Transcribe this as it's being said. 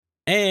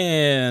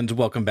And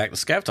welcome back to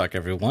ScavTalk,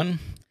 everyone.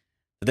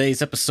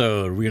 Today's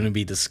episode, we're going to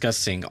be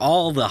discussing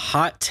all the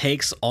hot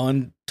takes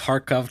on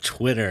Tarkov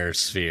Twitter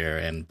sphere.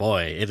 And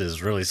boy, it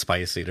is really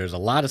spicy. There's a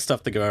lot of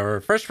stuff to go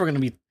over. First, we're going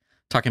to be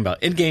talking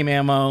about in-game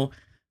ammo,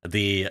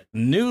 the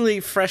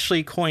newly,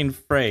 freshly coined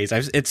phrase.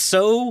 It's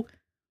so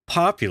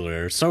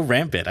popular, so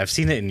rampant. I've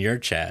seen it in your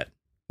chat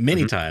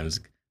many times,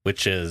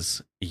 which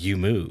is, you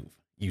move,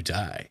 you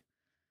die.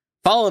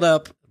 Followed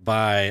up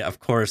by, of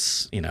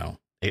course,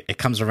 it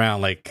comes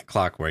around like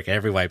clockwork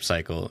every wipe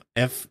cycle.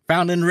 If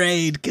found in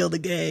raid, kill the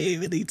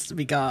game. It needs to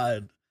be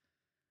gone.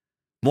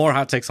 More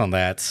hot takes on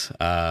that.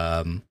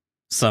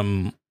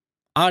 Some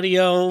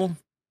audio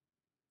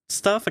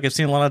stuff. Like I've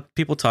seen a lot of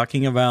people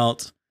talking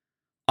about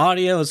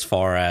audio as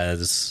far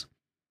as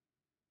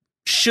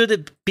should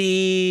it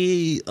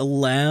be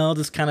allowed?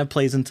 This kind of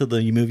plays into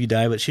the you move, you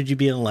die, but should you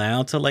be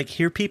allowed to like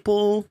hear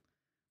people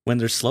when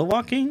they're slow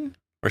walking?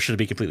 Or should it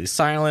be completely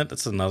silent?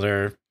 That's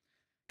another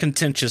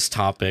contentious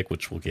topic,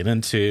 which we'll get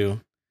into,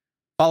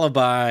 followed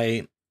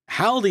by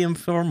how the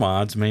M4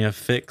 mods may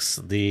affix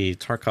the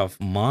Tarkov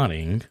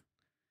modding,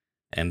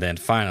 and then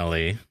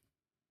finally,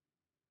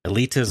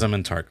 elitism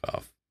in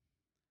Tarkov.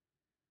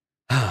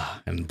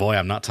 And boy,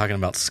 I'm not talking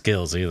about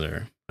skills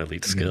either.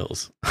 Elite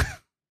skills.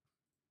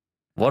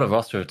 What a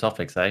roster of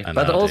topics, eh? Know,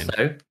 but also,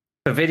 dude.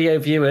 For video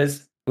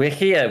viewers, we're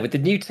here with the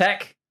new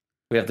tech.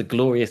 We have the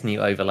glorious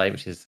new overlay,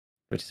 which is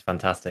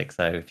fantastic.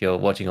 So if you're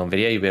watching on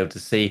video, you'll be able to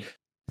see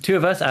two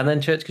of us, and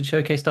then Church can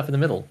showcase stuff in the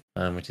middle,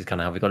 which is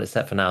kind of how we got it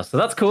set for now. So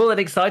that's cool and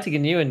exciting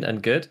and new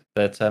and good.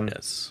 But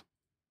Yes.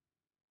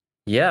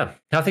 Yeah.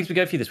 How things we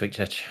go for you this week,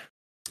 Church?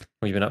 What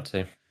have you been up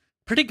to?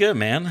 Pretty good,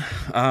 man.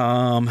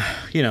 A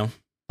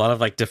lot of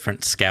like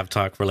different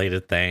ScavTalk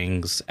related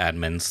things,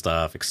 admin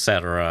stuff,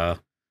 etc.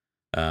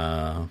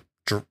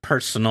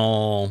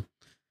 Personal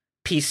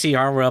PC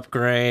hardware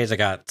upgrades.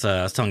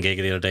 I was telling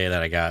Giga the other day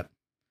that I got,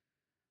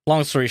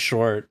 long story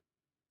short,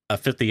 a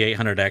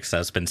 5800X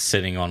that's been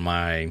sitting on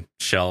my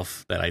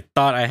shelf that I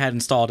thought I had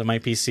installed in my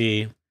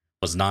PC,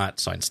 was not,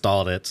 so I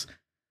installed it.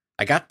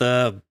 I got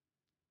the,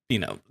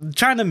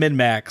 trying to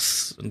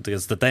min-max,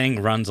 because the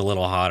thing runs a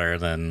little hotter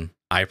than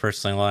I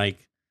personally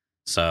like,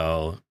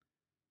 so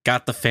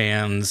got the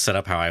fans set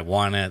up how I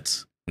want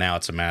it. Now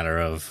it's a matter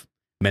of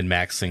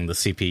min-maxing the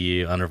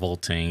CPU,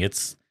 undervolting.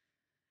 It's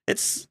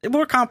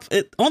more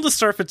on the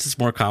surface it's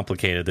more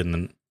complicated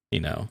than,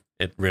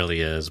 it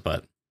really is,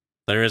 but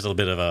there is a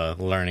bit of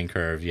a learning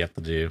curve you have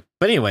to do.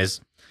 But anyways,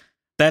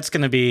 that's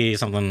going to be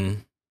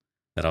something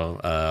that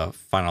I'll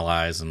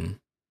finalize and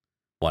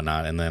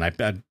whatnot. And then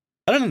other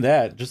than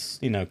that,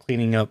 just,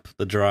 cleaning up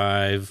the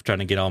drive, trying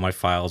to get all my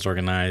files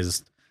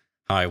organized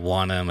how I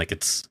want them. Like,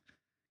 it's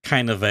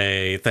kind of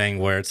a thing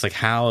where it's like,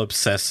 how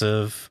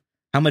obsessive,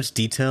 how much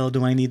detail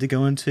do I need to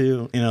go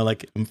into?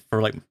 Like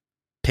for like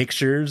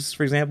pictures,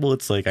 for example,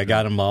 it's like I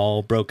got them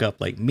all broke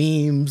up like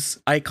memes,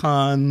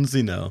 icons,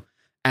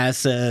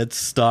 assets,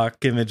 stock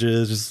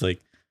images, just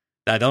like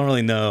I don't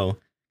really know,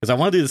 because I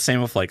want to do the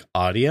same with like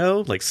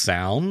audio, like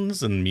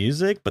sounds and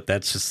music, but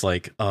that's just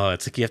like,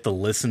 it's like you have to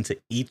listen to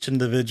each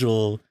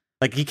individual,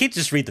 like you can't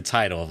just read the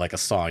title of like a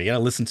song, you gotta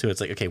listen to it.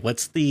 It's like, okay,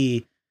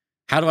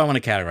 how do I want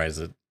to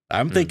categorize it?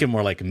 I'm thinking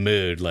more like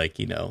mood, like,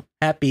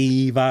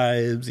 happy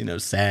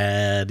vibes,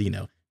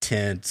 sad,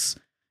 tense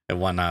and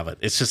whatnot, but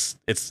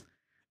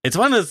it's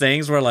one of the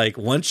things where like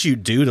once you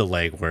do the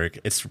legwork,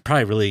 it's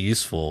probably really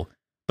useful.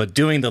 But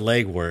doing the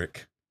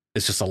legwork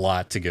is just a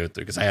lot to go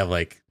through, because I have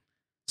like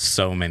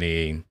so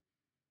many.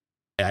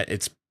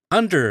 It's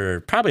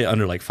probably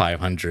under like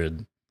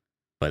 500,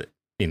 but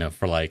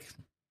for like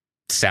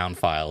sound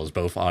files,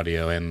 both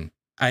audio and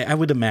I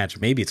would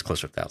imagine maybe it's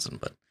closer to 1,000.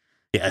 But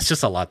yeah, it's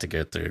just a lot to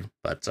go through.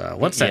 But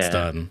once that's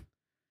done,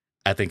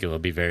 I think it will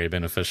be very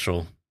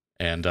beneficial.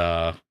 And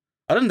other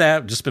than that,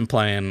 I've just been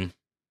playing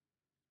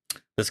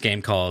this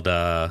game called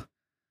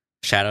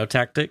Shadow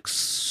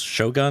Tactics,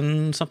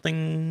 Shogun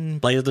something,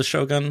 Blade of the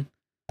Shogun,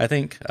 I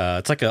think.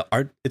 It's like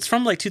it's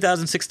from like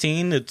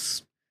 2016.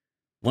 It's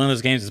one of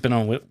those games that's been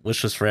on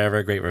wishlist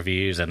forever, great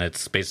reviews, and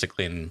it's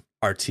basically an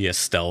RTS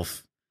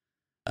stealth.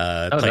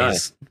 Plays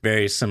nice.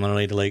 Very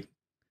similarly to like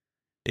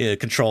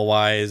control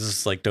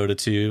wise, like Dota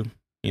 2,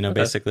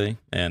 basically.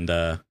 And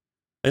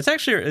it's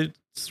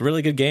a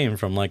really good game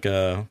from like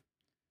a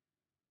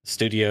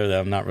studio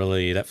that I'm not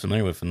really that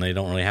familiar with, and they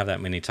don't really have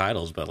that many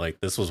titles, but like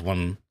this was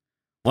one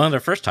of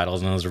their first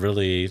titles, and it was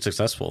really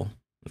successful.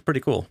 It's pretty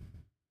cool.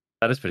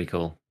 That is pretty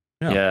cool.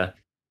 Yeah.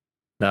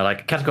 Now,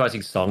 like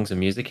categorizing songs and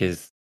music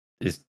is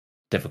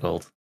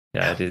difficult.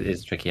 Yeah, it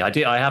is tricky.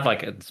 I have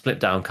like a split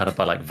down kind of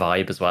by like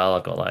vibe as well.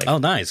 I've got like, oh,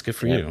 nice, good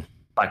for you.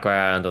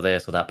 Background or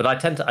this or that, but I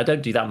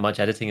don't do that much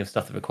editing of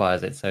stuff that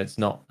requires it, so it's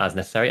not as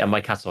necessary. And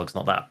my catalog's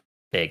not that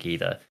big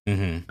either.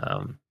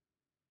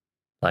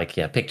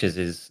 Pictures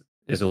is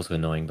also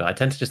annoying, but I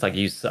tend to just like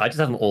I just have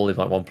them all in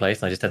like one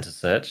place, and I just tend to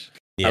search.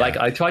 Yeah.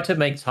 I try to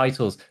make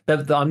titles. The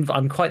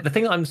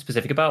thing that I'm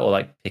specific about or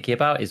like picky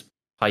about is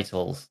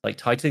titles, like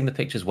titling the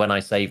pictures when I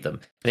save them.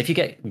 And if you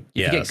get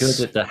good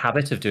at the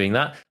habit of doing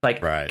that,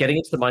 like getting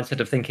into the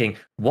mindset of thinking,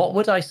 what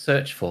would I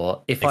search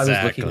for if I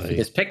was looking for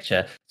this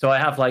picture? So I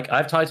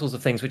have titles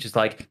of things which is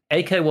like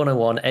AK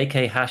 101,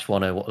 AK hash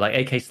 101, like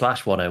AK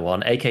slash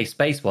 101, AK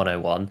space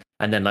 101,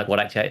 and then like what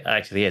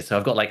actually is. So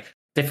I've got like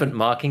different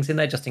markings in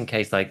there just in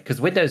case, like,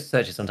 because Windows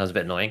search is sometimes a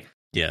bit annoying.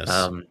 Yes.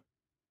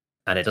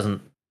 And it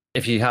doesn't,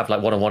 if you have like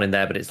 101 in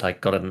there, but it's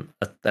like got an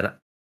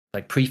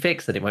like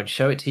prefix, that it won't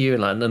show it to you,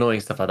 and like annoying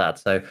stuff like that.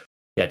 So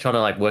yeah, trying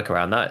to like work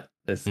around that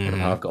is kind of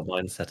how I've got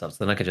mine set up. So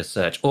then I could just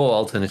search, or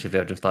alternatively,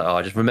 I'm just like,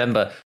 I just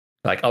remember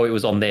like, it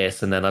was on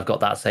this, and then I've got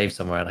that saved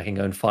somewhere, and I can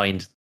go and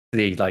find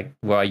the like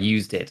where I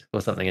used it or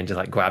something, and just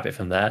like grab it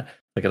from there.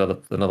 Like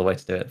another way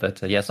to do it.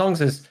 But yeah,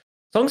 songs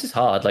is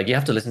hard. Like you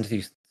have to listen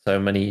to so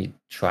many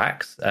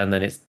tracks, and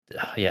then it's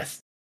yes,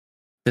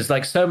 there's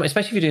like so much,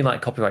 especially if you're doing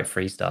like copyright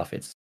free stuff.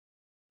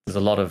 There's a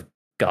lot of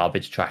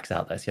garbage tracks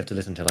out there, so you have to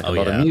listen to like a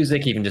lot of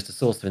music even just to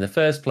source them in the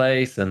first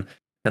place, and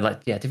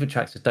like different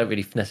tracks just don't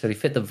really necessarily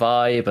fit the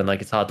vibe, and like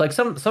it's hard. Like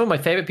some of my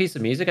favorite pieces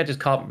of music I just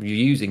can't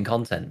use in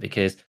content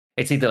because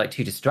it's either like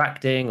too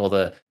distracting, or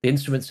the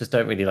instruments just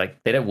don't really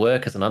like, they don't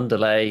work as an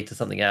underlay to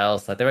something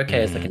else. Like they're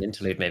okay as like an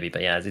interlude maybe,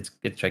 but yeah, it's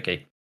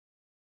tricky.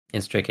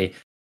 It's tricky.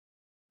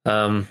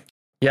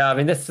 Yeah, I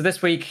mean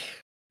this week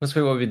what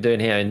we've been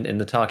doing here in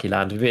the Tarky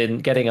land. We've been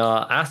getting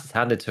our asses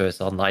handed to us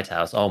on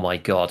Lighthouse. Oh my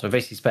god, we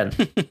basically spent.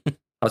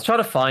 I was trying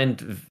to find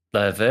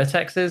the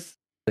vertexes,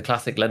 the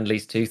classic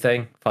Lend-Lease 2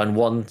 thing. Find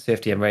one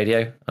CFTM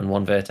radio and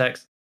one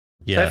vertex.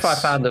 Yes. So far, I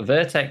found a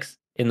vertex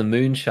in the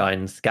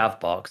Moonshine scav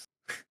box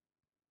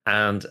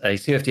and a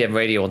CFTM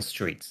radio on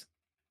Streets,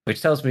 which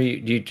tells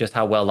me just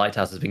how well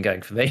Lighthouse has been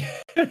going for me.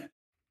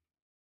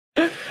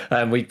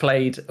 And we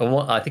played,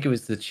 I think it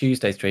was the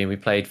Tuesday stream, we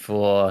played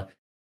for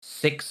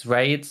 6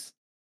 raids,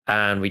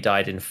 and we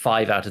died in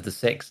 5 out of the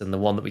 6, and the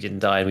one that we didn't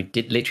die in, we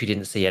literally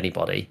didn't see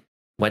anybody.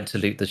 Went to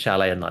loot the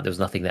chalet, and like there was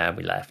nothing there, and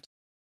we left.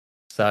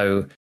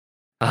 So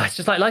it's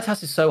just like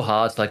Lighthouse is so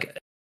hard, like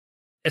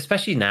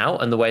especially now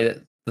and the way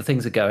that the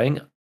things are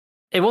going.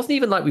 It wasn't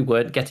even like we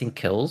weren't getting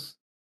kills.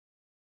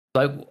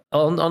 Like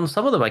on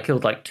some of them, I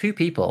killed like 2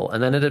 people,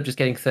 and then ended up just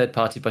getting third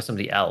partied by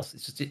somebody else.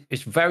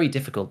 It's very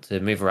difficult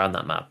to move around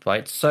that map,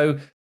 right? So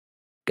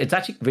it's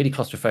actually really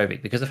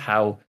claustrophobic because of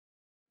how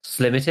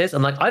slim it is,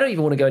 and like I don't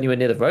even want to go anywhere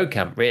near the road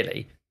camp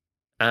really.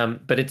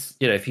 But it's,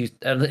 if you,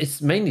 and it's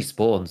mainly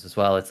spawns as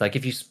well. It's like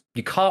if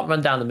you can't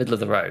run down the middle of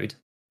the road.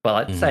 Well,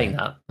 like saying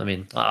that, I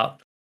mean, I'll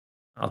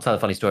tell a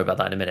funny story about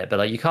that in a minute. But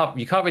like you can't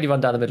really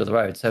run down the middle of the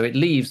road, so it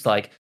leaves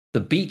like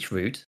the beach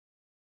route,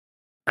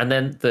 and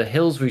then the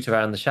hills route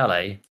around the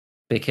chalet.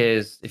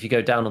 Because if you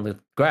go down on the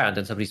ground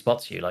and somebody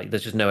spots you, like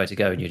there's just nowhere to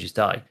go and you just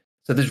die.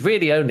 So there's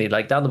really only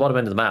like down the bottom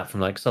end of the map from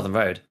like Southern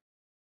Road,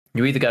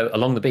 you either go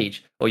along the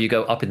beach or you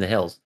go up in the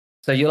hills.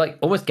 So you're like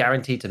almost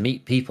guaranteed to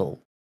meet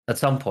people at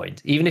some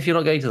point, even if you're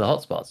not going to the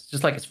hotspots.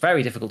 Just like it's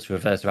very difficult to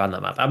reverse around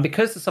that map. And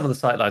because some of the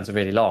sight lines are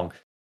really long,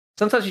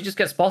 sometimes you just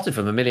get spotted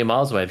from a million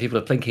miles away and people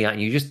are plinking at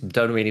you. You just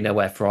don't really know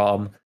where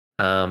from.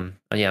 And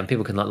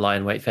people can like lie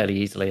in wait fairly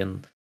easily.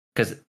 And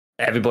because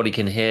everybody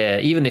can hear,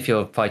 even if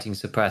you're fighting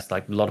suppressed,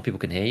 like a lot of people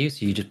can hear you.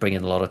 So you just bring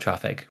in a lot of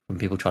traffic from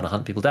people trying to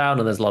hunt people down.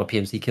 And there's a lot of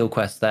PMC kill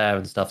quests there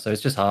and stuff. So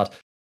it's just hard.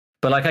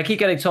 But like I keep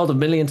getting told a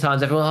million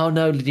times, everyone, oh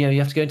no, you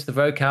have to go into the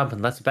road camp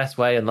and that's the best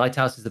way, and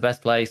Lighthouse is the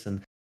best place.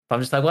 And I'm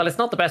just like, well, it's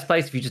not the best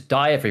place if you just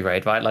die every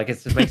raid, right? Like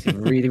it makes it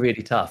really,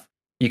 really tough.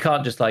 You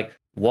can't just like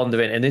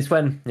wander in. And it's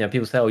when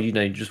people say, oh,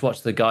 you just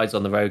watch the guides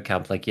on the road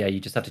camp. Like, yeah, you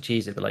just have to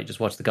cheese it, but like just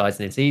watch the guides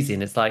and it's easy.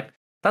 And it's like,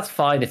 that's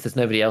fine if there's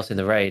nobody else in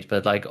the raid.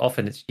 But like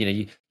often it's,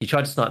 you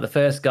try to snipe the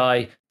first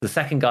guy, the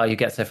second guy who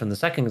gets there from the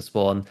second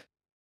spawn,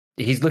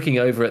 he's looking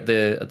over at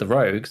the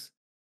rogues.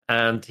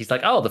 And he's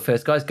like, oh, the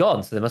first guy's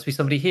gone, so there must be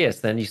somebody here.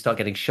 So then you start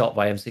getting shot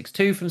by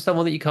M62 from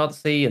someone that you can't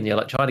see, and you're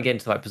like trying to get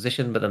into the right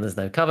position, but then there's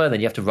no cover. Then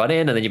you have to run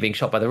in, and then you're being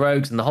shot by the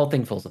rogues, and the whole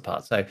thing falls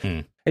apart. So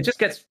it just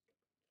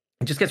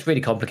gets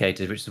really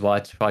complicated, which is why I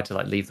try to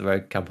like leave the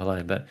rogue camp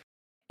alone. But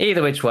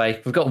either which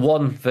way, we've got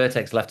one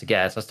vertex left to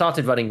get. So I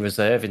started running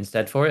reserve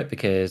instead for it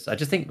because I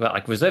just think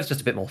like reserve's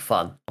just a bit more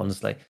fun,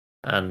 honestly.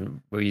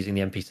 And we're using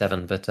the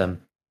MP7, but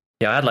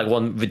I had like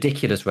one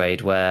ridiculous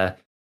raid where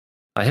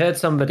I heard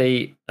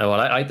somebody.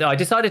 I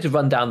decided to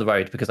run down the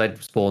road because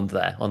I'd spawned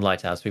there on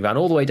Lighthouse. We ran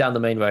all the way down the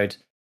main road,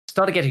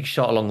 started getting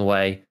shot along the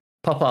way,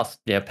 pop off,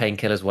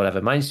 painkillers,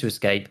 whatever. Managed to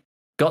escape.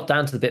 Got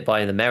down to the bit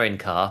by the Merin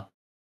car,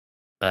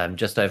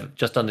 just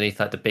underneath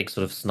like the big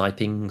sort of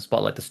sniping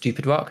spot, like the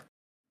Stupid Rock,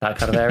 that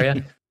kind of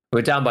area.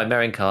 We're down by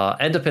Merin car.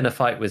 End up in a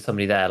fight with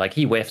somebody there. Like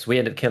he whiffs. We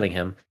end up killing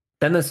him.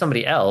 Then there's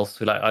somebody else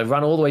who I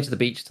ran all the way to the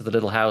beach to the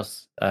little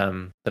house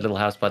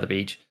by the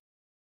beach,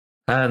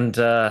 and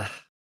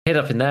hid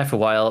up in there for a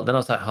while. Then I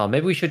was like, oh,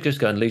 maybe we should just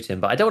go and loot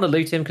him. But I don't want to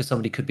loot him because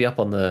somebody could be up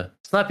on the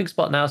sniping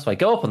spot now. So I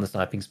go up on the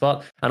sniping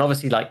spot and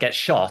obviously like get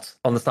shot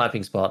on the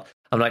sniping spot.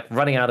 I'm like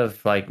running out of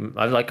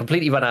I've like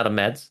completely run out of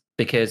meds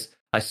because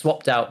I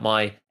swapped out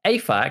my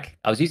AFAC.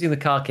 I was using the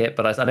car kit,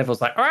 but and everyone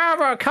was like,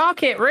 oh, car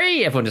kit,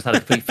 everyone just had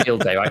a complete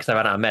field day, right? Because I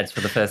ran out of meds for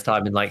the first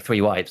time in like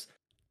 3 wipes.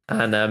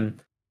 And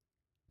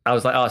I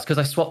was like, oh, it's because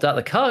I swapped out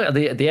the car,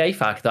 the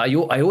AFAC. That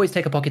I always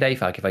take a pocket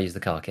AFAC if I use the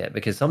car kit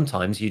because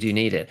sometimes you do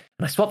need it.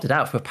 And I swapped it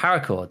out for a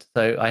paracord.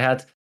 So I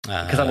had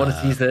because I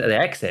wanted to use the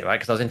exit, right?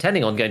 Because I was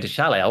intending on going to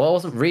Chalet. I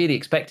wasn't really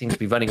expecting to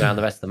be running around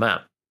the rest of the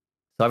map.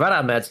 So I ran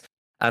out of meds,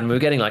 and we were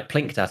getting like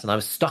plinked at, and I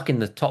was stuck in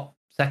the top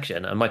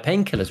section, and my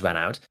painkillers ran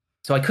out,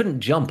 so I couldn't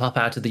jump up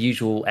out of the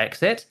usual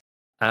exit.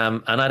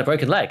 And I had a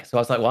broken leg, so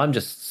I was like, "Well, I'm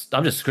just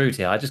screwed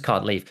here. I just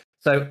can't leave."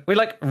 So we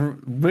like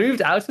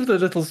moved out of the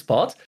little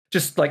spot,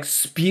 just like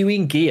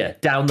spewing gear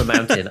down the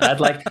mountain. I had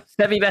like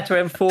semi-metal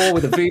M4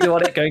 with a voodoo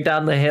on it going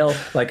down the hill,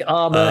 like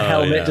armor,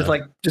 helmet,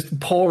 just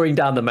pouring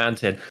down the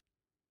mountain,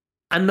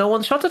 and no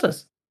one shot at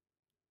us.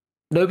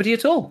 Nobody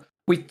at all.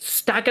 We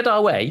staggered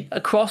our way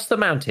across the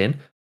mountain,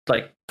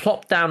 like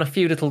plopped down a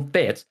few little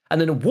bits, and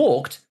then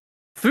walked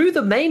through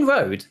the main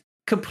road,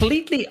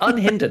 completely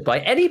unhindered by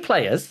any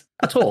players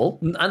at all,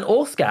 and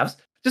all scavs,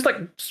 just like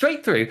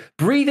straight through,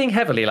 breathing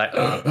heavily, like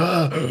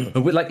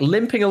with like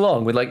limping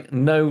along with like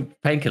no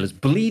painkillers,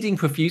 bleeding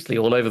profusely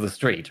all over the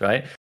street.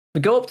 Right?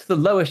 We go up to the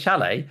lower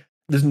chalet.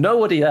 There's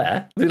nobody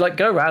there. We like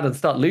go around and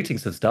start looting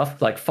some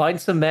stuff, like find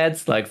some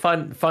meds, like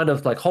find a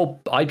like whole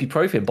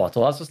ibuprofen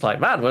bottle. I was just like,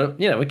 man,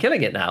 we're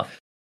killing it now.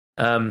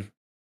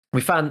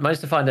 We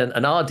managed to find an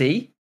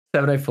RD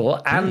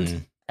 704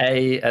 and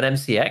an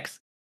MCX.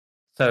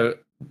 So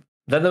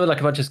then there were like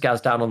a bunch of scouts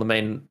down on the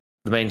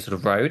main sort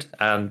of road,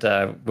 and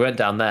we went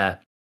down there,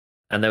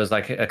 and there was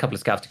like a couple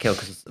of scouts to kill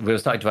because we were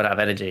starting to run out of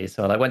energy.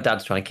 So I like went down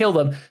to try and kill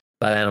them.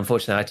 But then,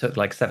 unfortunately, I took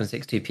like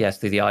 762 PS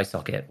through the eye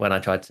socket when I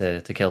tried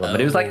to kill them.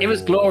 But it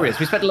was glorious.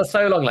 We spent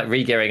so long like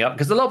re-gearing up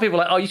because a lot of people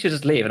were like, oh, you should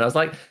just leave. And I was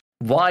like,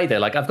 why though?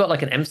 Like, I've got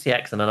like an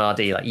MCX and an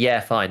RD. Like,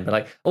 yeah, fine. But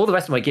like, all the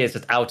rest of my gear is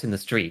just out in the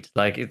street.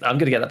 Like, I'm going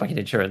to get that back in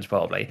insurance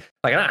probably.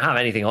 Like, I don't have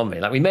anything on me.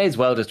 Like, we may as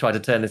well just try to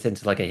turn this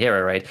into like a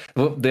hero raid.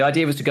 Well, the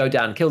idea was to go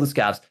down, kill the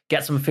scavs,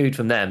 get some food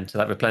from them to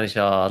like replenish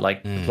our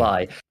like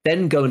supply,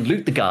 then go and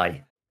loot the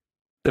guy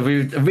that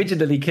we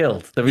originally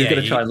killed, that we were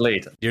going to try and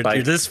loot. You're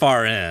this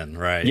far in,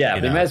 right? Yeah,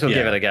 we may as well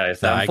give it a go.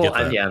 So I get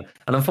that.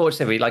 and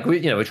unfortunately, like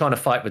we're trying to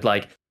fight with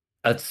like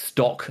a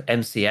stock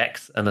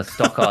MCX and a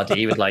stock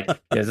RD with like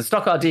there's a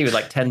stock RD with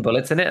like 10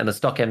 bullets in it, and a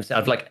stock MC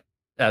I've like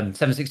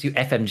 762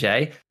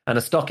 FMJ and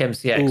a stock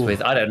MCX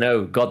with I don't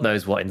know, God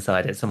knows what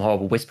inside it, some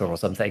horrible whisper or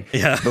something.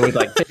 Yeah, but with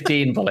like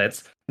 15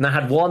 bullets. And I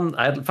had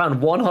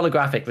found one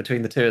holographic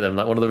between the two of them,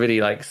 like one of the really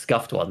like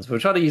scuffed ones. We were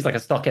trying to use like a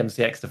stock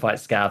MCX to fight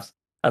scavs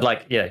at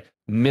like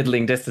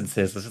middling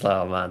distances. It's just like,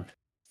 oh man.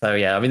 So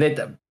yeah, I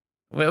mean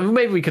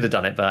maybe we could have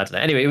done it, but I don't know.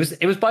 Anyway,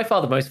 it was by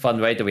far the most fun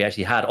raid that we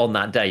actually had on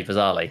that day,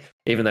 bizarrely,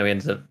 even though we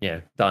ended up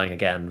dying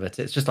again. But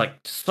it's just like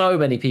so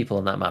many people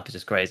on that map. It's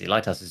just crazy.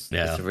 Lighthouse is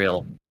it's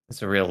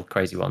a real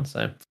crazy one.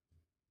 So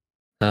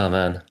oh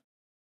man,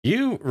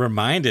 you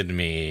reminded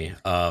me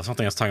of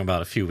something I was talking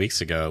about a few weeks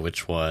ago,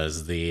 which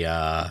was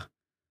I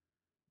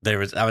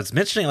was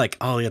mentioning like,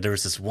 oh yeah, there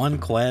was this one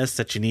quest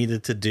that you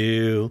needed to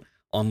do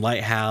on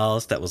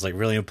Lighthouse that was like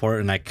really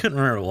important. I couldn't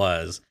remember what it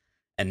was,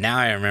 and now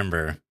I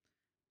remember.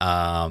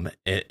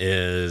 It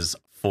is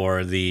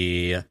for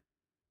the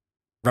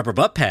rubber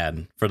butt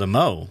pad for the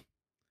Mo,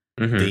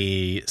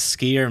 the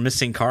skier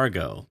missing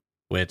cargo,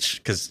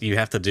 because you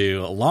have to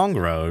do a long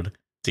road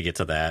to get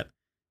to that.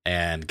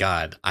 And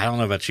God, I don't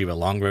know about you, but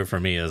long road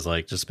for me is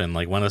like just been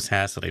like one of those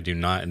tasks that I do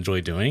not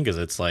enjoy doing because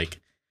it's like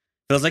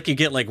feels like you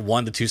get like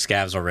 1 to 2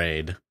 scavs a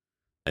raid.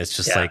 It's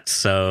just like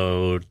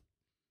so.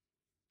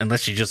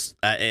 Unless you just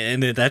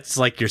and that's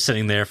like you're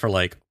sitting there for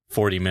like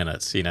 40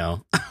 minutes,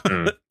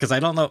 because I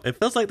don't know. It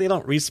feels like they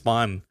don't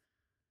respawn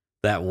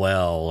that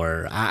well,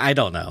 or I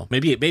don't know.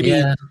 Maybe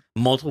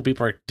multiple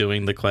people are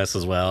doing the quest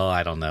as well.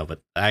 I don't know, but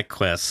that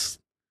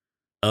quest,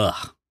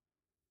 ugh.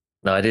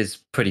 No, it is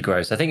pretty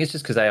gross. I think it's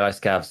just because AI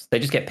scavs, they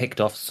just get picked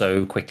off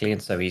so quickly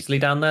and so easily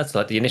down there. So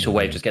like the initial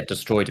wave just get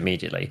destroyed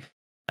immediately,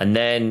 and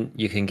then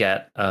you can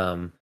get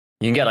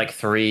like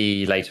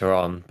 3 later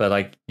on. But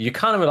like you're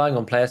kind of relying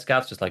on player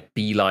scavs just like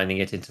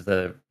beelining it into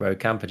the road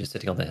camp and just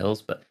sitting on the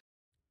hills, but.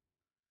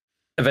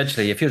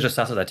 Eventually, if you're just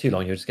sat there too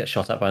long, you'll just get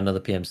shot at by another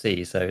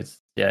PMC. So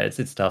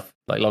it's tough.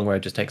 Like long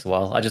road just takes a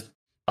while. I just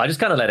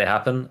kind of let it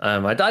happen.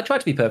 I try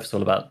to be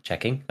purposeful about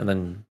checking, and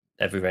then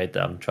every raid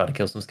I'm trying to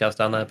kill some scouts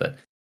down there. But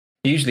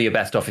usually you're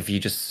best off if you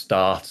just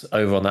start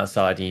over on that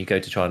side and you go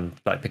to try and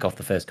like pick off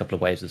the first couple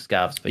of waves of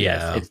scavs. But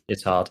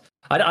it's hard.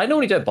 I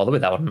normally don't bother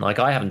with that one. Like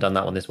I haven't done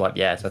that one this wipe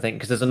yet. I think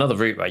because there's another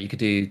route, right? You could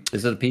do.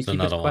 There's a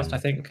peacekeeper's quest, I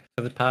think,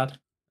 for the pad.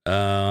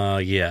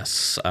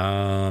 Yes.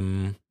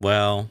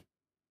 Well.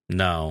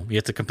 No, you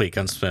have to complete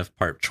Gunsmith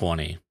Part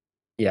 20.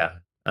 Yeah,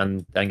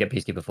 and get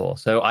Peacekeeper 4.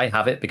 So I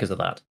have it because of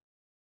that.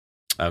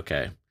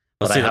 Okay.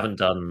 But I haven't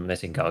done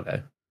Missing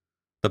Cargo.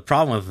 The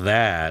problem with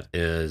that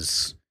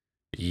is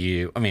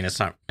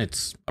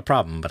it's a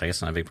problem, but I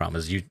guess not a big problem,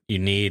 is you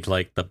need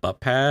like the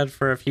butt pad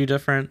for a few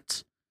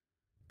different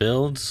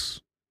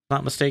builds,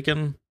 not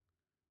mistaken,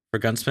 for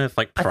Gunsmith,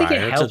 like prior I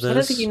think it helps. to this. I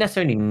don't think you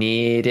necessarily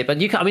need it, but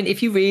you can, I mean,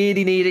 if you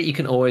really need it, you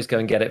can always go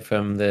and get it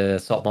from the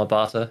SOT mod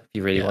barter if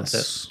you really want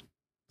it.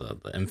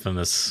 The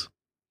infamous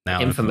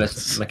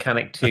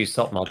Mechanic 2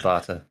 SOT mod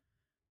barter.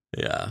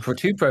 Yeah. For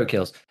 2 pro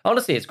kills.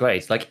 Honestly, it's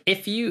great. Like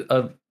if you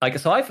like,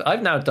 so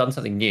I've now done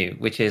something new,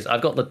 which is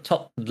I've got the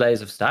top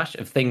layers of stash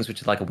of things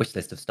which is like a wish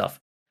list of stuff,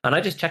 and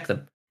I just check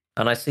them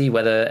and I see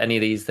whether any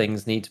of these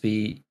things need to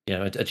be, you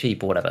know, a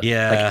cheap or whatever.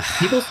 Yeah. Like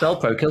people sell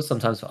pro kills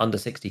sometimes for under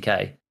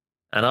 60k,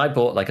 and I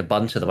bought like a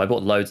bunch of them. I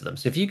bought loads of them.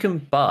 So if you can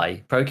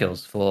buy pro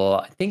kills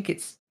for, I think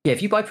it's, yeah,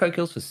 if you buy pro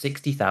kills for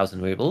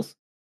 60,000 rubles,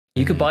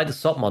 you could buy the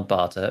SOP mod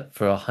barter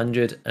for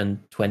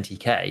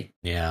 120k.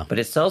 Yeah. But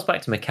it sells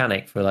back to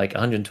mechanic for like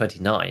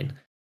 129.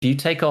 If you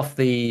take off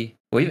the,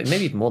 well,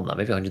 maybe even more than that,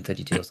 maybe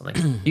 132 or something.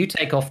 If you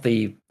take off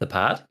the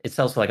pad, it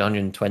sells for like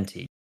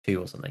 122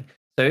 or something.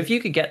 So if you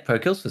could get pro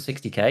kills for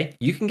 60k,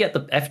 you can get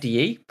the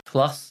FDE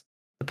plus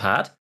the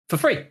pad for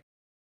free.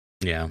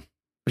 Yeah.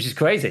 Which is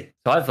crazy.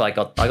 So I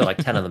got like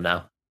 10 of them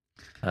now.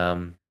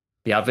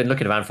 Yeah, I've been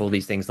looking around for all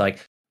these things,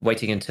 like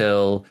waiting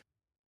until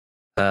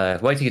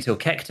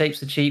Keck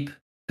tapes are cheap,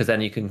 because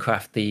then you can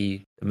craft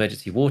the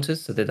emergency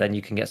waters, so that then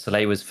you can get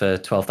Solewas for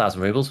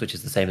 12,000 rubles, which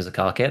is the same as a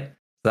car kit.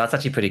 So that's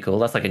actually pretty cool.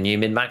 That's like a new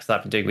min max that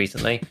I've been doing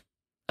recently.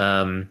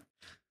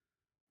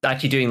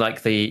 Actually doing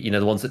like the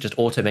ones that just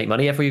auto make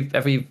money every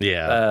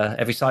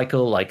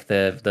cycle, like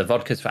the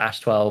vodkas for Ash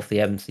 12, the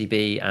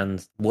MCB,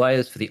 and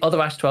wires for the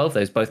other Ash 12.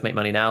 Those both make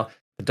money now.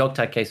 The dog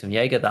tag case from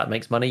Jaeger, that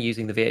makes money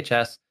using the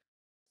VHS.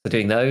 So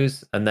doing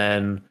those, and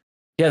then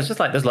it's just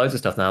like there's loads of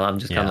stuff now I'm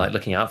just kind of like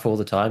looking out for all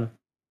the time.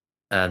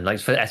 And like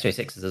for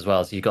SJ6s as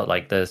well. So you've got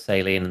like the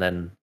saline and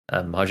then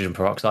hydrogen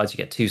peroxides. You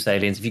get 2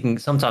 salines. If you can,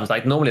 sometimes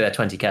like normally they're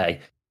 20k.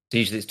 So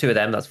usually it's 2 of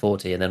them, that's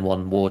 40, and then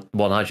one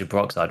hydrogen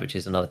peroxide, which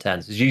is another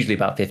 10. So it's usually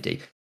about 50.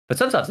 But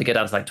sometimes they get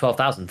down to like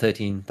 12,000,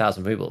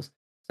 13,000 rubles.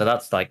 So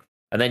that's like,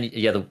 and then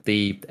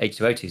the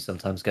H2O2s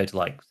sometimes go to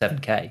like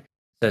 7k.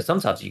 So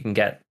sometimes you can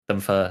get them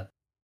for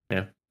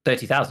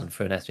 30,000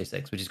 for an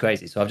SJ6, which is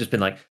crazy. So I've just been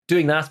like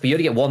doing that, but you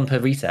only get 1 per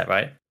reset,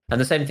 right?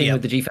 And the same thing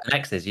with the G-Phone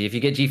X's. If you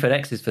get G-Phone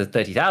X's for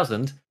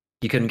 30,000,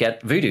 you can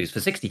get Voodoos for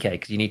 60k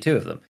because you need 2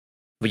 of them.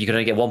 But you can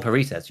only get 1 per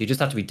reset. So you just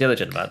have to be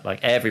diligent about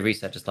like every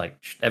reset, just like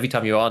every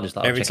time you're on, just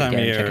like check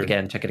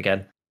it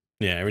again.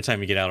 Yeah, every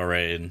time you get out of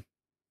raid,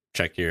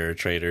 check your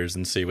traders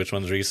and see which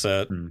one's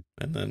reset. And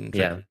then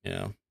because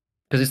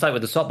it's like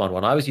with the SOP mod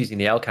one, I was using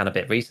the Elcan a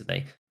bit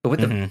recently, but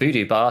with the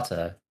Voodoo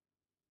barter,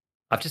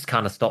 I've just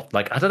kind of stopped.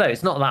 Like, I don't know,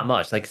 it's not that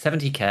much. Like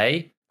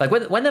 70k. Like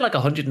when they're like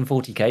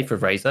 140k for a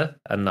Razor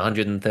and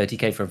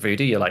 130k for a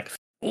Voodoo, you're like,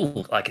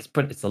 ooh, like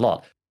it's a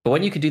lot. But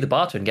when you can do the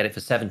barter and get it for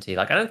 70,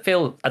 like I don't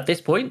feel at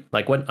this point,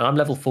 like when I'm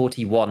level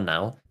 41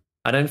 now,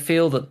 I don't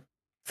feel that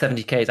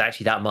 70k is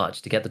actually that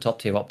much to get the top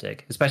tier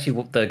optic, especially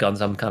with the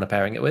guns I'm kind of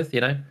pairing it with,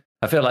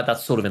 I feel like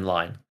that's sort of in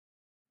line.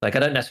 Like I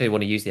don't necessarily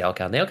want to use the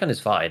Elcan. The Elcan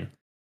is fine,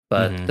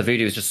 but the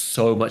Voodoo is just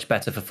so much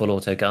better for full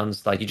auto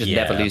guns. Like you just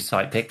never lose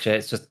sight picture.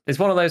 It's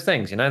one of those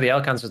things, the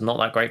Elcan's just not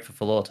that great for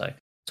full auto.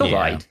 It's all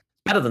right.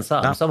 Better than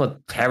some. No. Some are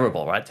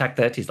terrible, right? TAC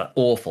 30 is like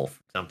awful, for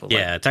example.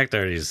 Yeah, TAC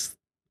 30 is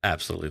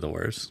absolutely the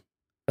worst.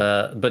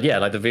 But yeah,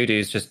 like the Voodoo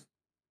is just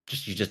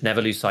you just never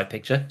lose sight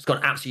picture. It's got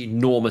an absolutely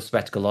enormous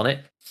reticle on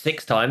it.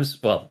 6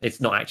 times. Well, it's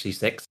not actually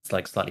 6. It's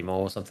like slightly more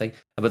or something.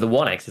 But the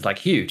 1x is like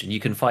huge, and you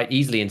can fight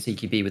easily in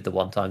CQB with the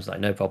 1 times, like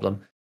no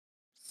problem.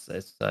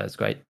 It's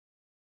great.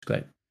 It's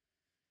great.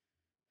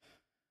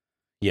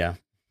 Yeah,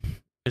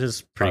 it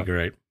is pretty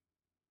great.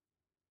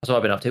 That's what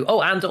I've been up to.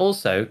 Oh, and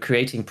also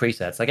creating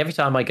presets. Like every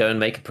time I go and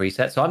make a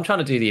preset, so I'm trying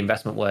to do the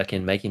investment work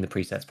in making the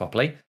presets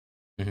properly.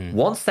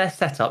 Once they're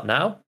set up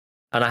now,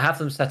 and I have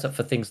them set up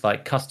for things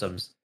like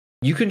customs,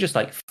 you can just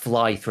like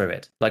fly through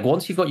it. Like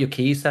once you've got your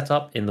keys set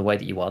up in the way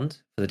that you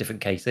want for the different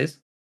cases,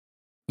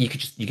 you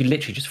can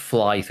literally just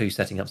fly through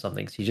setting up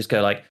something. So you just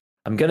go like,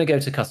 I'm going to go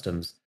to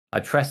customs. I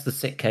press the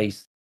sit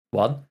case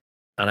 1,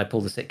 and I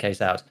pull the sit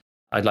case out.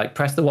 I'd like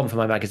press the one for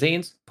my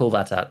magazines, pull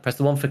that out. Press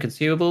the one for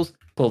consumables,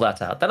 pull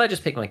that out. Then I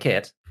just pick my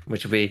kit,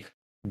 which will be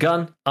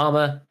gun,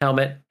 armor,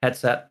 helmet,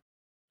 headset,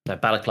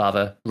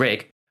 balaclava,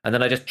 rig, and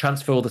then I just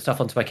transfer all the stuff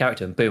onto my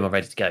character, and boom, I'm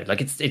ready to go. Like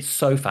it's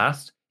so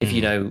fast if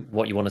you know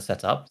what you want to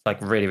set up. It's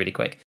like really, really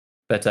quick.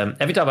 But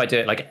every time I do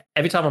it, like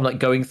every time I'm like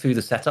going through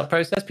the setup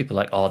process, people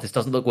are like, oh, this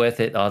doesn't look worth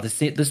it. Oh,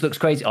 this looks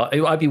crazy.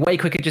 Oh, I'd be way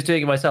quicker just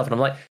doing it myself. And I'm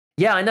like,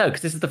 yeah, I know,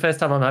 because this is the first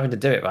time I'm having to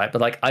do it, right? But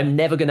like, I'm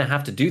never going to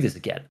have to do this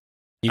again.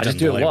 I just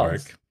do it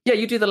once. Yeah,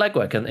 you do the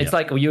legwork, and it's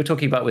like what you were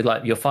talking about with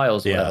like your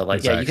files or whatever. Like,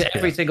 exactly, you can,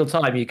 every single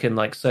time you can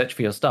like search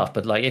for your stuff,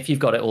 but like if you've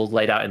got it all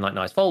laid out in like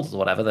nice folders or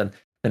whatever, then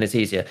it's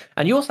easier.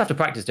 And you also have to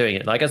practice doing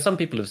it. Like as some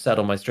people have said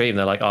on my stream,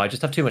 they're like, oh, I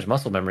just have too much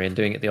muscle memory in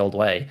doing it the old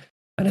way.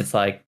 And it's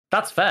like,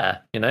 that's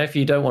fair. If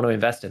you don't want to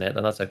invest in it,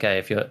 then that's okay.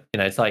 If you're,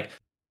 it's like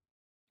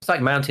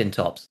mountain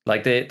tops.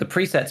 Like the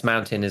presets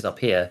mountain is up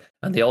here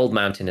and the old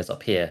mountain is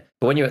up here.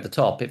 But when you're at the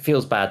top, it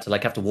feels bad to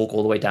like have to walk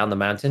all the way down the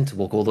mountain to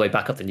walk all the way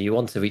back up the new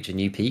one to reach a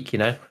new peak,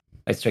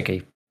 It's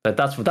tricky. But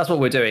that's what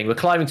we're doing. We're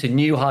climbing to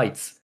new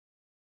heights.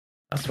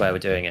 That's where we're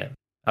doing it.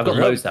 I've got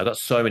loads now. I've got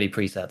so many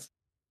presets.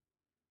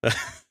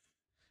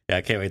 Yeah,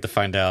 I can't wait to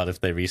find out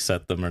if they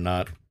reset them or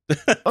not.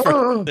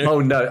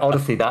 Oh no,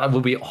 honestly, that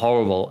will be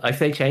horrible. If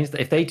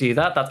they do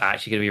that, that's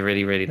actually going to be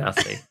really, really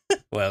nasty.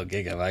 Well,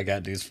 Giga, I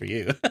got news for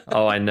you.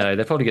 Oh, I know.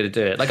 They're probably going to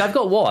do it. Like, I've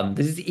got one.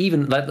 This is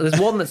even like there's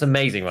one that's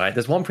amazing, right?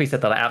 There's one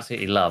preset that I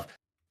absolutely love,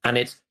 and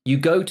it's you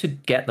go to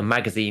get the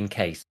magazine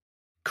case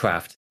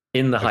craft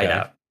in the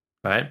hideout,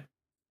 right?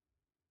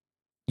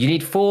 You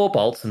need 4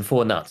 bolts and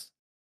 4 nuts.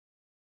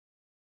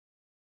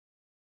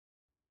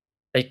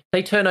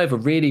 They turn over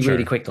really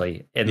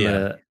quickly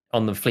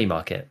on the flea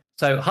market.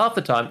 So half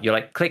the time you're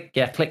like click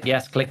yes, click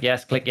yes, click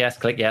yes, click yes,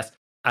 click yes,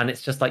 and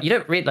it's just like you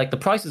don't really like the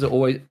prices are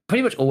always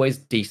pretty much always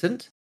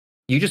decent.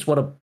 You just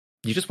want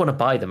to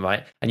buy them,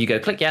 right? And you go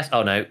click yes,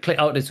 oh no, click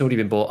oh it's already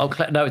been bought. Oh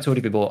click no, it's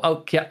already been bought.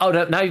 Oh yeah, oh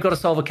no, now you've got to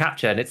solve a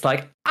captcha, and it's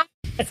like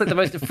the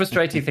most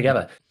frustrating thing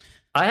ever.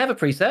 I have a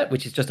preset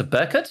which is just a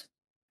burkut,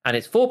 and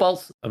it's 4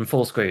 bolts and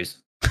 4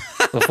 screws.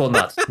 Or 4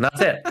 nuts, and that's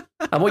it.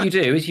 And what you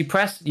do is you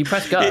press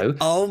go.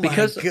 Oh my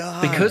because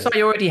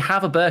I already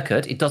have a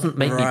burkut, it doesn't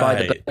make me buy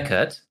the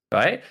burkut,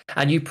 right?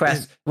 And you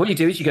press. What you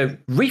do is you go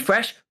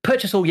refresh,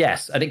 purchase all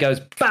yes, and it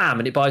goes bam,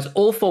 and it buys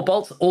all 4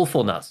 bolts, all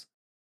 4 nuts.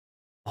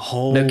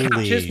 Holy no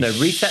captures, no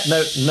reset,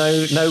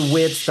 no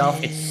weird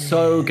stuff. It's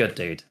so good,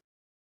 dude.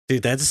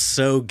 Dude, that's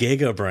so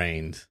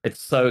giga-brained. It's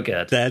so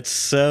good. That's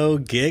so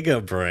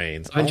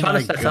giga-brained. I've been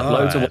trying to set up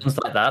loads of ones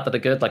like that are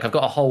good. Like I've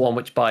got a whole one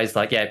which buys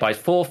it buys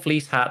 4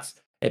 fleece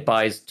hats. It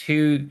buys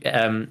 2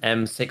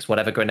 M6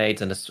 whatever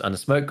grenades and a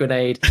smoke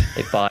grenade.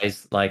 It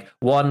buys like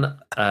one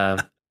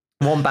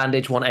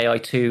bandage, 1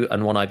 AI2,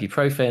 and 1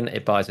 ibuprofen.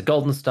 It buys a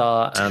golden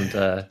star and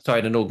an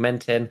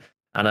augmentin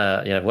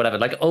and whatever.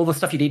 Like all the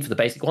stuff you need for the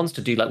basic ones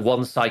to do like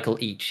 1 cycle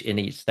each in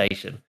each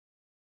station.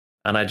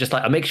 And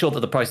I make sure that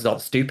the prices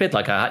aren't stupid.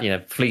 Like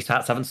fleece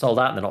hats haven't sold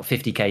out and they're not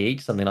 50k each,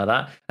 something like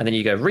that. And then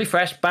you go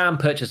refresh, bam,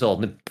 purchase all,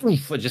 and then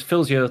poof, it just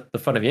fills the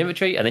front of your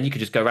inventory. And then you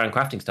could just go around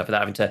crafting stuff without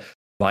having to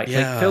right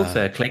click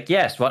filter, click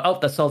yes, right. Oh,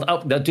 that's sold.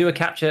 Oh, they'll do a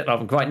capture.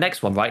 Oh, right,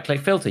 next one, right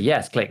click filter,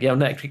 yes, click.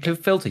 Next click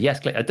filter,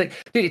 yes, click. Dude,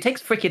 it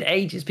takes freaking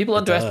ages. People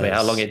underestimate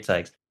how long it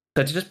takes.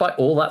 So to just buy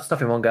all that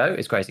stuff in one go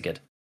is crazy good.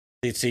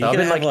 Dude, so I've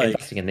been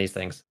investing in these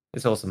things.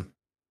 It's awesome.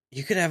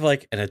 You could have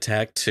like an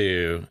attack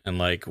 2 and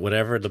like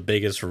whatever the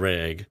biggest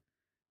rig,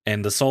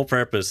 and the sole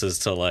purpose is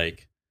to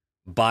like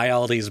buy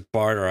all these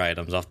barter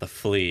items off the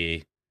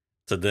flea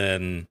to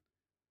then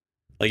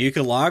like you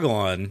could log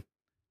on,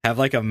 have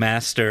like a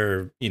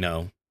master,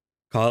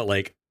 call it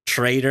like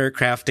trader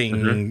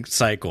crafting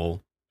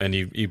cycle, and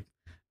you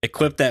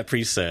equip that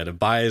preset. It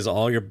buys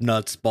all your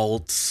nuts,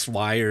 bolts,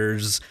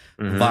 wires,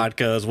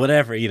 vodkas,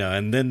 whatever,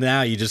 and then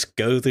now you just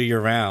go through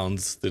your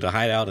rounds through the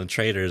hideout and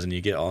traders and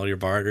you get all your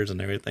barters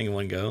and everything in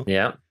one go.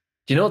 Yeah.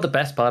 Do you know what the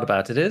best part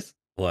about it is?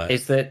 What?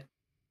 Is that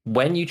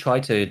when you try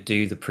to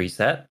do the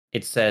preset,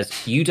 it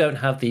says you don't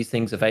have these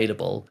things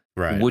available.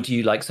 Right. Would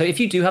you like? So if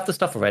you do have the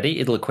stuff already,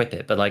 it'll equip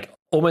it. But like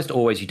almost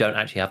always, you don't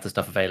actually have the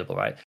stuff available,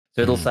 right?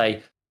 So it'll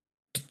say,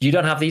 you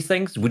don't have these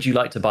things. Would you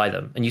like to buy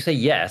them? And you say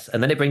yes,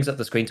 and then it brings up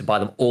the screen to buy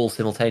them all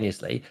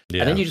simultaneously.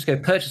 Yeah. And then you just go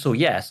purchase all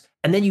yes,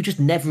 and then you just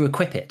never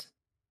equip it.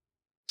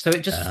 So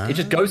it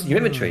just goes in your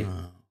inventory.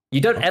 You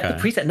don't the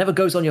preset never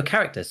goes on your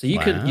character, so you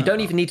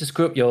don't even need to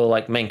screw up your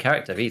like main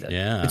character either.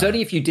 Yeah. It's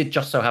only if you did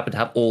just so happen to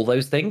have all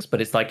those things,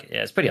 but it's like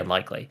it's pretty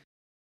unlikely.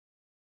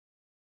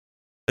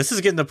 This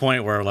is getting to the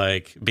point where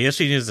like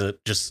BSG needs to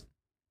just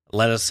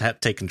let us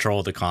take control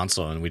of the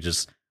console, and we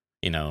just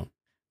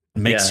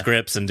make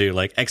scripts and do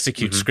like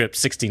execute script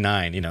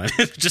 69.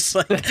 Just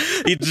like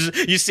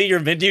you see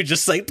your menu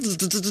just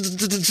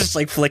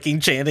like flicking,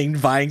 chanting,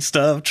 buying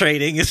stuff,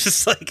 trading. It's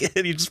just like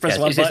you just press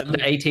one button.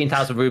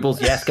 18,000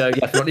 rubles. Yes, go.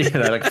 Yes,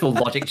 like full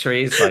logic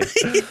trees. Like,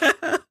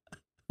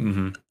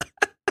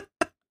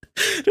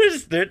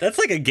 that's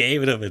like a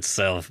game in of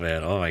itself,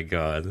 man. Oh my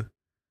god,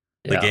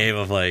 the game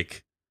of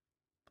like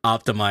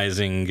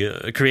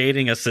optimizing,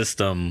 creating a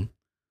system.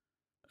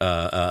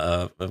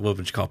 What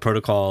would you call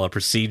protocol, a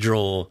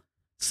procedural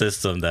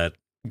system that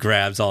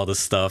grabs all the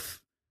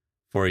stuff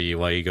for you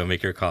while you go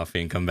make your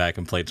coffee and come back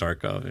and play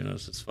Tarkov.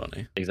 It's just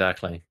funny.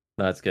 Exactly.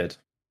 No, it's good.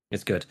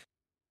 It's good.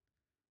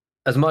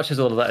 As much as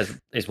all of that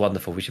is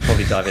wonderful, we should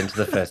probably dive into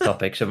the first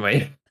topic,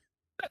 shouldn't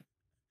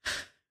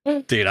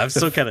we? Dude, I'm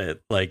still kind of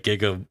like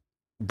giga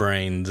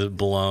brained,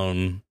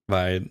 blown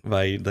by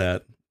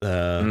that.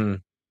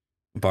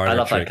 Barter I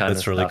love trick. that kind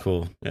That's of really stuff.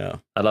 cool. Yeah.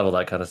 I love all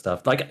that kind of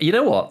stuff. Like, you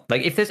know what?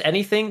 Like, if there's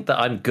anything that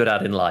I'm good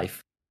at in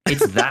life,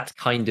 it's that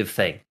kind of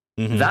thing.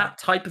 That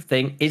type of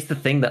thing is the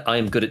thing that I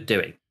am good at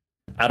doing.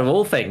 Out of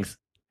all things,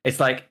 it's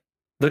like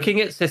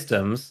looking at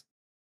systems,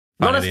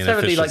 not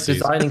necessarily like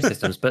designing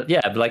systems, but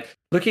like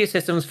looking at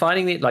systems,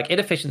 finding the like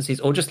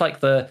inefficiencies, or just like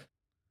the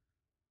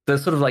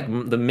sort of like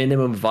the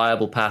minimum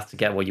viable path to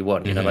get what you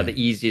want. Like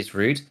the easiest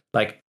route.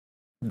 Like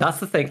that's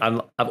the thing.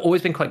 I've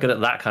always been quite good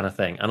at that kind of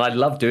thing, and I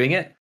love doing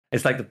it.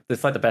 It's like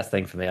the best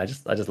thing for me. I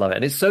just love it,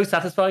 and it's so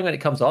satisfying when it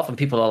comes off, and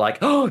people are like,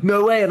 "Oh,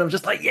 no way!" And I'm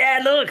just like,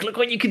 "Yeah, look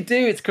what you can do!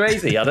 It's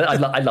crazy." I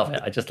love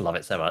it. I just love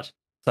it so much.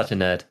 Such a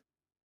nerd.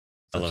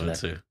 I love it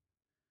too.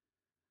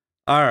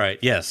 All right,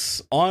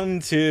 yes. On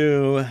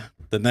to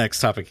the next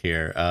topic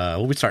here.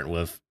 We'll be starting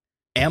with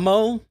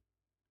ammo.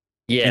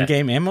 Yeah,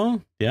 in-game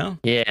ammo. Yeah,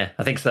 yeah.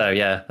 I think so.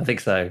 Yeah, I think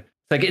so.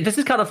 So this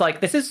is kind of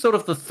like this is sort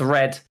of the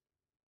thread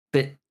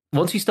that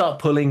once you start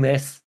pulling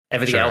this,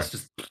 everything Sure. else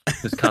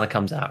just kind of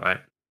comes out, right?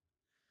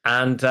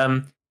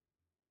 And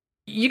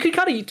you could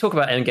kind of talk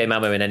about endgame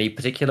ammo in any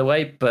particular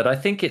way, but I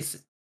think it's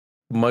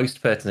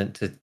most pertinent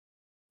to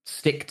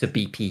stick to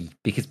BP,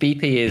 because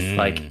BP is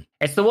like,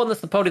 it's the one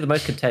that's probably the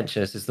most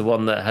contentious. It's the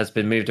one that has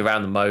been moved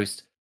around the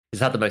most.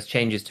 It's had the most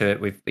changes to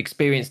it. We've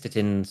experienced it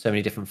in so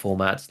many different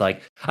formats.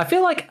 Like, I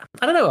feel like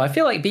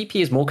BP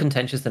is more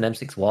contentious than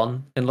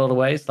M61 in a lot of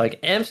ways.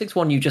 Like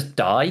M61, you just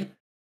die,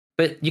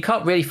 but you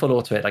can't really full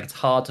auto it. Like, it's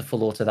hard to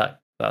full auto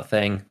that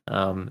thing.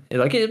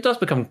 It does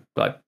become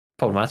like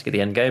problematic at the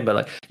end game, but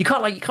like you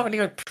can't really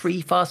go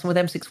pre-fasten with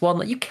M61.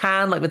 Like you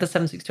can, like with the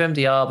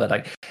 762 MDR, but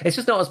like it's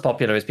just not as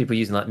popular as people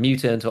using like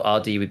Mutant or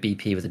RD with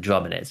BP with a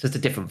drum in it. It's just a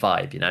different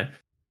vibe, you know.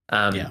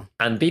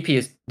 And BP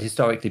has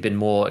historically been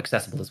more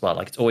accessible as well.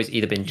 Like it's always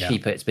either been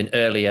cheaper, it's been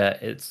earlier,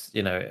 it's,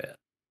 you know,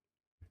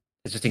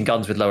 it's just in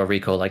guns with lower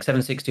recoil. Like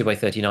 762 by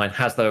 39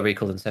 has lower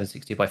recoil than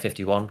 762 by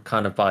 51,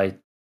 kind of by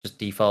just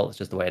default. It's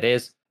just the way it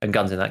is. And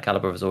guns in that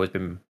caliber has always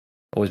been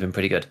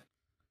pretty good.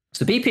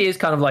 So BP is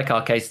kind of like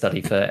our case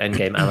study for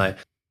endgame ammo.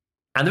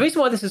 And the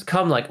reason why this has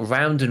come like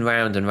round and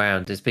round and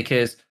round is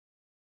because,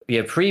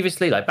 you know,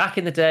 previously, like back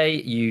in the day,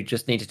 you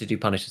just needed to do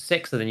Punisher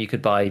 6 and then you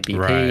could buy BP.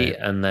 Right.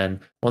 And then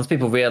once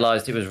people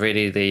realized it was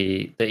really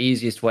the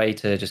easiest way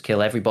to just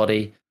kill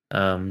everybody,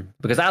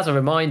 because as a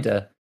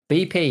reminder,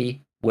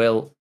 BP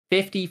will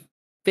 50%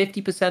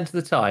 of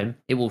the time,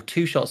 it will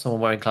two-shot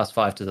someone wearing class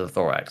 5 to the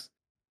thorax.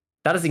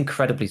 That is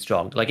incredibly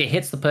strong. Like it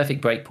hits the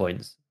perfect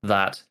breakpoints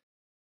that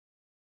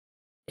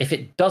if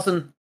it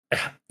doesn't,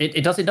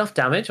 it does enough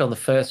damage on the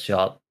first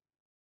shot.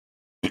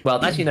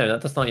 Well, actually, no,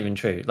 that's not even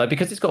true. Like,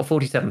 because it's got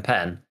 47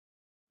 pen,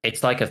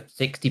 it's like a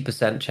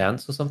 60%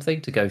 chance or something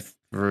to go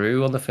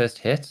through on the first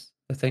hit,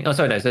 I think. Oh,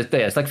 sorry, no, it's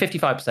like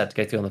 55% to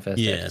go through on the first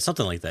hit. Yeah,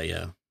 something like that,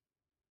 yeah.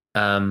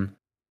 And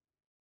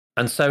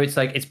so it's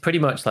like, it's pretty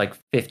much like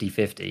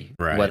 50-50,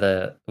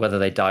 right, whether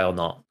they die or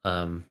not.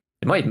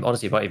 It might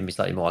even be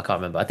slightly more. I can't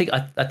remember. I think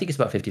it's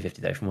about 50-50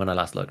 though, from when I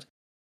last looked.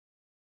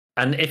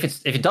 And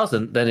if it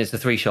doesn't, then it's the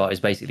 3-shot is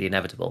basically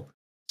inevitable.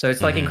 So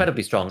it's like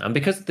incredibly strong. And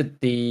because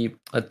the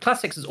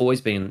Class 6 has always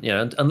been, you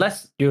know,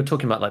 unless you're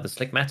talking about like the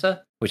slick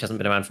meta, which hasn't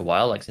been around for a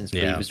while, like since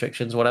read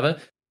restrictions or whatever,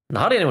 and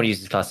hardly anyone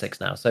uses Class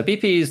 6 now. So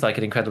BP is like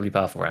an incredibly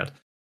powerful round.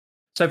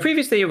 So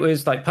previously it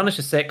was like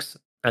Punisher 6,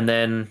 and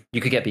then you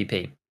could get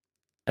BP.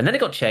 And then it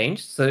got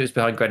changed, so it was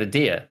behind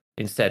Grenadier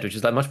instead, which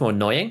is like much more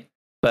annoying.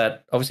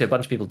 But obviously a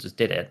bunch of people just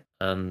did it,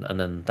 and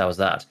then that was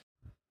that.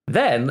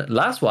 Then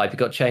last wipe it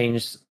got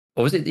changed.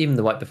 Or was it even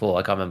the wipe before?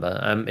 I can't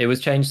remember. It was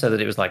changed so that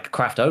it was like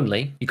craft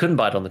only. You couldn't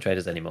buy it on the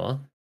traders anymore.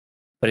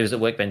 But it was at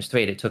Workbench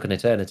 3 and it took an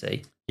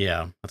eternity.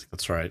 Yeah, I think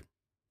that's right.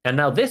 And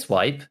now this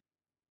wipe,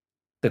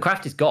 the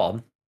craft is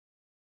gone.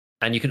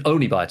 And you can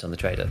only buy it on the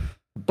trader.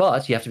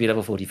 But you have to be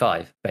level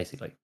 45,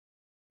 basically.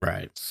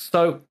 Right.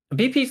 So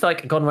BP's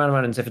like gone round and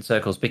round in different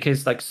circles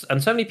because like,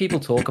 and so many people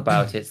talk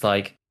about it's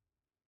like,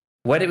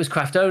 when it was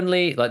craft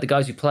only, like the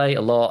guys who play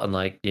a lot and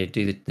like, you know,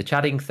 do the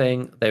chatting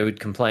thing, they would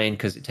complain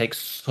because it takes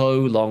so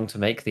long to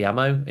make the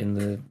ammo in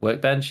the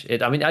Workbench.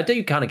 I mean, I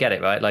do kind of get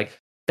it, right?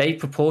 Like they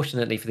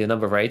proportionately, for the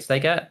number of raids they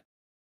get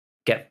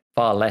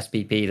far less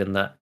BP than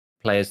that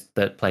players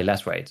that play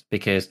less raids.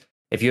 Because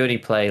if you only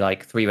play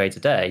like 3 raids a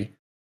day,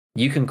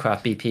 you can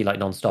craft BP like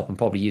non-stop and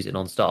probably use it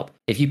non-stop.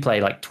 If you play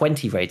like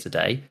 20 raids a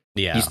day,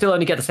 you still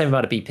only get the same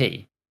amount of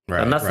BP.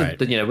 Right, and that's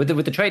the, you know, with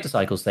the trader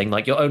cycles thing,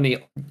 like you're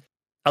only,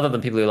 other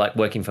than people who are like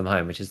working from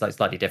home, which is like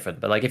slightly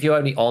different. But like if you're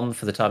only on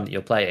for the time that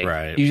you're playing,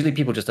 usually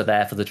people just are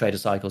there for the trader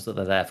cycles that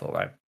they're there for,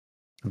 right?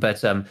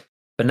 But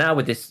now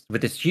with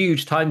this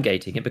huge time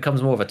gating, it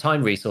becomes more of a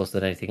time resource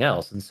than anything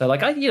else. And so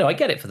like I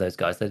get it for those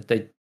guys.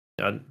 They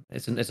you know,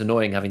 it's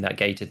annoying having that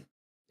gated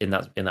in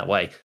that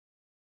way.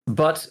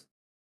 But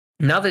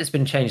now that it's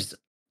been changed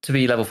to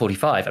be level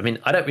 45, I mean,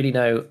 I don't really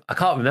know. I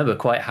can't remember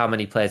quite how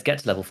many players get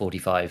to level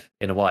 45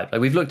 in a wipe.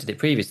 Like we've looked at it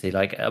previously.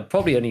 Like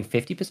probably only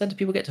 50% of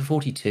people get to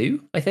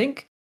 42, I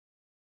think.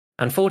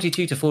 And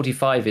 42 to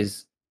 45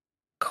 is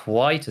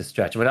quite a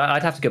stretch. I mean,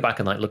 I'd have to go back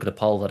and like look at a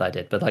poll that I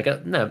did, but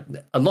like no,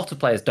 a lot of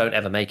players don't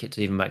ever make it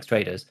to even max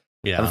traders.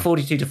 Yeah. And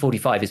 42 to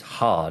 45 is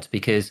hard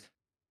because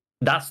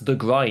that's the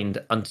grind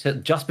until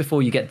just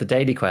before you get the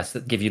daily quests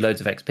that give you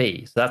loads of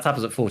XP. So that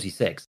happens at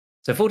 46.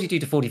 So 42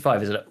 to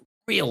 45 is a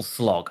real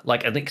slog,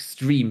 like an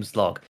extreme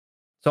slog.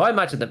 So I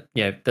imagine that,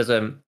 you know,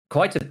 there's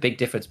quite a big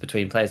difference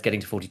between players getting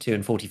to 42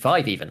 and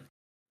 45 even,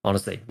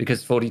 honestly,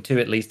 because 42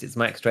 at least it's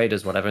max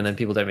traders, whatever, and then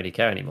people don't really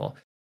care anymore.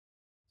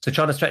 So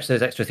trying to stretch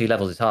those extra 3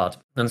 levels is hard.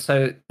 And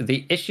so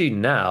the issue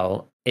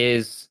now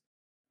is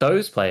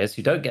those players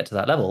who don't get to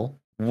that level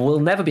will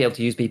never be able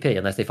to use BP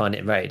unless they find it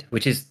in raid,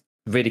 which is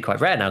really quite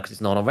rare now because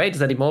it's not on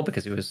raiders anymore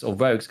or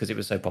rogues because it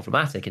was so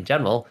problematic in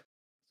general.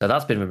 So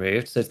that's been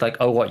removed. So it's like,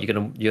 oh, what,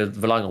 you're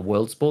relying on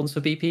world spawns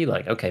for BP?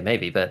 Like, okay,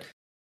 maybe, but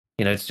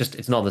you know,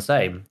 it's not the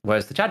same.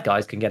 Whereas the Chad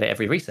guys can get it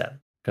every reset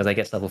because they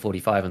get to level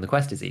 45 and the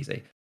quest is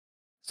easy.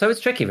 So it's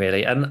tricky,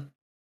 really. And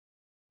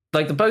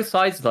like the both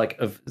sides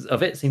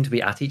of it seem to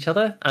be at each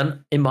other.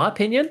 And in my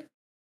opinion,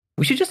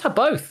 we should just have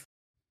both.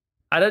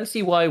 I don't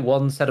see why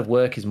one set of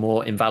work is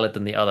more invalid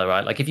than the other,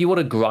 right? Like if you want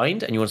to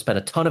grind and you want to spend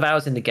a ton of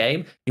hours in the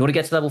game, you want to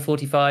get to level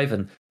 45,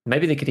 and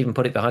maybe they could even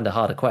put it behind a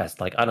harder quest.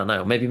 Like, I don't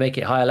know, maybe make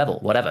it higher level,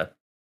 whatever.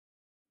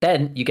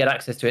 Then you get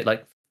access to it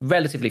like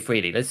relatively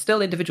freely. There's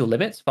still individual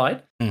limits,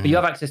 fine, but you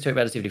have access to it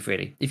relatively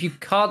freely. If you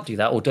can't do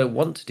that or don't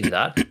want to do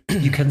that,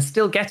 you can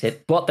still get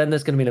it, but then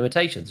there's going to be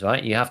limitations,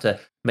 right? You have to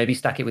maybe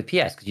stack it with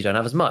PS because you don't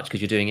have as much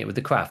because you're doing it with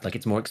the craft. Like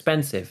it's more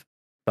expensive,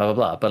 blah, blah,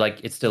 blah. But like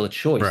it's still a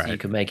choice that you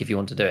can make if you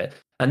want to do it.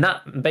 And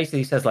that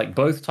basically says like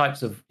both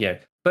types of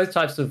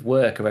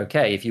work are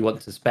okay if you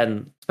want to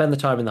spend the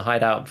time in the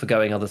hideout for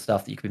going other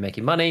stuff that you could be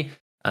making money,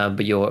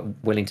 but you're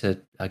willing to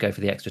go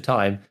for the extra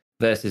time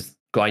versus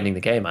grinding the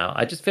game out.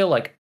 I just feel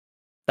like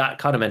that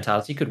kind of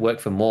mentality could work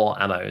for more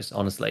ammos,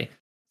 honestly.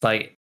 It's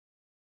like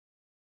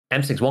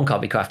M61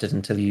 can't be crafted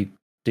until you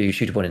do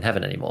Shooter Born in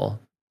Heaven anymore.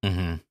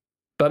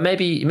 But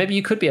maybe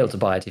you could be able to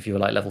buy it if you were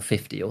like level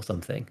 50 or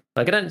something.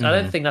 Like I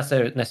don't think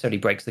that necessarily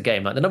breaks the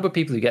game. Like the number of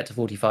people who get to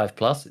 45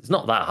 plus, it's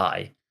not that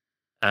high.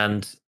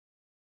 And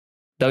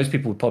those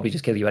people would probably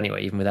just kill you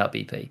anyway, even without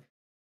BP.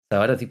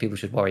 So I don't think people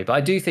should worry. But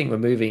I do think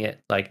removing it,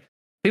 like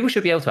people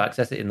should be able to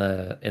access it in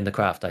the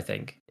craft, I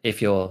think,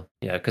 if you're,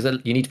 because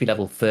you need to be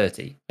level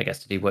 30, I guess,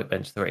 to do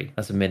Workbench 3.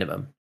 That's a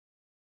minimum.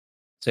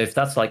 So if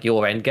that's like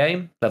your end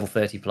game, level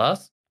 30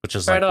 plus. Which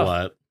is like enough.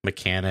 What?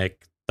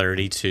 Mechanic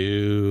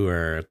 32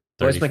 or 34?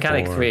 Well, it's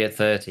Mechanic 3 at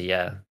 30,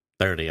 yeah.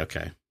 30,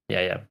 okay.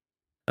 Yeah.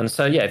 And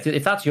so, yeah,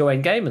 if that's your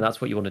end game and that's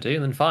what you want to do,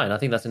 then fine. I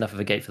think that's enough of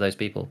a gate for those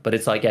people. But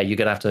it's like, yeah, you're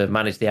going to have to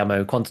manage the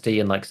ammo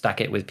quantity and like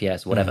stack it with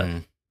PS or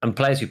whatever. And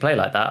players who play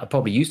like that are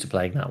probably used to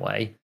playing that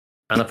way.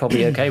 And are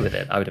probably okay with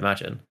it, I would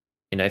imagine.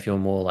 If you're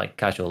more like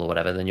casual or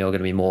whatever, then you're going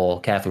to be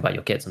more careful about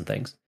your kits and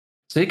things.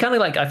 So you kind of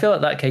like, I feel like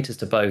that caters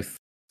to both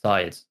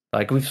sides.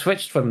 Like we've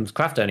switched from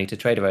craft only to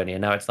trader only,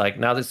 and now it's like,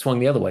 now it's swung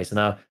the other way. So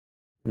now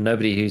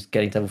nobody who's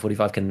getting to level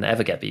 45 can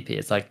ever get BP.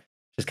 It's like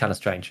just kind of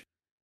strange.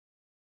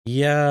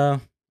 Yeah.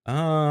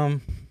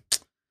 Man,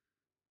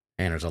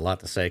 there's a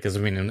lot to say because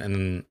I mean,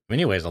 in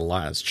many ways, a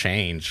lot has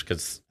changed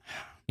because,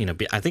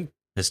 I think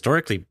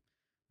historically,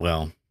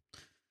 well,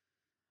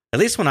 at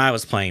least when I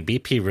was playing,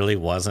 BP really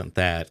wasn't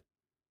that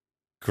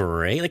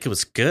great. Like it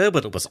was good,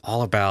 but it was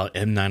all about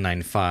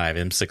M995,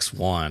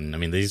 M61. I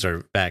mean, these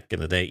are back in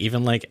the day.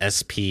 Even like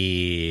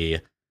BP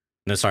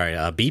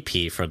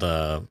for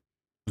the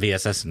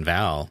VSS and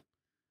Val.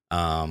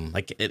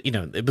 Like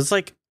it was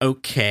like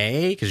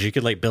okay because you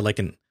could like build like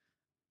an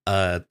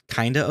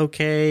kind of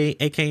okay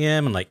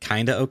AKM and like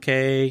kind of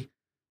okay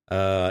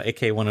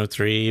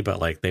AK-103, but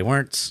like they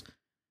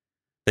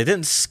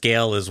didn't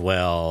scale as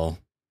well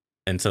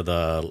into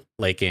the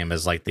late game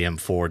as like the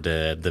M4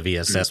 did. The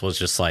VSS was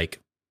just like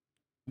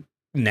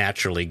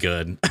naturally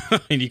good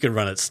and you could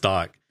run it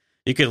stock.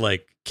 You could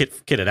like kit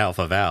it out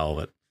for Val,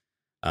 but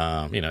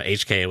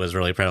HK was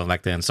really prevalent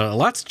back then. So a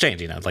lot's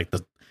changed, like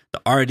the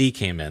RD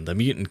came in, the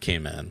mutant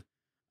came in.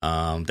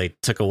 They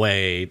took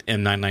away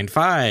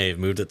M995,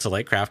 moved it to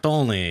like craft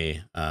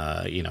only.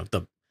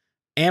 The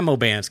ammo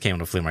bans came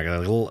into flea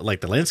market. Like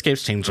the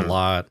landscapes changed a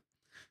lot.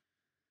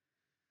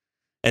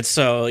 And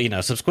so,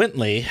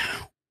 subsequently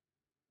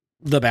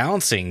the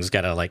balancing's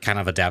got to like kind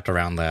of adapt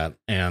around that.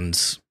 And,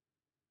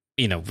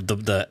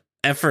 the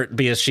effort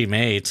BSG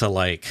made to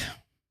like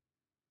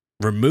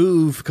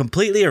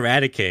completely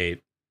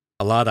eradicate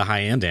a lot of the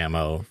high end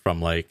ammo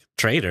from like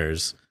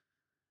traders,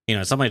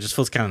 somebody just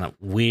feels kind of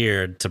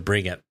weird to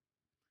bring it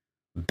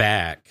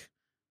back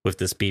with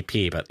this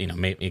BP. But,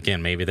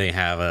 maybe they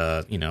have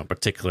a,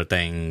 particular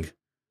thing,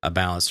 a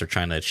balance they're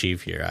trying to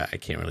achieve here. I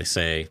can't really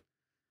say.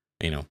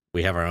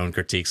 We have our own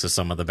critiques of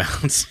some of the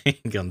balancing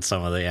on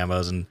some of the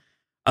ammos and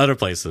other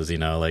places,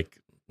 like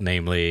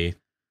namely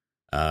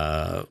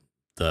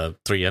the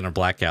 300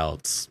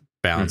 blackouts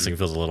balancing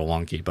feels a little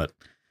wonky, but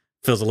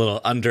feels a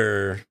little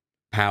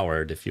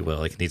underpowered, if you will.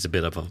 Like it needs a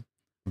bit of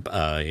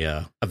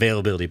a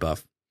availability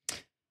buff.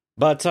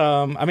 But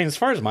I mean, as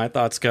far as my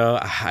thoughts go,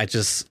 I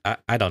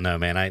don't know,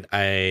 man.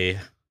 I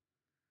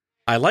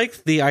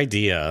like the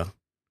idea,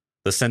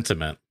 the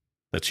sentiment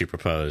that you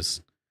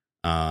propose.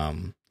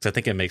 So I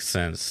think it makes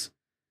sense.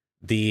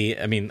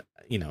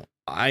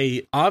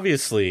 I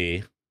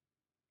obviously,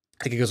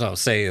 I think it goes without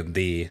saying,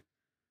 the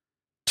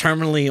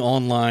terminally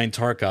online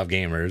Tarkov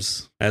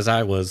gamers, as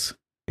I was,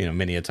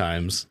 many a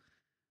times,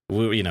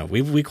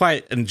 we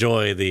quite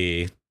enjoy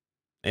the,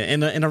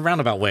 in a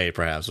roundabout way,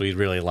 perhaps, we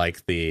really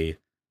like the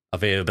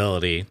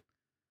availability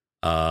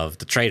of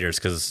the traders,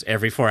 because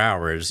every 4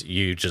 hours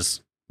you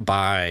just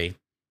buy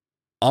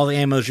all the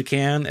ammos you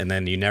can, and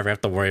then you never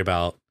have to worry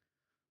about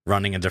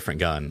running a different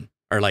gun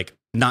or like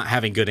not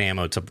having good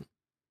ammo to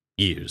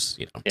use.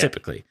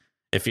 Typically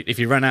if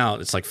you run out,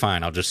 it's like,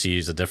 fine, I'll just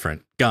use a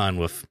different gun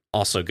with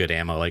also good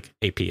ammo, like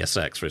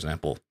APSX, for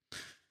example.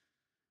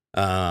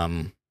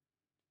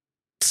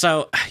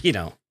 So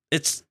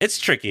it's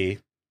tricky,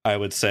 I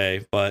would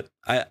say, but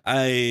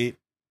I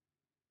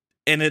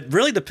and it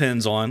really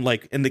depends on,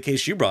 like in the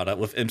case you brought up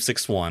with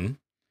M61,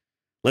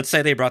 let's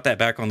say they brought that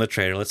back on the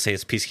trader, let's say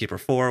it's Peacekeeper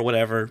 4 or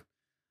whatever.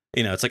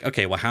 It's like,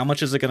 okay, well, how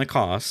much is it going to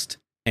cost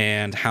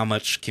and how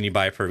much can you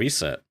buy per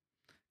reset?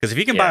 Because if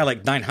you can buy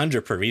like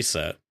 900 per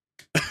reset,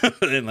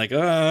 then like,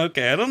 oh,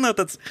 okay, I don't know if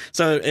that's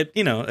so. It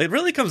it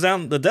really comes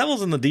down. The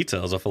devil's in the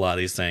details of a lot of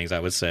these things, I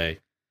would say.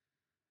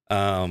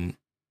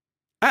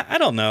 I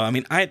don't know. I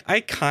mean,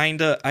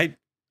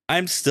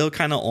 I'm still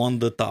kind of on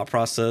the thought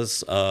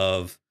process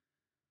of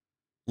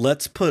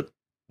let's put,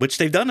 which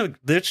they've done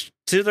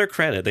to their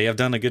credit, they have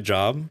done a good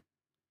job.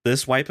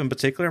 This wipe in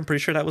particular, I'm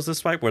pretty sure that was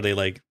this wipe where they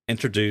like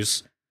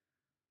introduce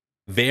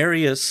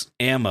various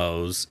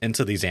ammos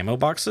into these ammo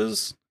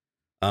boxes,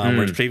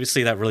 whereas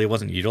previously that really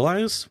wasn't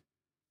utilized.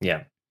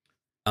 Yeah.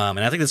 And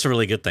I think that's a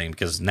really good thing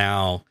because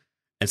now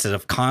instead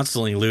of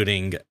constantly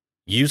looting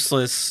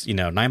useless,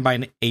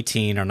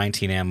 9x18 or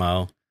 19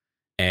 ammo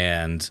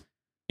and,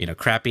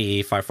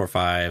 crappy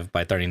 545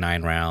 by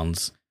 39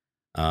 rounds,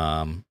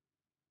 and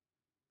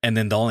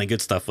then the only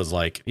good stuff was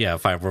like,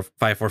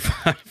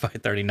 545 by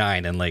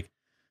 39 and like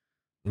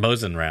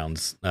Mosin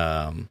rounds.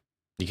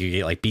 You could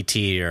get like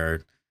BT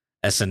or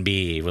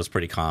SNB was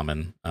pretty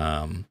common.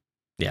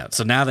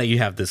 So now that you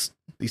have these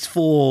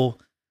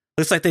full,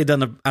 looks like they've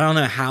done I don't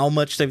know how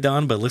much they've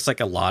done, but it looks like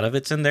a lot of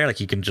it's in there.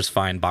 Like you can just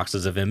find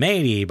boxes of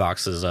M80,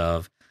 boxes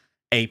of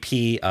AP,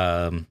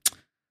 the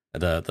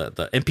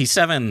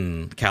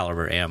MP7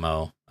 caliber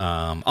ammo,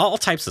 all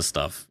types of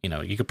stuff.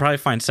 You could probably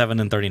find 7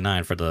 and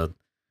 39 for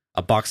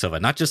a box of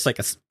it, not just like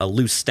a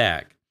loose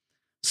stack.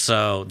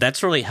 So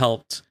that's really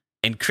helped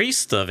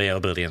increase the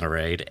availability in the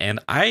raid, and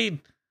I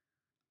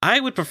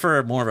would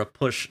prefer more of a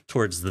push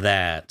towards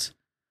that,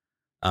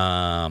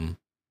 to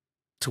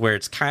where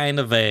it's kind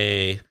of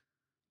a,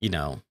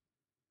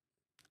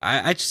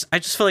 I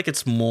just feel like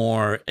it's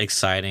more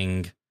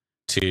exciting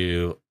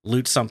to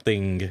loot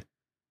something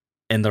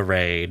in the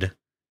raid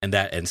in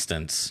that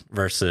instance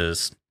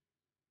versus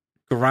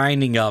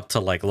grinding up to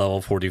like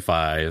level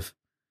 45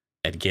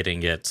 and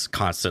getting it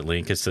constantly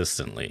and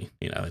consistently.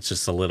 It's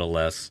just a little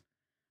less.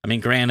 I mean,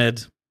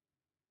 granted,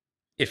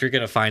 if you're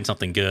going to find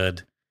something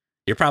good,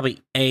 you're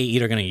probably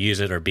either going to use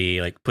it or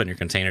B, like put in your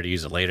container to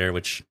use it later,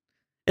 which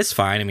is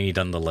fine. I mean, you've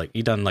done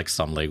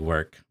some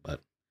legwork,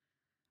 but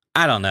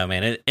I don't know,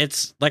 man.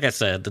 It's like I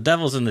said, the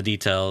devil's in the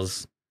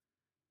details.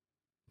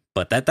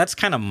 But that's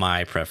kind of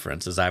my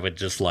preference. Is I would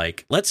just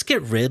like, let's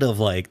get rid of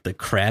like the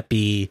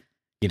crappy,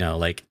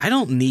 like I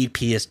don't need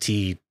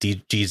PST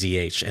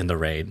GZH in the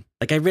raid.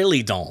 Like I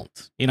really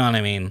don't. You know what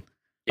I mean?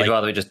 You'd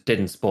rather it just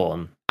didn't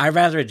spawn. I'd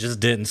rather it just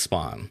didn't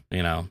spawn.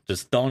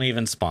 Just don't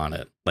even spawn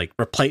it. Like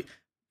replace,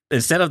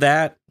 instead of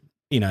that,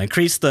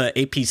 increase the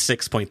AP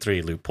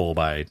 6.3 loophole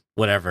by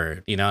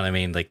whatever. You know what I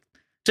mean? Like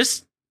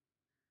just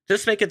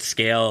make it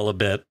scale a little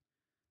bit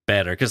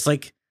better. Because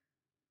like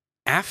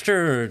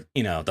after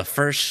the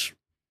first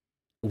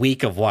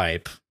week of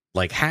wipe,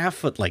 like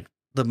half of like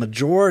the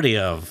majority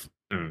of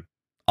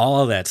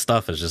all of that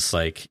stuff is just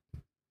like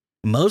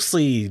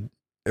mostly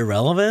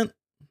irrelevant.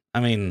 I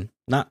mean,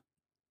 not,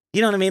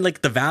 you know what I mean?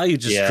 Like the value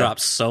just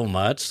drops so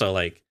much. So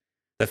like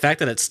the fact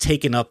that it's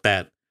taken up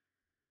that,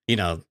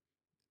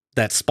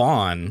 that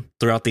spawn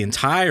throughout the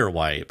entire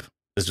wipe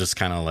is just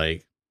kind of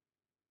like,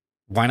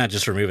 why not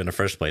just remove it in the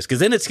first place? Because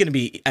then it's going to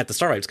be, at the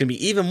start wipe, it's going to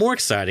be even more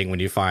exciting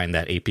when you find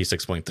that AP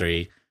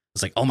 6.3.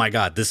 It's like, oh my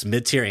God, this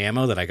mid-tier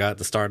ammo that I got at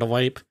the start of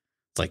wipe,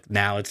 it's like,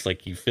 now it's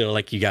like, you feel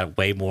like you got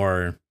way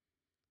more,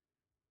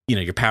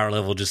 your power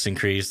level just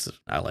increased.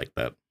 I like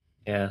that.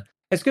 Yeah,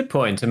 it's a good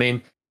point. I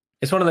mean,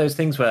 it's one of those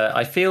things where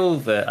I feel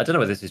that, I don't know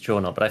whether this is true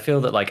or not, but I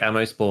feel that like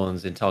ammo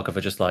spawns in Tarkov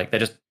are just like, they're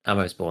just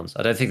ammo spawns.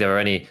 I don't think there are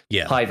any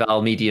high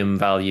value, medium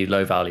value,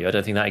 low value. I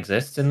don't think that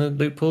exists in the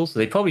loot pool. So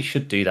they probably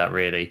should do that,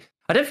 really.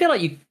 I don't feel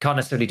like you can't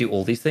necessarily do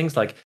all these things,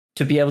 like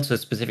to be able to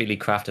specifically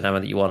craft an ammo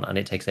that you want and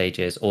it takes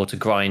ages, or to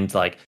grind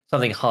like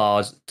something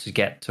hard to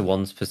get to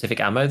one specific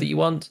ammo that you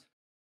want,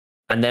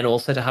 and then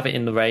also to have it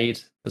in the raid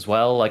as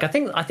well. Like I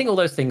think all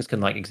those things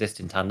can like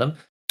exist in tandem.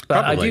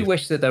 But probably. I do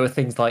wish that there were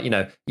things like,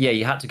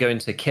 you had to go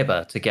into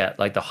Kibba to get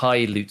like the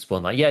high loot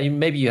spawn. Like,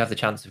 maybe you have the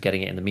chance of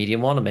getting it in the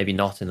medium one, or maybe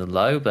not in the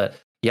low, but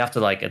you have to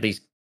like at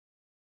least,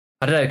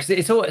 I don't know, because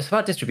it's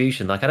about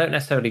distribution. Like I don't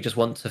necessarily just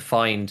want to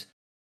find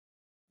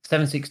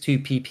 762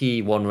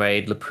 PP one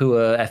raid,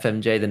 Lapua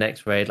FMJ the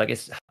next raid. Like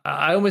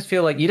I almost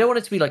feel like you don't want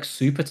it to be like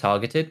super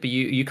targeted, but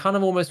you kind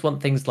of almost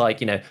want things like,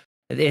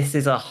 this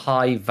is a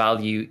high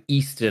value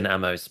Eastern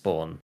ammo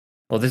spawn,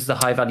 or this is a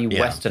high value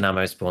Western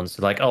ammo spawn.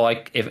 So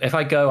like, if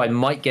I go, I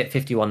might get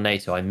 51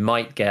 NATO, I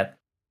might get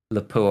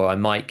Lapua, I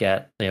might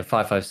get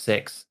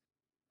 556.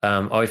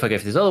 Or if I go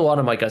for this other one,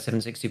 I might get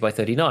 762 by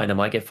 39, I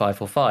might get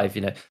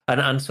 545,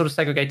 and sort of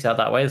segregate it out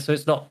that way. So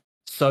it's not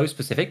so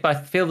specific, but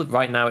I feel that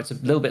right now it's a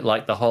little bit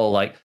like the whole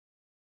like,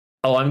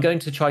 I'm going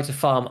to try to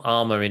farm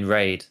armor in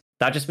raid.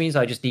 That just means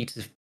I just need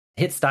to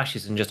hit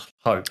stashes and just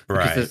hope.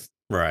 Because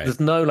there's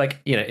no like,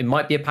 it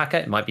might be a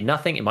packet, it might be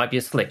nothing, it might be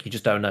a slick. You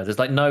just don't know. There's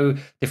like no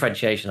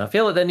differentiation. I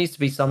feel like there needs to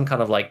be some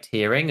kind of like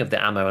tiering of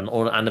the ammo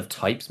and of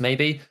types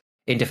maybe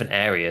in different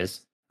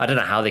areas. I don't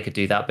know how they could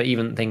do that, but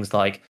even things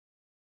like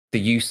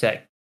the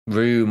USEC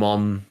room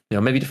on,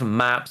 maybe different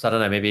maps. I don't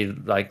know, maybe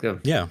like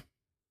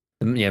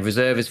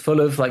reserve is full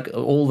of like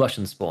all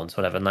Russian spawns,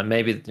 whatever. And like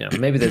maybe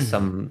there's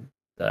some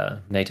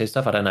NATO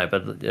stuff, I don't know.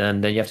 But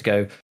and then you have to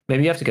go.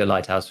 Maybe you have to go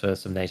Lighthouse for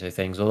some NATO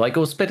things,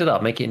 or split it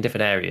up, make it in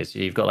different areas.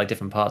 You've got like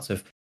different parts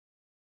of.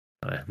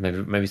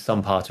 Maybe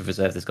some part of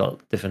reserve that's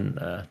got different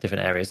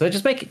areas. So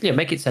just make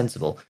it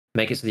sensible.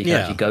 Make it so that you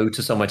can actually go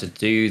to somewhere to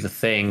do the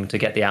thing to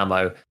get the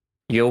ammo.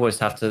 You almost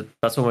have to.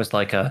 That's almost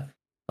like a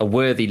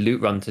worthy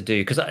loot run to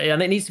do,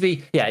 and it needs to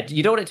be. Yeah,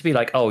 you don't want it to be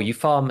like, oh, you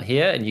farm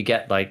here and you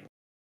get like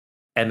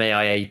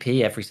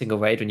MAIAP every single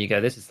raid when you go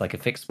this. It's like a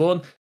fixed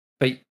spawn,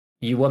 but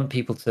you want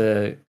people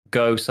to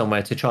go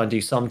somewhere to try and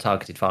do some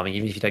targeted farming,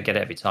 even if you don't get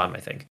it every time. I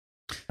think.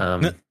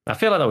 I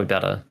feel like that would be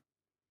better.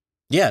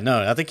 Yeah,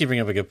 no, I think you bring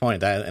up a good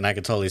point. And I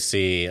could totally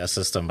see a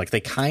system like they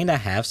kind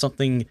of have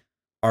something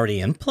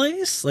already in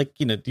place. Like,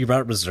 you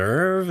brought up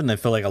reserve, and I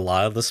feel like a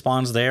lot of the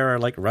spawns there are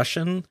like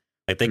Russian.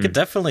 Like they could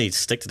definitely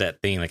stick to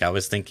that theme. Like I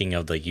was thinking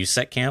of the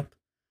USEC camp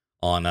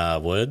on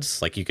Woods.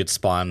 Like you could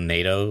spawn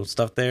NATO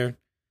stuff there.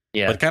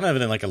 Yeah, but kind of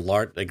in like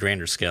a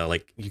grander scale.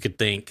 Like you could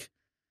think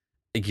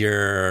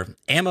your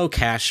ammo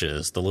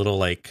caches, the little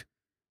like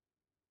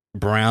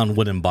brown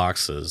wooden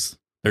boxes.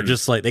 They're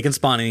just like they can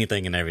spawn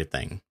anything and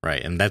everything,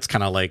 right? And that's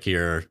kind of like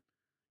your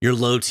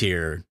low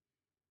tier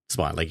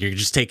spawn. Like you're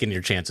just taking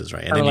your chances,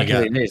 right? And then like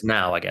it is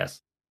now, I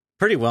guess.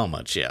 Pretty well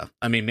much, yeah.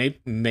 I mean,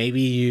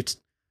 maybe you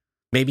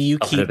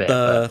keep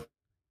the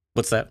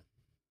what's that?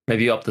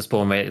 Maybe you up the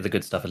spawn rate of the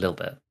good stuff a little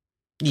bit.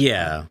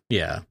 Yeah.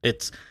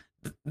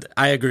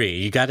 I agree.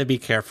 You got to be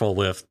careful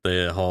with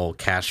the whole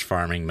cash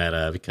farming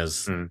meta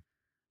because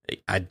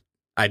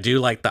I do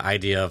like the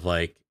idea of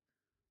like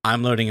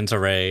I'm loading into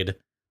raid.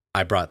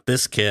 I brought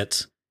this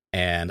kit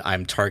and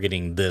I'm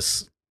targeting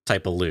this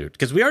type of loot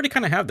because we already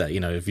kind of have that.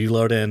 If you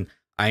load in,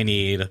 I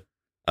need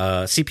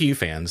CPU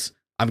fans.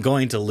 I'm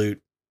going to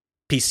loot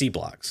PC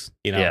blocks.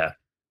 Yeah.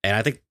 And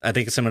I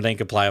think a similar thing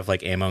could apply with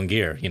like ammo and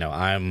gear.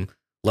 I'm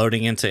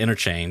loading into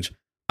interchange.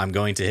 I'm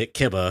going to hit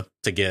Kiba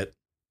to get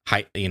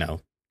high.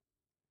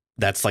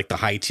 That's like the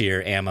high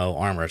tier ammo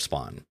armor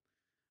spawn.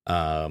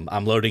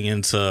 I'm loading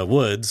into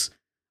Woods.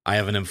 I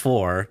have an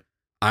M4.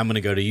 I'm going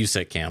to go to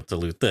USEC camp to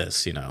loot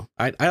this,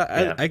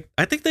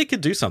 I think they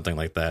could do something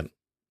like that.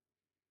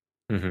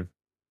 That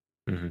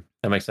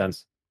makes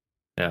sense.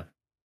 Yeah.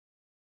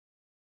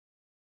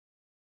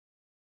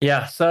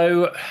 Yeah,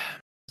 so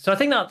I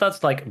think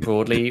that's like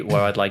broadly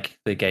where I'd like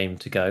the game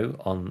to go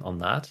on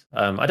that.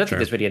 I don't think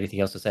there's really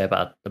anything else to say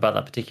about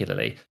that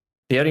particularly.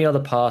 The only other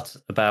part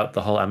about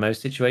the whole ammo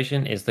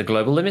situation is the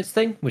global limits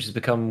thing, which has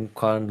become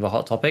kind of a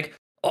hot topic.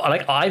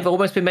 Like I've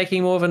almost been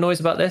making more of a noise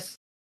about this,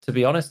 to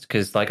be honest,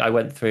 because like I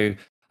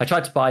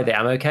tried to buy the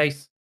ammo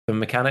case from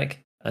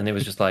Mechanic, and it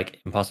was just like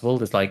impossible.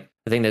 There's like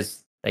I think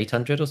there's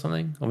 800 or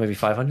something, or maybe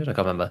 500. I can't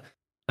remember.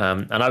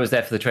 And I was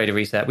there for the trader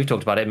reset. We've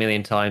talked about it a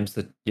million times.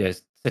 That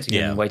sitting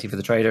and waiting for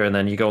the trader, and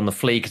then you go on the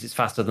flea because it's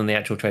faster than the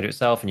actual trader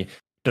itself, and you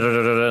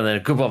and then a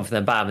good one for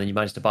them, bam, and then you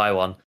manage to buy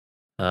one.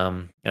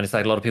 And it's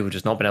like a lot of people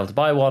just not been able to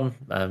buy one.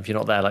 If you're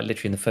not there, like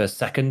literally in the first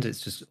second,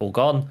 it's just all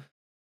gone,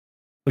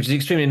 which is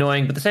extremely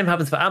annoying. But the same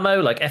happens for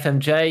ammo. Like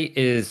FMJ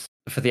is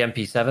for the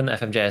MP7,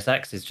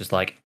 FMJSX is just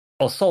like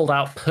sold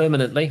out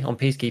permanently on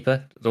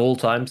Peacekeeper at all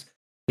times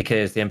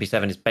because the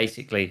MP7 is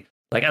basically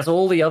like as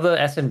all the other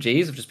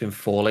SMGs have just been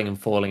falling and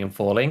falling and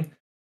falling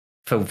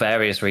for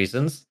various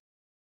reasons.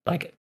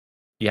 Like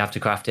you have to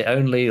craft it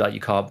only, like you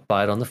can't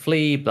buy it on the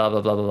flea, blah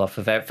blah blah blah blah.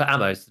 For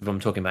ammo, is what I'm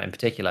talking about in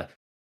particular.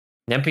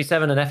 The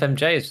MP7 and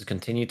FMJ has just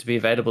continued to be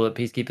available at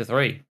Peacekeeper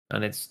 3,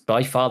 and it's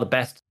by far the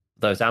best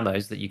of those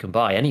ammos that you can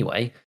buy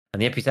anyway.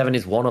 And the MP7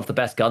 is one of the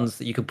best guns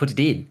that you can put it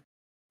in.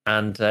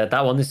 And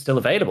that one is still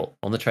available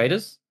on the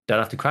traders. Don't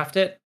have to craft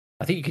it.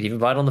 I think you could even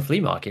buy it on the flea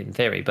market in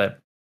theory, but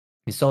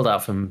it's sold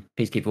out from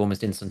Peacekeeper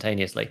almost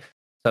instantaneously.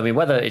 So, I mean,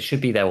 whether it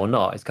should be there or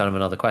not is kind of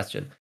another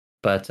question.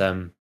 But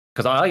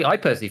because I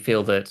personally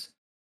feel that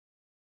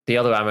the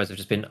other ammos have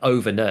just been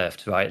over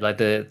nerfed, right? Like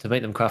to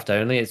make them craft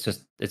only,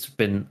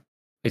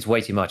 it's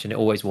way too much, and it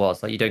always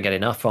was. Like you don't get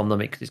enough from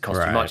them. It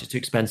costs too much. It's too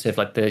expensive.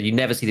 Like you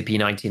never see the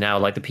P90 now.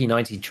 Like the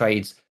P90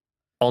 trades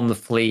on the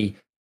flea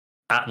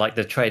at like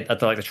the trade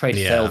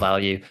sale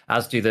value,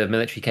 as do the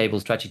military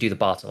cables to actually do the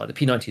barter. Like the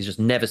P90 is just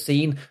never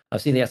seen.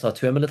 I've seen the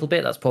SR2M a little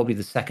bit. That's probably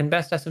the second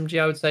best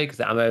SMG, I would say, because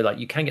the ammo, like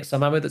you can get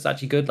some ammo that's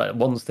actually good. Like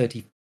one's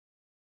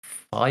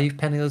 35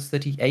 penny, there's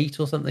 38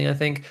 or something. I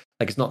think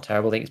like it's not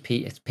terrible. I think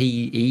it's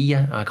PE.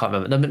 I can't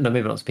remember. No,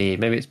 maybe not PE.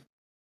 Maybe it's.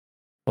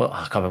 Well,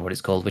 I can't remember what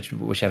it's called.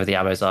 Whichever the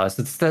ammos are.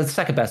 It's the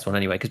second best one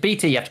anyway. Because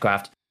BT you have to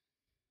craft.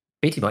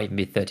 BT might even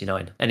be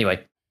 39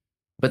 anyway.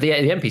 But the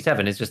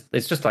MP7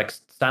 is just like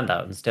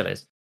standout and still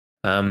is.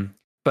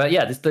 But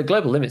yeah, the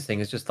global limits thing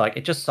is just like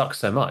it just sucks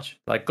so much.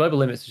 Like global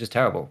limits are just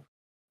terrible,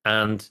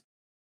 and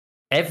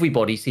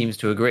everybody seems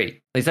to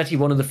agree. It's actually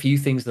one of the few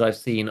things that I've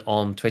seen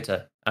on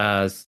Twitter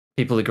as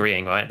people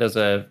agreeing. Right, there's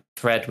a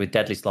thread with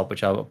Deadly Slob,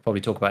 which I'll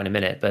probably talk about in a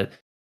minute, but.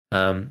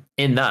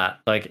 In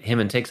that, like him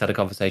and Tix had a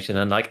conversation,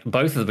 and like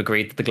both of them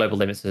agreed that the global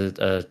limits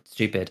are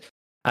stupid.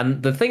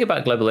 And the thing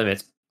about global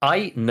limits,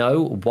 I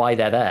know why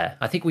they're there.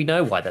 I think we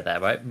know why they're there,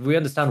 right? We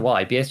understand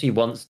why. BSG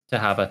wants to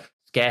have a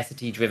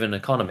scarcity driven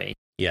economy.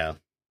 Yeah.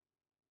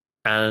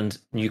 And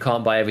you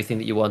can't buy everything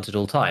that you want at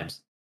all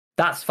times.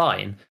 That's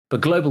fine.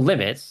 But global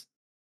limits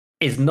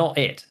is not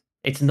it.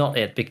 It's not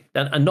it.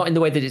 And not in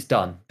the way that it's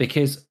done.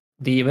 Because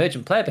the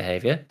emergent player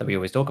behavior that we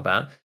always talk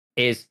about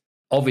is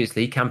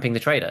obviously camping the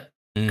trader.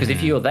 Because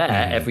if you're there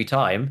every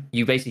time,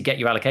 you basically get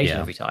your allocation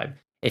every time.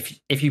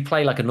 If you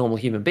play like a normal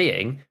human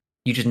being,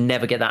 you just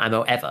never get that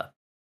ammo ever.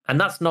 And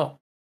that's not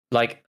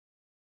like,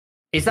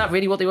 is that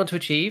really what they want to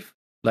achieve?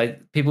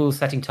 Like people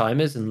setting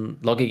timers and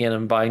logging in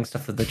and buying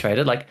stuff for the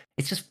trader, like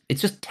it's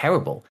just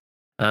terrible.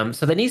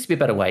 So there needs to be a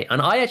better way.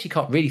 And I actually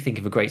can't really think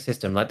of a great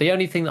system. Like the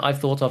only thing that I've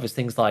thought of is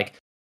things like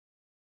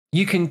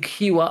you can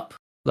queue up,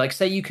 like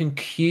say you can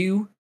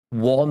queue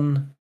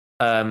one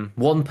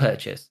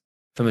purchase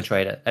from a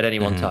trader at any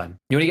one time.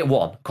 You only get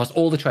one across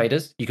all the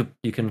traders.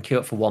 You can queue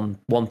up for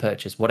one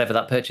purchase, whatever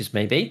that purchase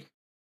may be.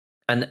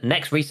 And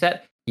next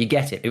reset, you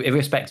get it,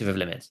 irrespective of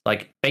limits.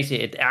 Like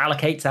basically, it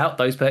allocates out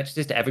those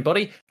purchases to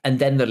everybody, and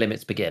then the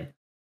limits begin.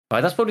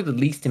 Right, that's probably the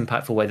least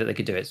impactful way that they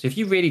could do it. So if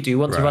you really do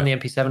want to run the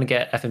MP7 and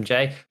get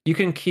FMJ, you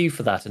can queue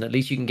for that, and at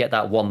least you can get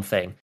that one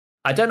thing.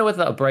 I don't know whether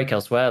that would break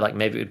elsewhere. Like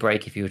maybe it would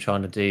break if you were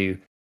trying to do,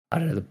 I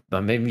don't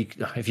know, maybe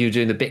if you were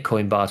doing the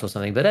Bitcoin BART or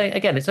something. But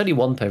again, it's only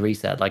one per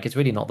reset. Like it's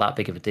really not that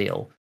big of a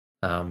deal.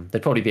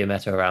 There'd probably be a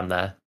meta around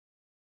there.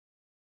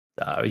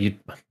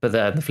 But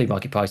the flea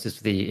market prices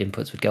for the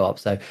inputs would go up.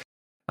 So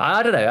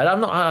I don't know.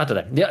 I don't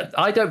know. Yeah,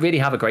 I don't really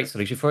have a great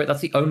solution for it.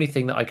 That's the only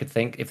thing that I could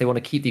think if they want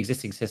to keep the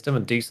existing system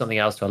and do something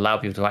else to allow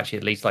people to actually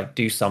at least like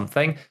do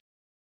something.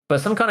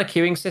 But some kind of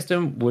queuing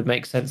system would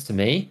make sense to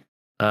me.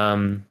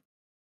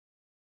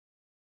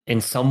 In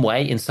some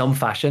way, in some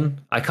fashion.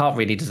 I can't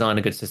really design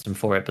a good system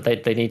for it, but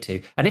they need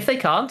to. And if they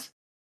can't,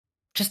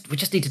 we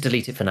just need to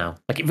delete it for now.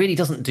 Like it really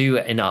doesn't do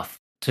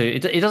enough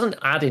it doesn't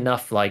add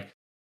enough like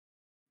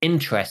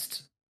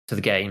interest to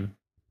the game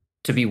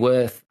to be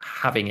worth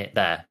having it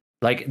there.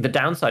 Like the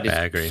downside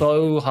is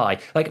so high.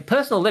 Like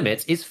personal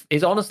limits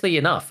is honestly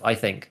enough, I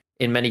think,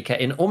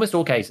 in almost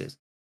all cases.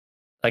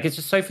 Like it's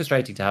just so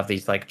frustrating to have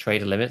these like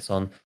trader limits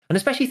on, and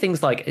especially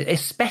things like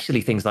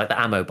the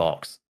ammo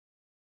box.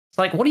 It's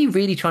like, what are you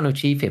really trying to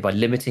achieve here by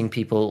limiting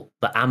people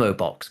the ammo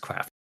box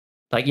craft?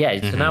 Like, yeah,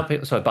 so now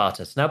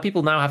barter. So now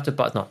people have to,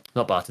 but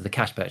not barter, the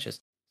cash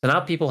purchase. So now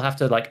people have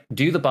to like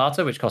do the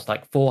barter, which costs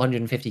like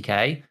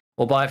 450k,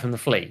 or buy it from the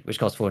fleet, which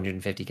costs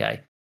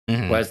 450k.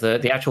 Whereas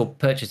the actual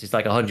purchase is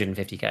like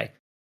 150k.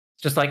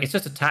 It's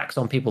just a tax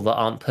on people that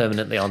aren't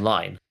permanently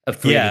online of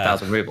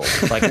 300,000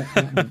 rubles. Like,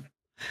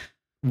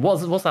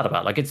 what's that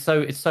about? Like, it's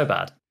so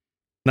bad.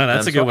 No,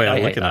 that's a good way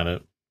of looking at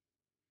it.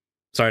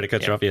 Sorry to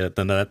cut you off. Yeah,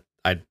 then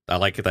I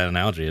like that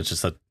analogy. It's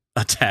just a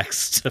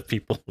tax to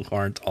people who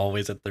aren't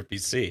always at their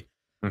PC,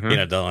 done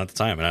at the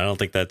time. And I don't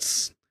think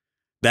that's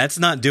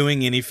not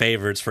doing any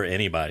favors for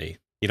anybody.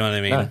 You know what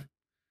I mean? No.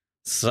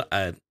 So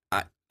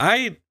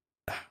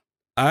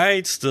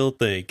I still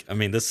think, I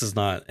mean, this is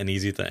not an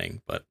easy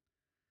thing, but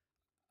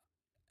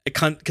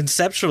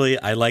conceptually,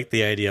 I like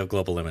the idea of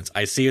global limits.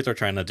 I see what they're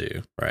trying to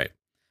do, right?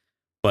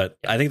 But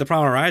I think the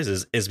problem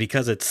arises is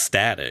because it's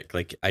static.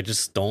 Like, I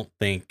just don't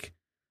think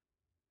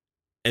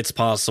it's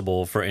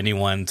possible for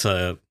anyone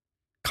to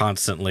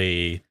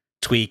constantly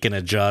tweak and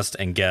adjust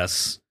and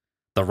guess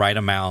the right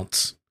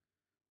amount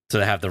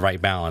to have the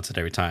right balance at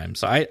every time.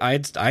 So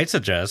I'd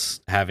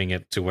suggest having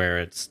it to where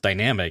it's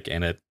dynamic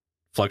and it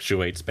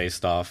fluctuates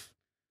based off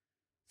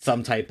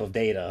some type of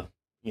data,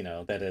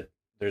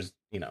 it's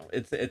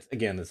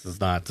again, this is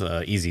not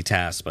an easy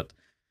task, but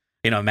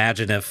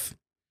imagine if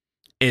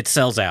it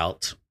sells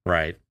out,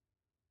 right?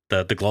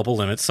 The global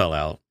limits sell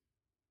out,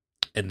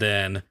 and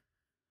then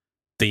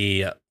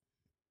the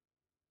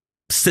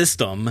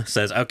system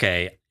says,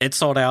 okay, it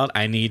sold out,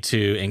 I need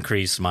to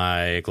increase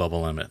my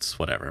global limits,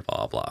 whatever,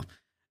 blah, blah.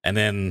 And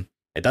then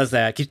it does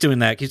that, keeps doing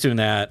that,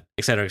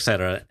 et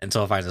cetera,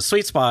 until it finds a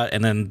sweet spot.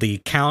 And then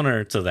the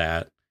counter to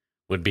that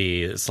would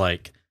be, it's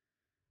like,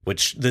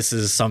 which this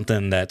is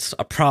something that's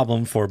a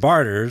problem for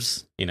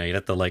barters. You'd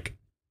have to like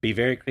be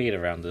very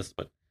creative around this,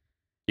 but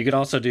you could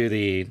also do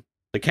the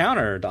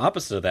counter, the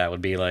opposite of that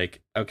would be like,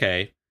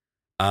 okay,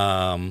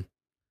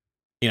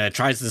 it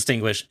tries to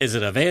distinguish, is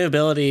it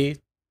availability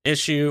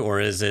issue or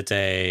is it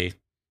a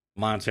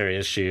monetary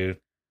issue?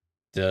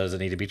 Does it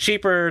need to be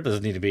cheaper? Does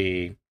it need to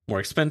be more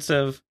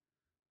expensive?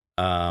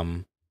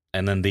 And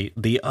then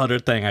the other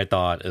thing I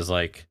thought is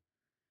like,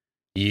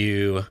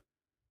 you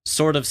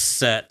sort of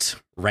set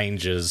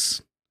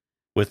ranges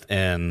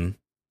within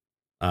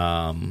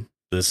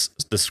this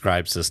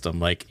scribe system.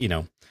 Like,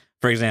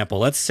 for example,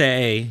 let's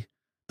say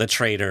the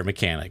trader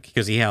mechanic,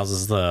 because he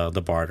houses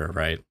the barter,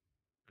 right?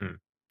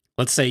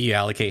 Let's say you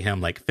allocate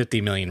him like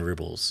 50 million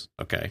rubles,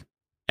 okay?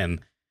 And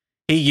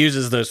he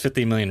uses those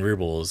 50 million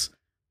rubles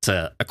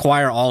to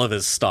acquire all of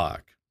his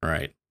stock,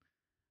 right?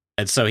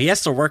 And so he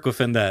has to work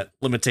within that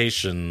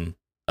limitation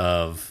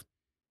of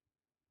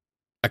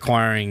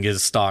acquiring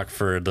his stock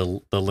for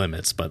the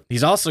limits, but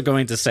he's also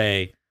going to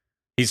say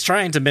he's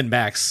trying to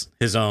min-max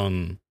his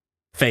own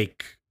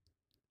fake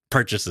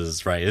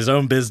purchases, right? His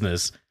own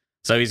business.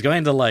 So he's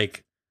going to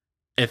like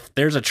if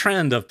there's a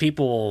trend of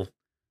people,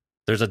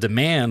 there's a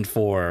demand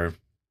for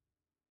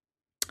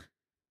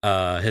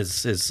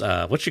his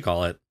what you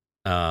call it,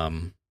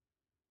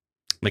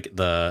 like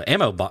the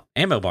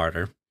ammo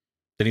barter,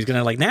 then he's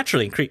gonna like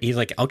naturally increase. He's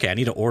like, okay, I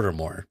need to order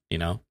more, you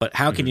know. But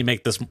how can you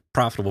make this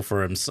profitable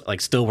for him? Like,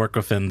 still work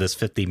within this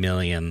 50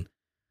 million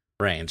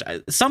range,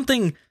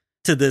 something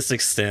to this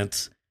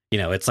extent. You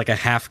know, it's like a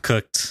half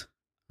cooked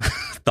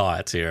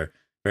thought here,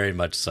 very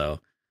much so.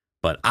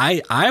 But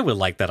I would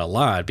like that a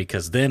lot,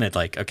 because then it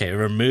like, okay, it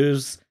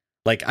removes,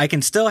 like, I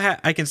can still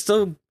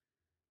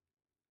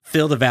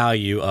feel the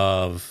value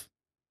of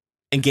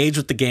engage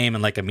with the game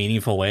in like a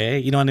meaningful way.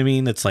 You know what I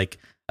mean? It's like,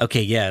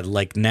 okay, yeah,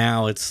 like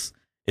now it's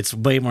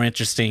way more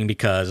interesting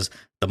because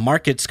the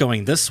market's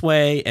going this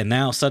way, and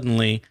now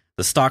suddenly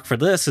the stock for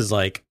this is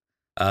like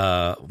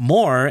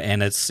more,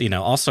 and it's, you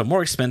know, also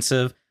more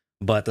expensive,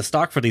 but the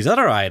stock for these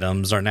other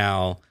items are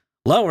now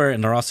lower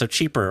and they're also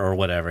cheaper or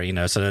whatever, you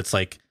know. So it's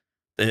like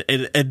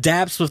it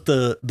adapts with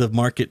the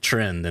market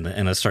trend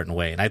in a certain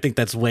way, and I think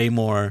that's way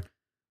more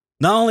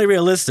not only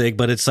realistic,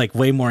 but it's like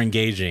way more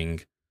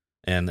engaging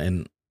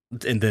and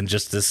than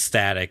just this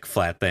static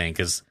flat thing.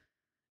 Because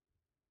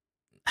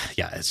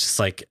yeah, it's just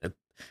like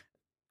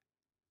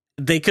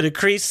they could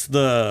increase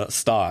the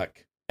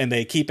stock, and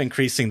they keep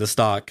increasing the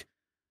stock.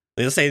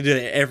 They just say to do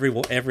it every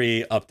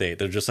update.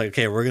 They're just like,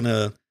 okay, we're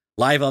gonna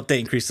live update,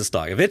 increase the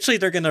stock. Eventually,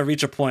 they're gonna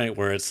reach a point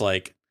where it's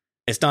like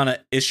it's not an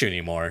issue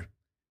anymore.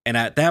 And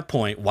at that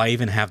point, why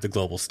even have the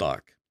global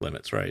stock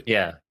limits, right?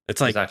 Yeah, it's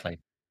like exactly.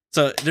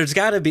 So there's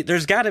got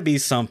to be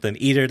something.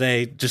 Either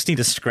they just need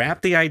to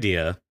scrap the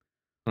idea,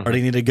 or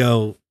they need to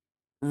go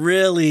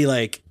really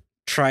like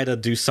try to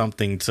do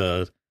something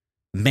to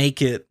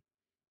make it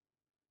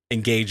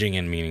engaging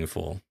and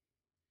meaningful.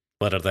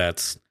 Whether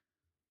that's,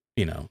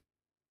 you know,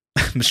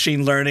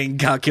 machine learning,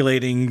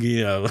 calculating,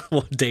 you know,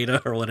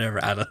 data or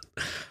whatever,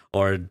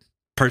 or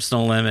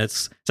personal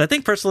limits. So I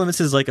think personal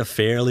limits is like a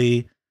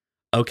fairly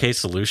okay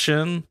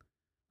solution.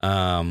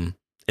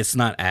 It's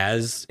not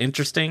as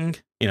interesting.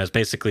 You know, it's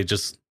basically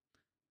just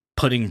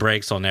putting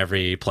brakes on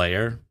every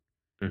player,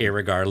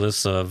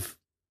 irregardless of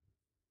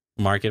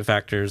market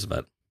factors.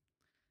 But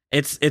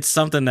it's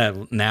something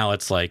that now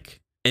it's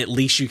like at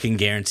least you can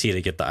guarantee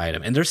to get the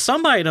item. And there's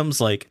some items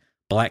like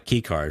Black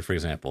Keycard, for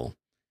example.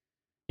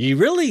 You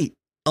really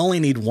only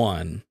need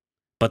one,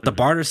 but the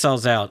barter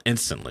sells out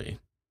instantly.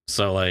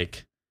 So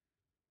like,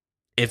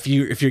 if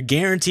you're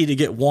guaranteed to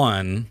get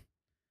one,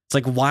 it's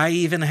like, why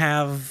even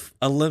have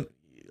a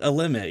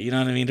limit? You know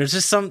what I mean? There's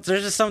just some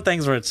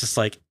things where it's just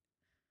like,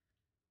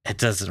 it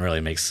doesn't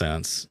really make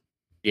sense.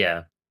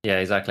 Yeah,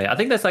 exactly. I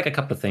think there's like a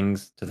couple of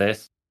things to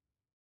this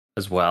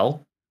as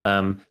well.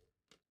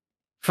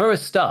 For a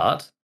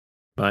start,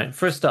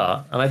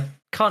 and I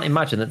can't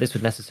imagine that this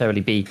would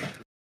necessarily be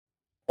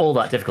all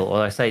that difficult.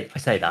 Well, I say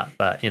that,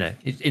 but you know,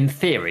 in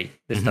theory,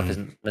 this stuff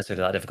isn't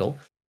necessarily that difficult.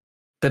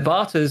 The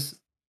barters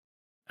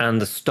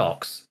and the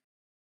stocks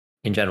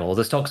in general,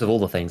 the stocks of all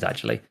the things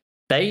actually,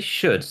 they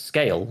should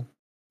scale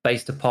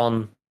based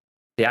upon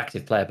the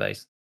active player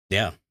base.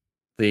 Yeah.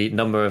 The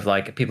number of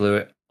like people who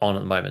are on at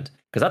the moment,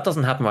 because that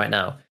doesn't happen right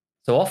now.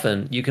 So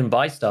often you can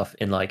buy stuff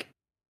in like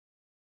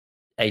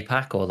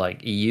APAC or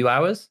like EU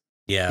hours.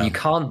 Yeah. You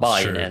can't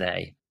buy in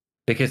NA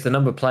because the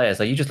number of players,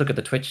 like you just look at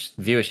the Twitch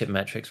viewership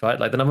metrics, right?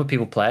 Like the number of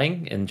people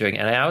playing during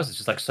NA hours is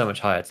just like so much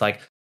higher. It's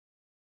like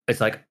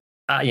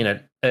you know,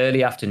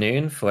 early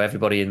afternoon for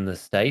everybody in the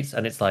States,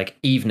 and it's like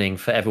evening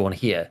for everyone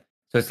here.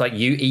 So it's like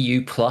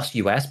EU plus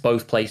US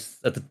both place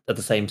at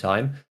the same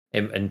time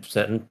in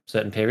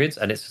certain periods,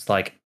 and it's just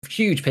like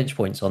huge pinch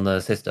points on the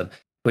system,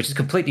 which is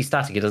completely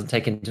static. It doesn't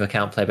take into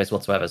account player base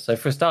whatsoever. So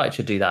for a start, it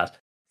should do that.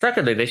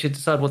 Secondly, they should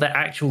decide what their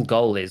actual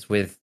goal is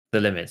with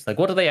the limits. Like,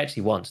 what do they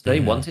actually want? Do they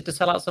want it to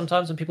sell out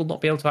sometimes and people not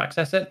be able to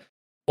access it?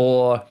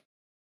 Or,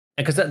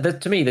 because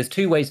to me, there's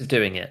two ways of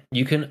doing it.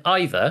 You can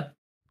either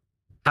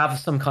have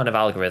some kind of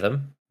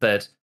algorithm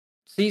that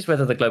sees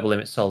whether the global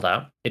limit's sold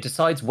out. It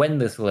decides when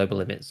this global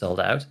limit's sold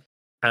out,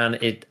 and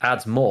it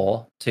adds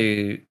more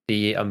to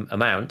the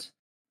amount.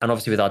 And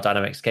obviously with our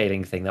dynamic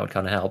scaling thing, that would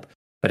kind of help.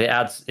 But it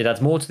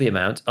adds more to the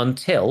amount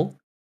until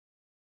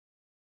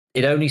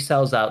it only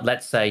sells out,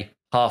 let's say,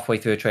 halfway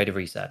through a trader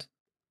reset.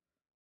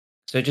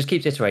 So it just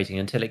keeps iterating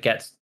until it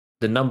gets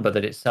the number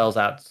that it sells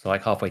out to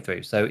like halfway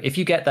through. So if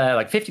you get there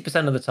like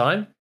 50% of the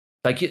time,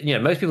 like, you know,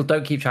 most people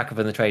don't keep track of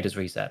when the traders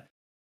reset.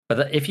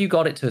 But if you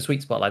got it to a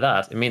sweet spot like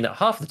that, it means that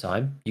half the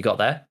time you got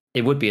there,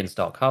 it would be in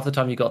stock. Half the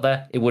time you got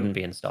there, it wouldn't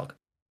be in stock.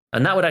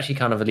 And that would actually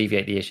kind of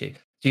alleviate the issue.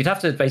 So you'd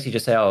have to basically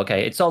just say, oh,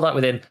 okay, it sold out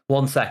within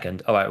 1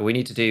 second. All right, we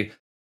need to do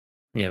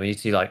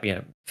like,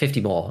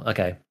 50 more.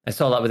 Okay, it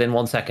sold out within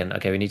 1 second.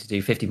 Okay, we need to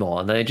do 50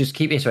 more. And then it just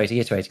keep iterating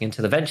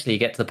until eventually you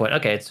get to the point,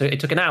 okay, so it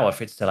took an hour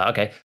for it to sell out.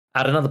 Okay,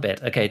 add another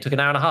bit. Okay, it took an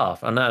hour and a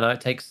half. And no,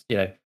 it takes,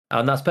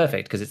 and that's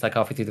perfect because it's like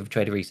halfway through the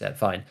trader reset.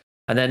 Fine.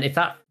 And then if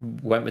that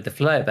went with the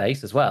player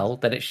base as well,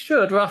 then it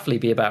should roughly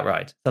be about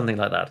right. Something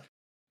like that.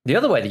 The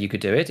other way that you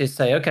could do it is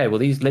say, okay, well,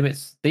 these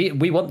limits,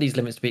 we want these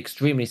limits to be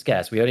extremely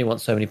scarce. We only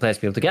want so many players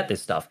to be able to get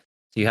this stuff.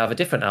 So you have a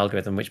different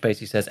algorithm which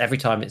basically says every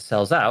time it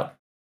sells out,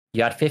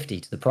 you add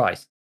 50 to the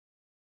price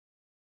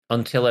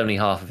until only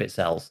half of it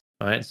sells.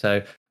 Right.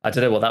 So I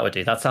don't know what that would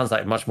do. That sounds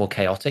like much more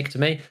chaotic to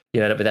me.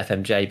 You end up with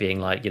FMJ being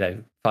like,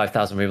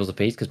 5,000 rubles a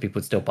piece because people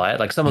would still buy it.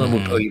 Like some of them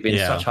would probably be in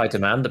such high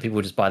demand that people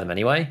would just buy them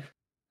anyway.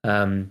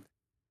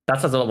 That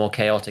sounds a lot more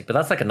chaotic, but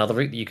that's like another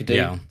route that you could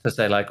do to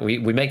say like we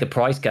make the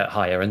price get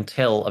higher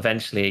until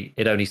eventually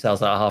it only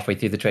sells out halfway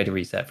through the trader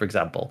reset, for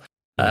example.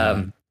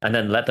 And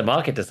then let the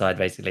market decide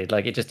basically.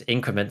 Like it just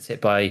increments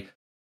it by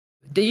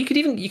you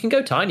can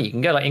go tiny. You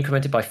can go like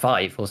increment it by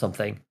 5 or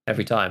something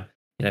every time.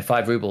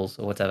 5 rubles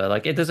or whatever.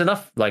 Like there's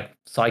enough like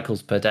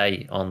cycles per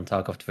day on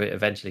Tarkov for it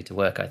eventually to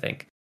work, I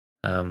think.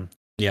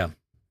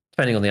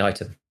 Depending on the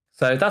item.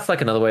 So that's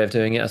like another way of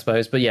doing it, I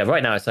suppose. But yeah,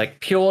 right now it's like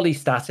purely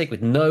static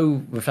with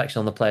no reflection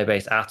on the player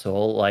base at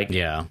all. Like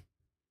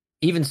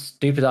even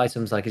stupid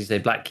items like as you say,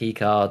 black key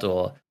card,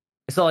 or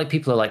it's not like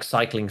people are like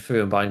cycling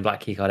through and buying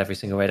black key card every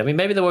single raid. I mean,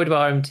 maybe they're worried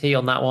about RMT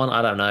on that one.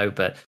 I don't know,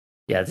 but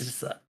yeah, this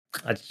is.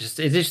 It's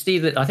just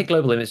either. I think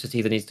global limits just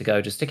either needs to go,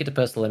 just stick it to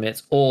personal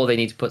limits, or they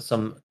need to put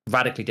some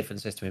radically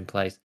different system in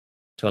place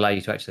to allow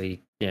you to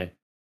actually,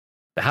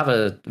 have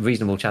a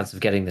reasonable chance of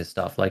getting this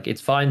stuff. Like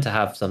it's fine to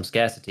have some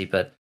scarcity,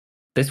 but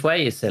this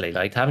way is silly.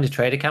 Like having to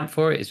trade a camp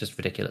for it is just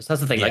ridiculous. That's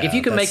the thing. Like if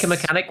you can make a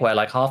mechanic where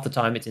like half the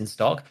time it's in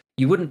stock,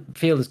 you wouldn't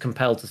feel as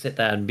compelled to sit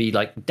there and be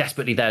like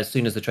desperately there as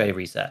soon as the trader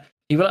reset.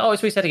 You were like, oh,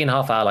 it's resetting in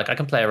half hour. Like I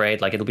can play a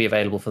raid. Like it'll be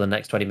available for the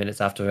next 20 minutes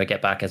after I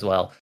get back as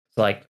well.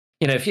 So like,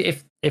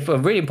 if a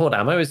really important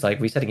ammo is like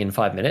resetting in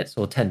 5 minutes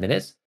or 10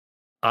 minutes,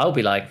 I'll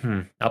be like,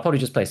 I'll probably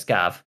just play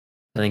Scav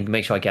and then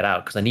make sure I get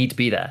out because I need to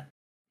be there.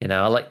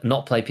 I'll like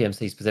not play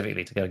PMC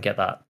specifically to go and get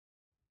that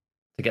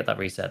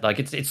reset. Like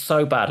it's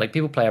so bad. Like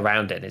people play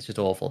around it and it's just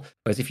awful.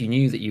 Whereas if you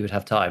knew that you would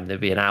have time, there'd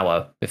be an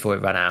hour before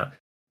it ran out.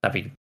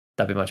 That'd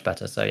be much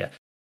better. So yeah.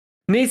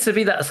 Needs to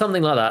be that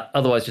something like that.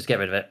 Otherwise just get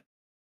rid of it.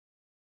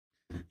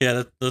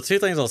 Yeah, the two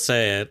things I'll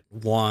say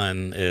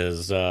one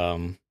is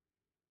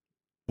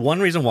one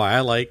reason why I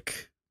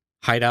like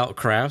hideout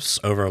crafts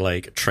over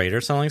like trader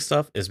selling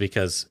stuff is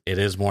because it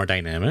is more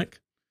dynamic.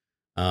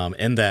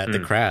 In that the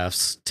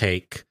crafts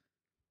take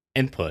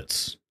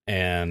inputs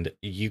and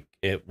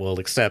it will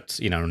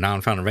accept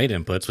non-found rate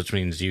inputs, which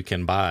means you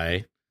can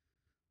buy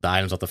the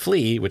items off the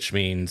fleet, which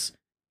means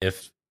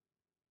if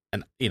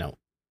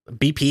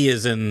BP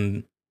is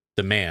in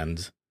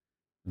demand,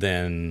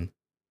 then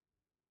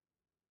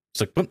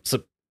so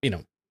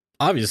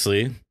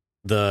obviously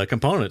the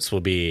components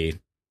will be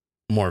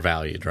more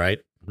valued,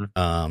 right?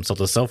 So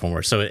to sell for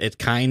more. So it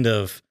kind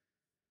of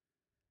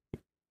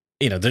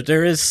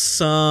there is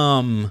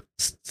some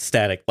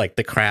static, like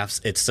the crafts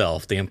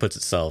itself, the inputs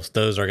itself,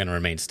 those are going to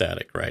remain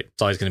static, right?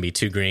 It's always going to be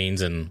 2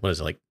 greens and what is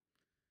it, like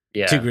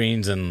 2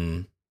 greens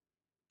and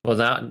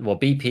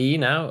BP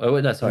now? Oh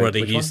no, sorry. What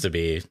it used to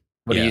be.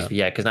 What it used to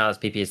be, because now it's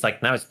PP. It's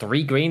like now it's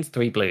 3 greens,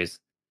 3 blues.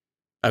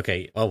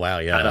 Okay. Oh wow,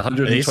 yeah. And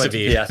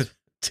 120 PS.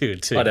 two.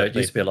 I know it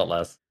used to be a lot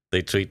less.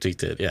 They tweaked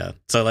it, yeah.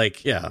 So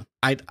like, yeah,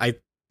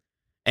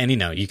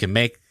 you can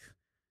make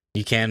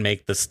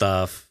the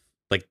stuff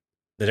like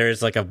there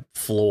is like a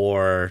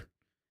floor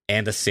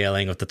and a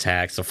ceiling with the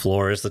tax. The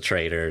floor is the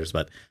traders,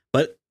 but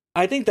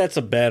I think that's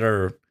a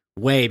better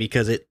way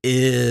because it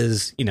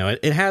is,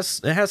 it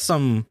has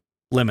some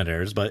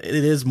limiters, but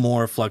it is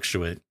more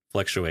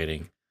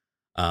fluctuating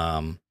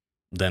than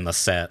the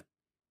set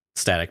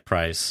static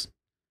price.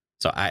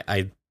 So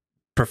I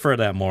prefer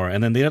that more.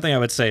 And then the other thing I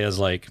would say is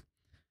like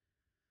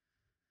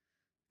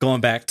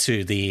going back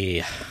to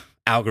the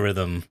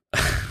algorithm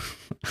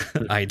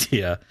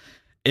idea.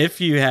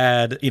 If you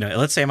had,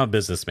 let's say I'm a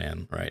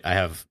businessman, right? I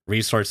have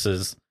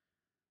resources,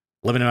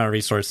 limited amount of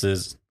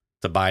resources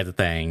to buy the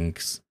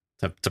things,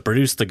 to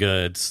produce the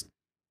goods,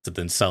 to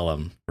then sell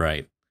them,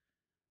 right?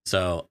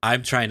 So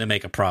I'm trying to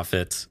make a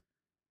profit.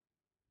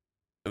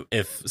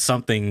 If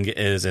something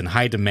is in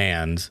high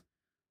demand,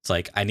 it's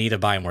like I need to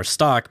buy more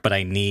stock, but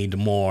I need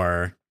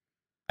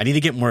to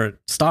get more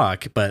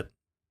stock, but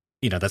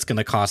that's going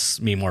to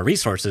cost me more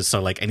resources.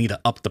 So like I need to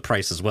up the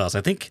price as well. So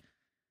I think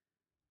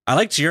I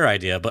liked your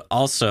idea, but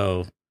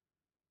also,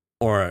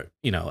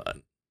 instead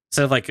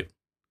of like,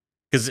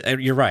 because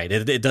you're right,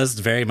 it does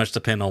very much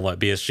depend on what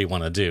BSG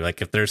want to do.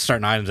 Like if there's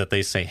certain items that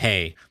they say,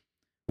 hey,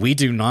 we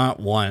do not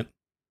want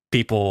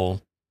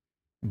people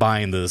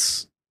buying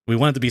this, we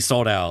want it to be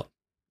sold out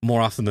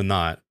more often than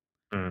not,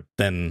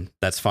 then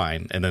that's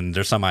fine. And then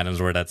there's some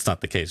items where that's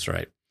not the case,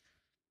 right?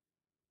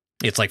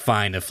 It's like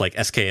fine if like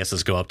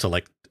SKSs go up to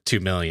like 2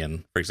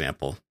 million, for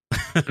example.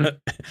 But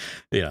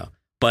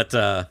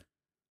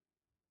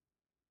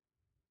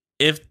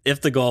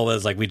if the goal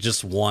is like we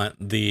just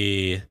want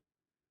the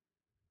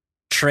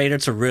trader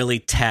to really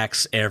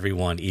tax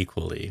everyone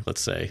equally,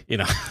 let's say,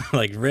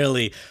 like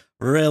really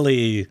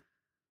price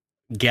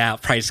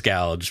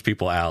gouge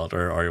people out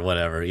or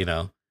whatever,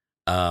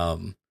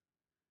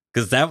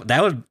 because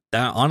that would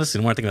honestly,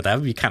 the more I think about that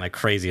would be kind of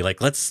crazy.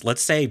 Like let's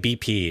say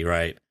BP,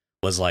 right,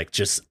 was like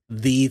just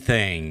the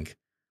thing.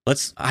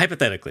 Let's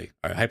hypothetically,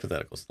 all right,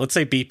 hypotheticals. Let's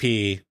say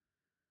BP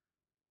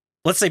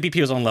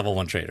was on level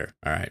 1 trader.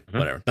 All right,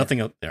 whatever.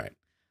 Nothing else. All right.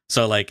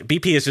 So like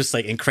BP is just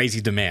like in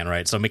crazy demand,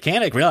 right? So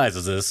Mechanic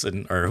realizes this,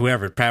 or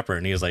whoever, Papper,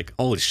 and he was like,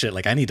 "Holy shit!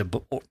 Like I need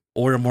to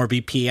order more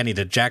BP. I need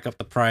to jack up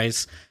the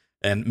price."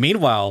 And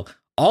meanwhile,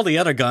 all the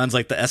other guns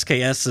like the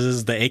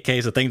SKSs, the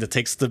AKs, the thing that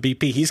takes the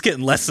BP, he's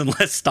getting less and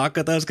less stock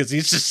of those because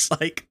he's just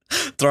like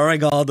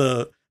throwing all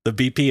the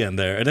BP in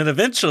there. And then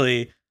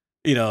eventually,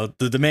 you know,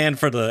 the demand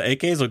for the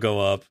AKs will go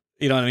up.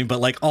 You know what I mean?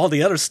 But like all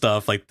the other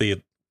stuff, like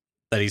that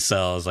he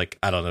sells, like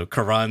I don't know,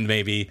 Karun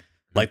maybe.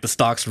 Like the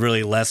stock's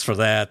really less for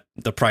that.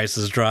 The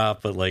prices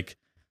drop, but like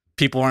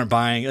people aren't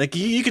buying. Like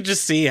you could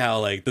just see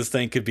how like this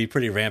thing could be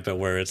pretty rampant.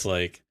 Where it's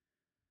like,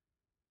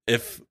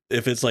 if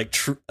it's like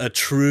a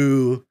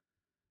true,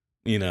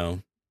 you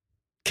know,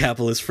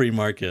 capitalist free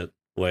market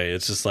way,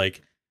 it's just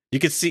like you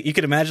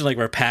could imagine like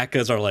where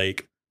PACAs are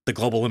like the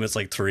global limit's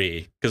like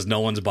 3 because no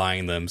one's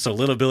buying them. So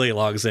little Billy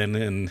logs in,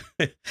 and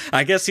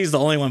I guess he's the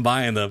only one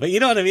buying them. But you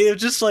know what I mean?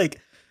 It's just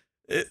like.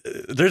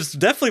 There's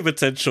definitely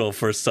potential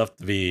for stuff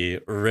to be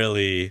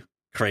really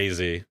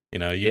crazy. You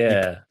know,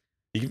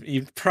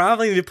 you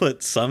probably need to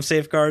put some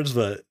safeguards,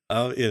 but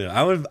you know,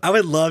 I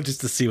would love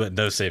just to see what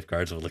no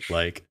safeguards would look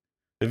like.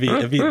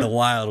 It'd be the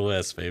Wild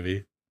West,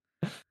 maybe.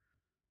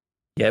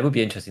 Yeah, it would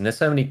be interesting. There's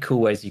so many cool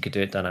ways you could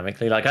do it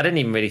dynamically. Like I didn't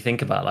even really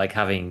think about like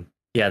having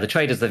the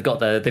traders. They've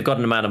got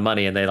an amount of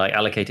money and they like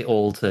allocate it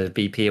all to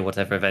BP or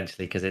whatever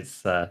eventually because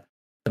it's the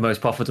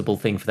most profitable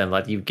thing for them.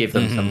 Like you give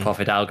them some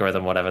profit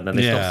algorithm, whatever, and then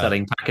they stop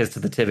selling packers to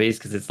the Tibbies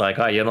because it's like,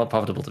 oh, you're not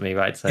profitable to me,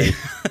 right? So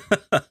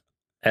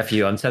F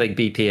you, I'm selling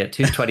BP at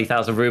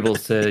 20,000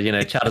 rubles to, you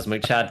know, Chadders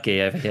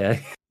McChadkey over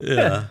here.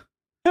 Yeah.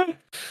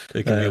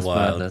 It can be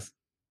wild. Madness.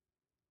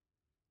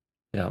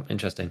 Yeah,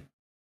 interesting.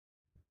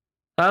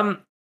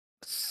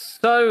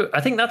 So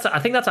I think that's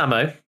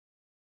ammo.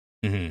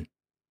 Mm-hmm.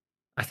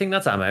 I think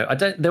that's ammo.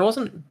 There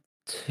wasn't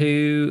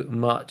too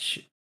much.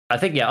 I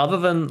think, other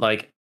than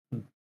like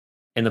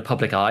in the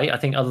public eye, I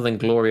think other than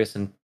Glorious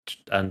and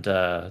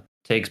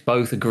Tiggs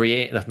both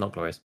agree. That's not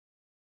Glorious.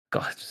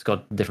 God, I've just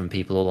got different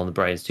people all on the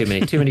brains. Too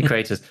many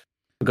creators.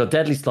 We've got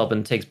Deadly Slob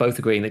and Tiggs both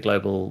agreeing that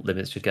global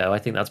limits should go. I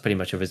think that's pretty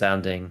much a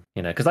resounding,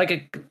 you know, because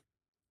like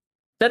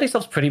Deadly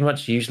Slob's pretty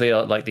much usually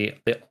like the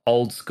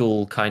old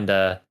school kind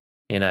of,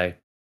 you know,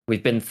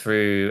 we've been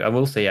through, and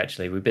we'll see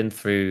actually, we've been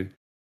through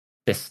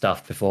this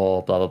stuff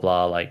before, blah, blah,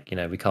 blah. Like, you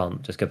know, we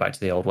can't just go back to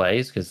the old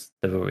ways because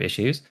there were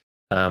issues,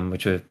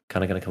 which we're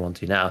kind of going to come on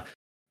to now.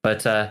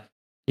 But I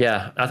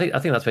think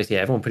that's basically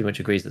everyone pretty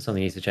much agrees that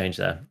something needs to change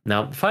there.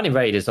 Now, finding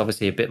raid is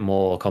obviously a bit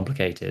more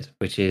complicated,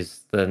 which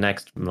is the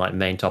next like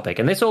main topic.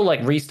 And this all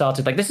like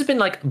restarted. Like this has been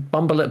like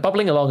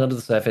bubbling along under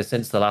the surface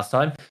since the last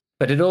time,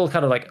 but it all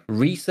kind of like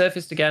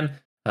resurfaced again.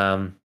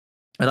 And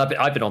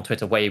I've been on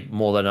Twitter way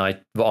more than I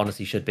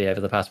honestly should be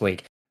over the past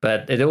week.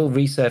 But it all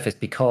resurfaced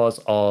because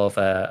of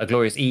a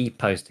Glorious E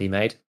post he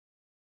made,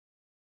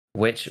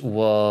 which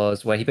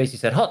was where he basically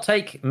said, hot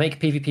take, make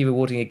PvP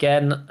rewarding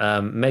again,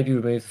 maybe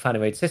remove the fan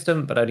raid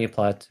system, but only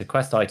apply it to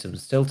quest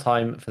items. Still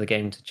time for the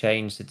game to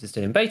change since it's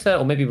still in beta,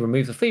 or maybe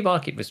remove the flea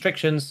market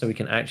restrictions so we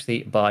can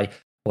actually buy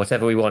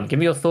whatever we want. Give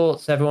me your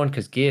thoughts, everyone,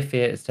 because gear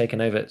fear has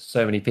taken over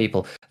so many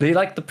people.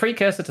 The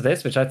precursor to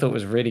this, which I thought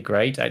was really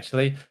great,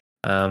 actually,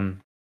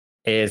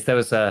 is there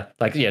was tons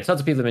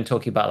of people have been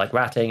talking about like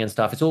ratting and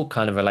stuff. It's all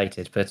kind of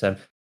related, but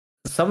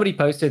somebody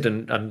posted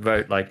and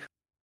wrote like,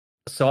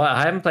 so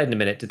I haven't played in a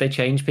minute. Did they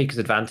change Pika's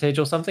advantage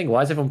or something?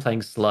 Why is everyone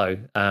playing slow?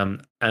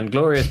 And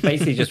Glorious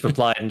basically just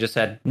replied and just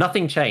said,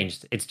 nothing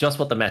changed. It's just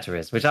what the meta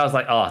is, which I was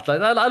like,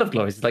 I love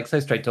Glorious. It's like so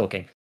straight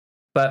talking.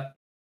 But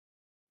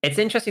it's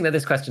interesting that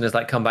this question has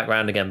like come back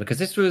around again because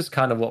this was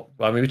kind of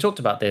we talked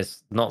about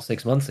this not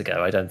 6 months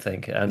ago, I don't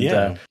think. And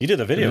you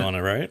did a video on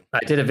it, right? I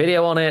did a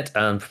video on it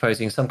and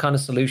proposing some kind of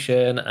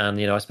solution. And,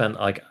 you know, I spent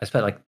like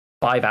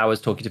 5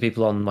 hours talking to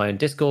people on my own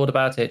Discord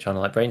about it, trying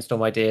to like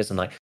brainstorm ideas and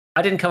like,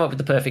 I didn't come up with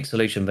the perfect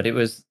solution, but it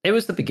was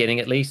the beginning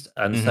at least.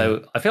 And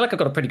so I feel like I've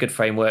got a pretty good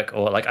framework,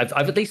 or like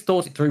I've at least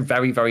thought it through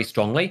very, very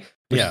strongly,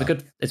 which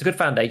is a good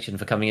foundation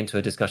for coming into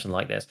a discussion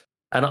like this.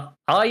 And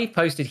I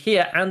posted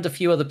here and a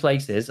few other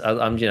places.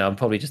 I'm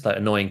probably just like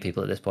annoying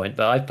people at this point,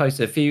 but I've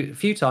posted a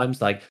few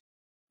times like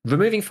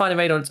removing Find and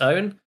Raid on its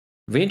own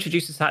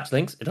reintroduces hatch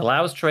links. It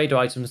allows trader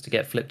items to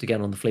get flipped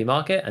again on the flea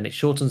market, and it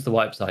shortens the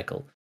wipe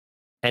cycle.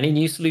 Any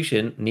new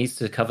solution needs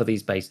to cover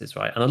these bases,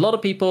 right? And a lot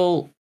of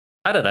people,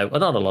 I don't know,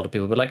 not a lot of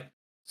people, but like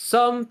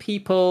some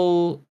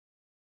people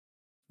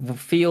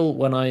feel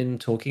when I'm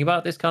talking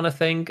about this kind of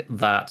thing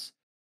that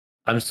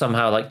I'm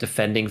somehow like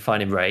defending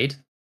Find and Raid.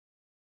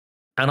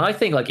 And I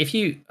think like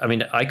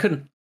I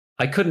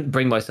couldn't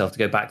bring myself to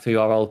go back through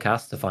our old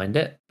cast to find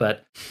it,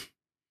 but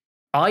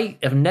I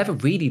have never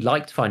really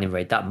liked Find and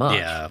Raid that much.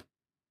 Yeah,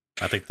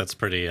 I think that's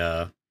pretty.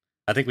 I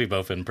think we've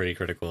both been pretty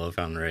critical of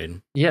Find and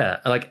Raid. Yeah,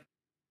 like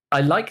I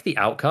like the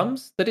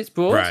outcomes that it's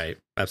brought. Right,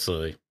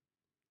 absolutely.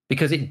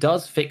 Because it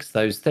does fix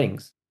those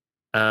things.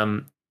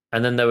 And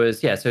then there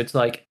was, so it's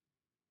like,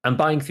 and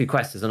buying through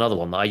quests is another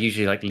one that I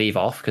usually like leave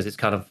off because it's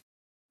kind of,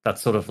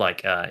 that's sort of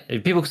like,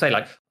 people say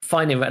like,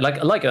 finding,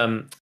 like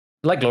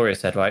Gloria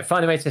said, right?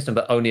 Find a raid system,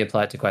 but only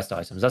apply it to quest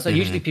items. That's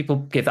usually people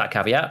give that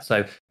caveat.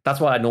 So that's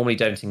why I normally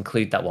don't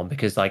include that one,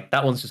 because like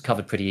that one's just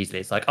covered pretty easily.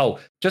 It's like, oh,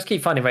 just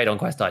keep finding raid on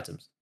quest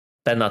items.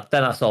 Then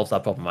that solves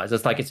that problem, right?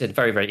 It's like it's a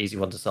very, very easy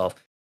one to solve.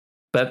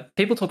 But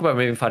people talk about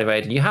removing finding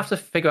raid, and you have to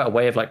figure out a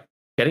way of like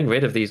getting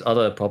rid of these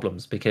other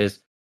problems, because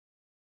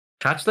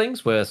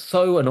hatchlings were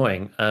so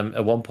annoying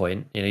at one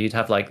point. You know, you'd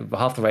have like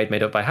half the raid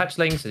made up by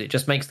hatchlings, and it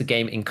just makes the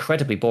game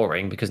incredibly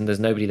boring because there's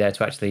nobody there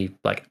to actually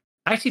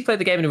play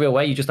the game in a real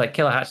way. You just like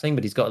kill a hatchling,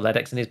 but he's got a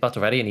Ledex in his butt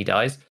already, and he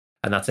dies,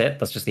 and that's it.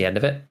 That's just the end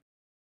of it.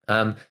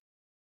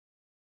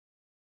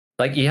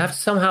 Like you have to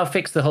somehow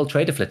fix the whole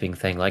trader flipping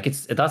thing. Like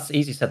that's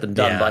easy said than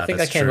done. Yeah, but I think I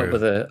that's came up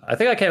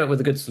true.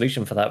 with a good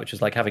solution for that, which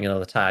is like having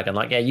another tag. And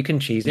like, yeah, you can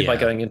cheese it by Yeah.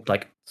 going in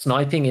like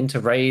sniping into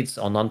raids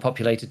on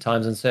unpopulated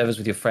times and servers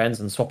with your friends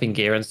and swapping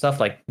gear and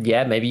stuff. Like,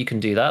 yeah, maybe you can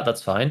do that.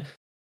 That's fine.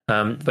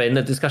 But in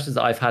the discussions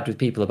that I've had with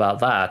people about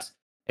that,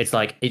 it's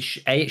like it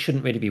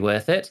shouldn't really be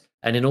worth it.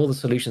 And in all the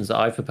solutions that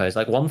I've proposed,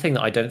 like one thing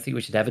that I don't think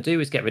we should ever do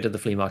is get rid of the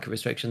flea market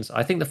restrictions.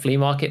 I think the flea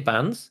market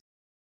bans,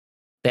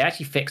 they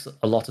actually fix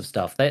a lot of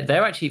stuff.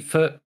 They're actually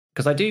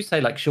because I do say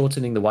like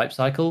shortening the wipe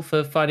cycle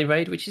for finding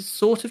raid, which is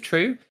sort of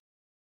true,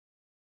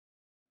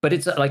 but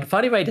it's like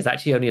finding raid is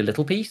actually only a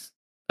little piece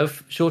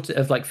of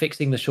like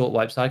fixing the short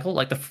wipe cycle.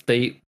 Like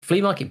the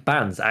flea market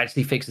bans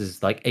actually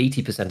fixes like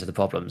 80% of the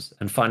problems,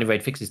 and finding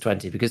raid fixes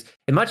 20. Because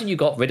imagine you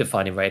got rid of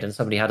finding raid and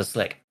somebody had a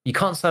slick, you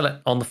can't sell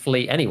it on the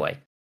flea anyway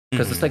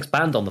because the slick's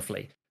banned on the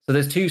flea. So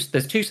there's two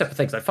separate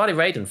things. Like finding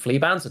raid and flea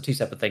bans are two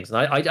separate things, and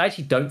I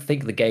actually don't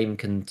think the game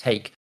can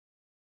take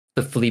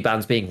the flea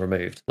bans being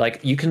removed. Like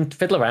you can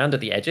fiddle around at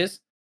the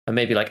edges and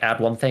maybe like add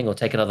one thing or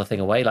take another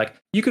thing away. Like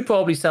you could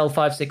probably sell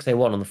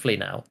 5.6A1 on the flea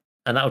now,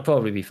 and that would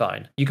probably be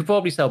fine. You could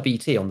probably sell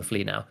BT on the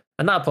flea now,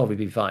 and that would probably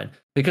be fine.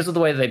 Because of the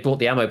way that they brought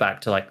the ammo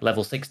back to like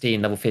level 16,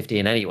 level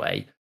 15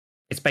 anyway,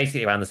 it's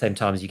basically around the same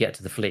time as you get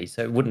to the flea,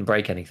 so it wouldn't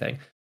break anything.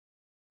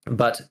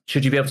 But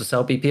should you be able to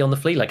sell BP on the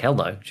flea? Like hell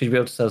no. Should you be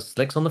able to sell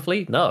slicks on the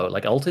flea? No.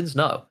 Like Altins?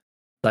 No.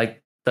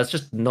 Like that's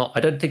just not,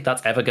 I don't think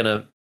that's ever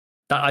gonna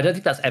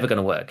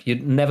work. You're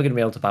never going to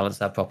be able to balance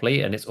that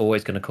properly, and it's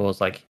always going to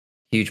cause like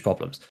huge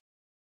problems.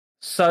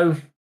 So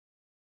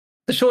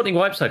the shortening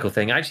wipe cycle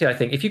thing, actually, I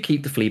think if you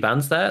keep the flea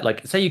bans there,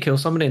 like say you kill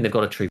somebody and they've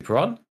got a trooper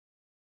on,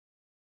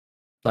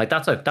 like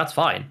that's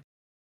fine,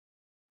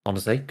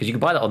 honestly, because you can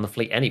buy that on the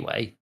fleet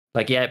anyway.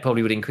 Like, yeah, it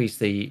probably would increase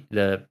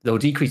they'll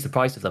decrease the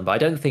price of them, but I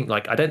don't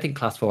think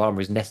class 4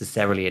 armor is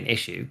necessarily an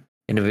issue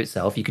in and of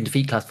itself. You can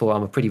defeat class 4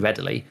 armor pretty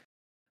readily.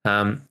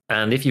 And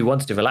if you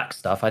wanted to relax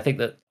stuff, I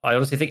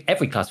honestly think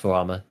every class 4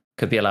 armor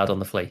could be allowed on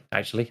the flea.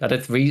 Actually, I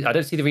don't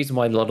see the reason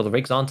why a lot of the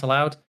rigs aren't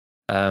allowed.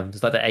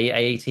 It's like the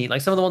A18,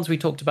 like some of the ones we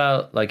talked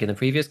about, like in the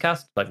previous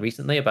cast, like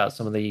recently about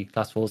some of the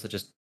class 4s that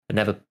just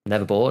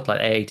never bought, like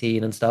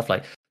A18 and stuff.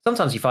 Like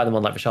sometimes you find them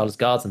on like Rashalla's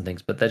guards and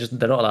things, but they're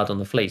not allowed on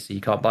the flea, so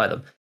you can't buy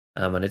them.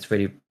 And it's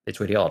really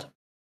odd.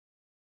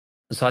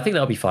 So I think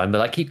that'll be fine. But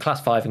like keep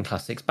class 5 and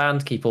class 6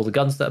 banned, keep all the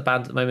guns that are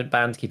banned at the moment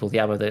banned, keep all the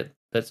ammo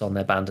that's on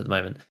there banned at the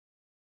moment.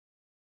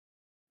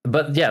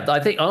 But yeah,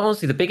 I think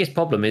honestly the biggest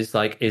problem is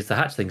the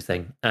hatchlings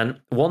thing. And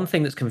one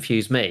thing that's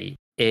confused me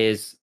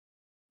is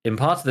in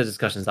part of the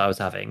discussions that I was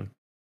having,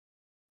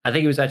 I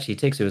think it was actually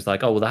Tiggs who was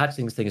like, oh, well, the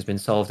hatchlings thing has been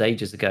solved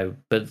ages ago,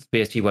 but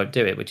BSG won't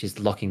do it, which is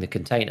locking the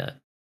container.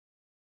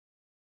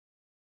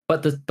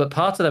 But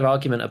part of their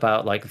argument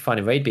about like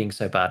finding raid being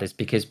so bad is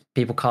because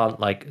people can't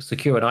like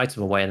secure an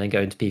item away and then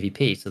go into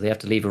PvP, so they have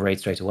to leave a raid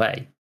straight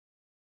away.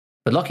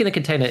 But locking the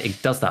container,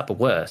 it does that, but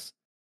worse.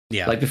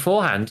 Yeah. Like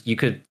beforehand, you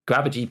could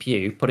grab a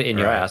GPU, put it in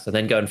your ass, and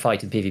then go and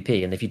fight in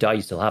PvP, and if you die,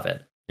 you still have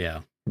it.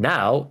 Yeah.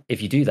 Now,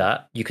 if you do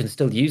that, you can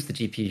still use the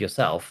GPU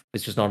yourself.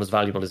 It's just not as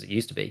valuable as it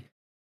used to be.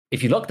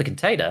 If you lock the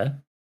container,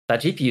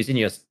 that GPU is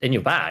in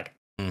your bag.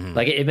 Mm-hmm.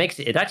 Like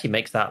it actually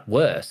makes that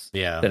worse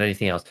than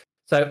anything else.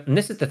 So, and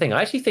this is the thing.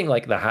 I actually think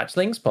like the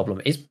hatchlings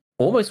problem is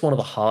almost one of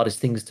the hardest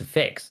things to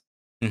fix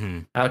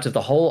out of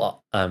the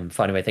whole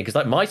finding raid thing. Because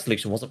like my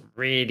solution wasn't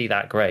really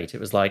that great. It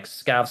was like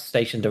scavs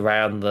stationed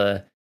around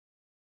the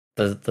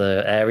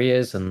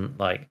areas and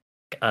like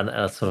and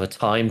a sort of a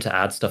time to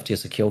add stuff to your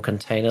secure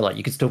container. Like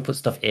you could still put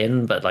stuff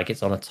in, but like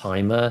it's on a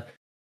timer.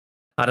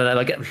 I don't know.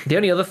 Like the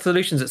only other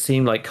solutions that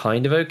seem like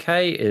kind of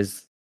okay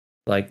is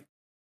like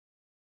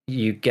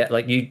you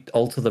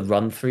alter the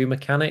run through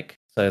mechanic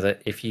so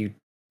that if you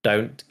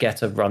don't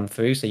get a run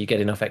through, so you get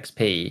enough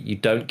XP, you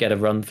don't get a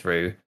run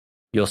through,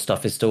 your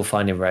stuff is still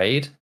fine in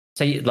raid.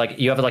 So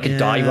you have like a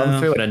die run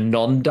through and a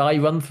non-die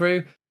run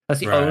through. That's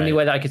the only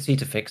way that I could see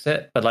to fix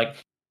it. But like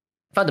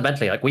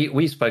fundamentally, like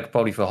we spoke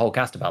probably for a whole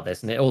cast about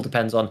this, and it all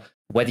depends on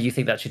whether you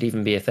think that should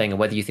even be a thing and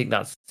whether you think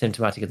that's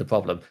symptomatic of the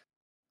problem.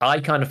 I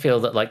kind of feel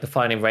that like the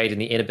finding raid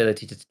and the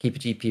inability to keep a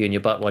GPU in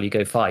your butt while you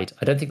go fight,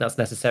 I don't think that's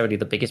necessarily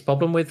the biggest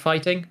problem with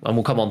fighting, and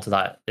we'll come on to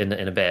that in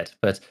a bit.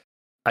 But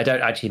I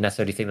don't actually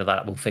necessarily think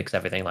that will fix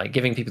everything. Like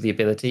giving people the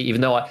ability, even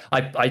though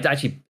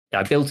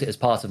I built it as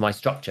part of my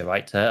structure,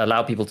 right, to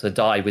allow people to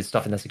die with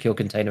stuff in their secure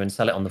container and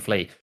sell it on the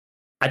flea.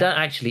 I don't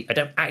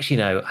actually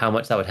know how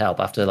much that would help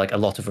after like a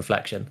lot of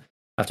reflection,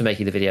 after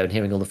making the video and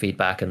hearing all the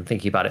feedback and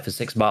thinking about it for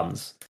 6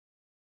 months.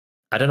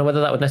 I don't know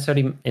whether that would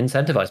necessarily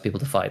incentivize people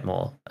to fight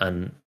more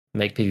and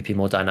make PvP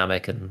more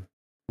dynamic and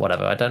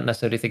whatever. I don't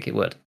necessarily think it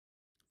would.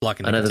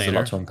 Blocking I the know there's a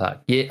lot container. to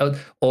unpack. Yeah,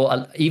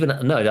 or even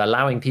no,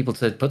 allowing people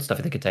to put stuff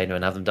in the container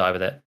and have them die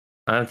with it.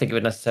 I don't think it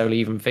would necessarily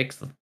even fix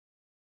them.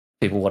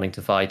 People wanting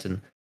to fight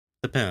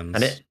Depends.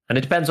 and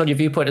it depends on your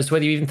viewpoint as to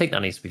whether you even think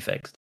that needs to be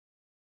fixed.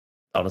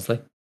 Honestly,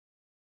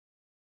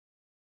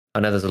 I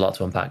know there's a lot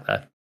to unpack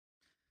there.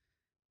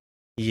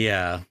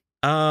 Yeah.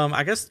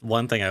 I guess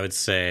one thing I would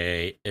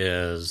say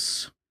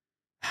is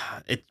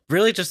it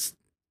really just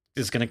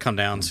is going to come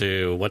down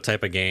to what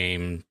type of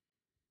game,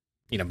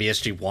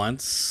 BSG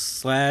wants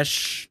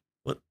slash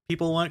what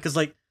people want. Because,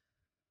 like,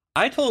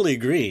 I totally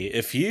agree.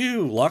 If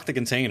you lock the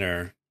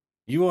container,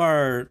 you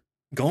are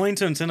going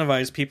to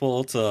incentivize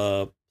people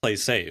to play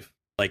safe,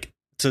 like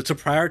to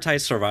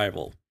prioritize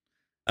survival.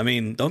 I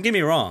mean, don't get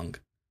me wrong.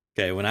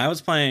 Okay, when I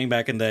was playing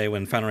back in the day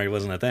when Foundry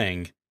wasn't a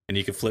thing, and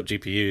you could flip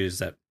GPUs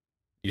that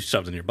you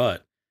shoved in your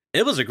butt,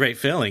 it was a great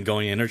feeling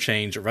going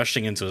interchange,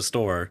 rushing into a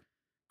store,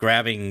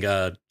 grabbing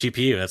a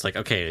GPU. That's like,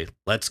 okay,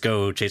 let's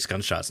go chase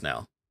gunshots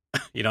now.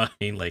 You know what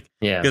I mean? Like,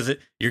 Yeah, because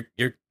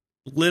you're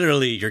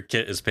literally your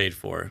kit is paid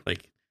for.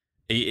 Like,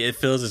 it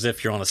feels as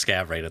if you're on a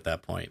scav raid at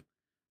that point.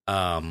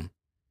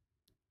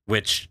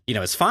 Which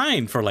is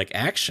fine for like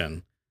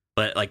action,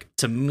 but like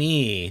to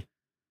me,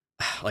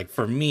 like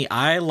for me,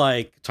 I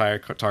like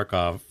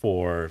Tarkov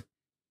for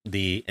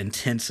the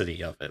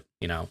intensity of it.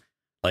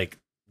 Like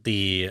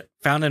the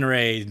found and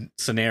raid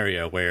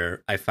scenario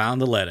where I found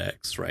the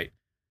LEDX, right?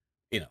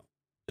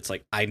 It's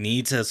like I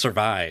need to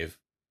survive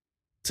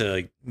to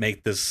like,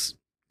 make this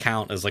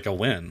count as like a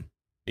win.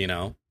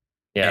 yeah,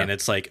 And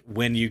it's like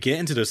when you get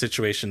into those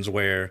situations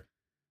where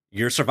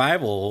your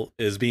survival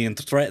is being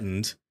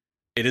threatened,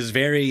 it is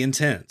very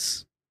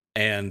intense.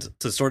 And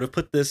to sort of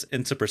put this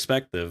into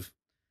perspective,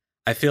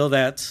 I feel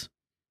that,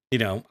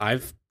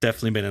 I've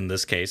definitely been in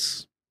this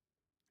case.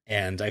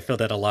 And I feel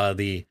that a lot of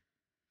the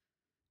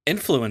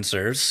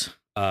influencers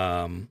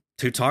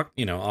who talk,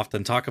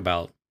 often talk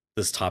about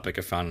this topic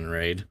of found and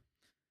raid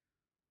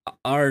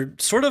are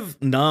sort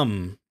of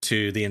numb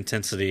to the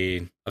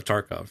intensity of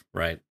Tarkov,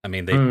 right? I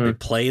mean, they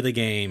play the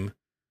game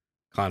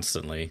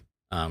constantly.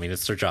 I mean,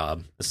 it's their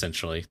job,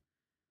 essentially.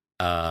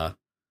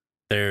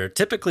 They're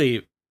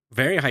typically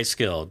very high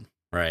skilled,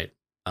 right?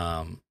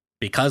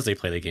 Because they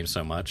play the game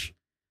so much.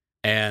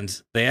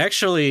 And they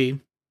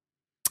actually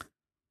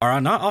are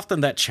not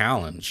often that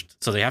challenged.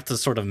 So they have to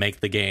sort of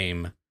make the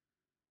game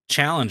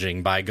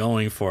challenging by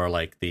going for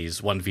like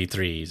these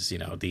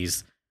 1v3s,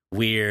 these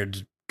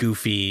weird,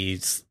 goofy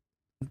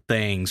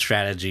things,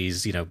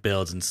 strategies,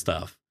 builds and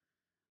stuff.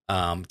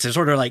 To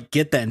sort of like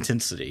get that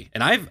intensity.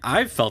 And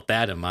I've felt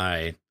that in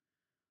my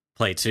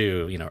play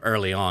too,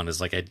 early on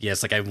is like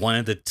I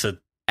wanted to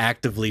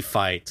actively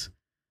fight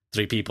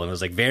 3 people, and it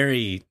was like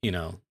very,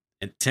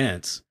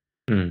 intense.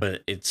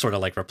 But it's sort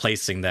of like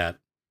replacing that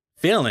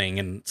feeling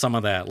and some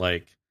of that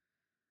like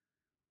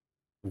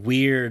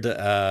weird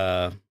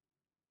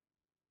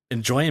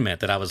enjoyment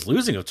that I was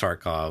losing with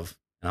Tarkov.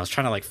 And I was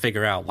trying to like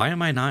figure out, why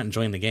am I not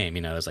enjoying the game?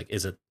 It's like,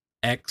 is it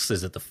X?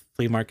 Is it the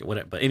flea market?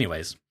 Whatever. But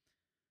anyways,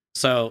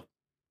 so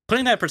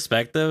putting that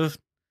perspective,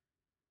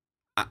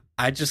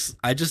 I just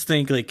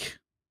think like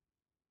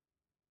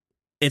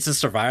it's a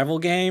survival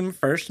game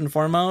first and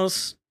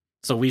foremost.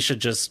 So we should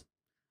just,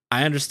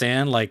 I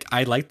understand, like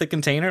I like the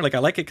container, like I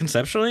like it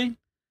conceptually.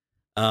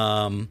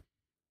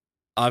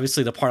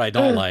 Obviously the part I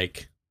don't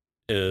like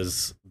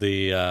is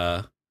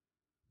the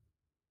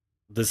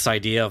this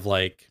idea of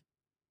like,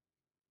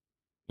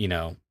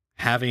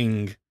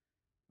 having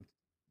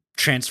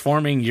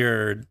transforming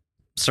your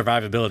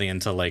survivability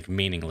into like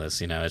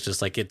meaningless. It's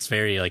just like it's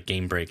very like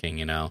game breaking.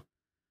 Yeah.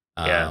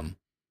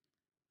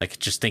 Like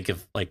just think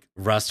of like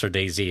Rust or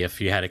DayZ.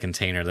 If you had a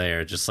container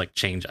there, just like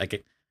change.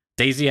 Like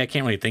DayZ, I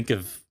can't really think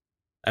of.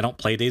 I don't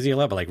play DayZ a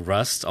lot, but like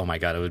Rust, oh my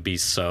god, it would be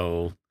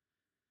so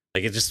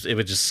like it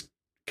would just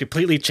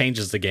completely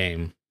changes the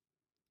game.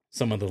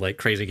 Some of the like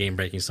crazy game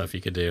breaking stuff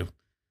you could do.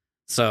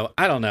 So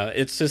I don't know.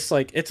 It's just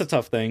like it's a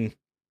tough thing,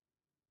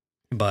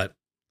 but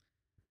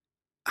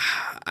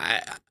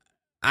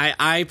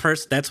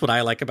that's what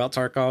I like about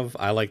Tarkov.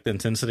 I like the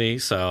intensity,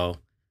 so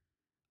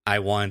I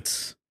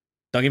want.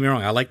 Don't get me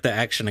wrong, I like the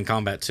action and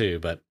combat too,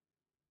 but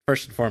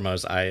first and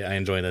foremost, I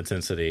enjoy the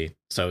intensity.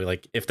 So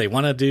like if they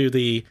want to do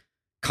the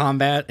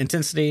combat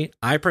intensity,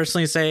 I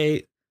personally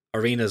say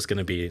Arena is going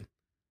to be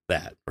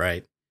that,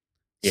 right?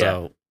 Yeah.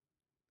 So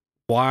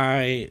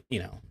why,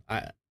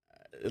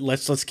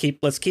 let's keep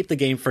the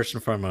game first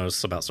and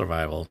foremost about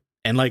survival.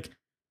 And like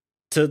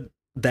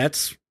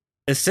that's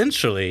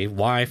essentially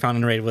why Found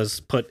and Raid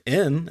was put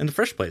in the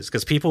first place,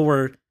 because people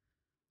were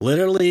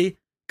literally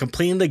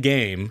completing the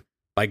game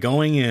by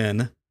going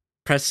in,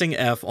 pressing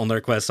F on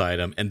their quest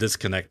item, and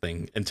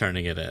disconnecting and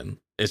turning it in.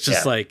 It's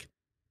just like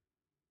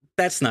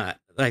that's not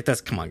like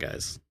that's come on,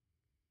 guys.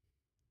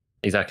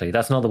 Exactly.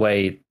 That's not the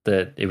way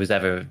that it was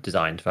ever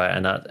designed, right?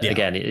 And that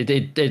again,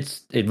 it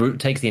takes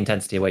the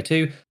intensity away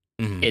too.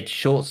 Mm-hmm. It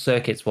short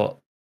circuits what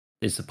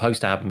is supposed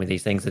to happen with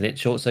these things, and it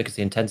short circuits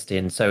the intensity,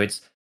 and so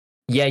it's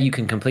yeah, you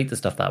can complete the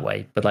stuff that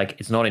way, but like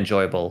it's not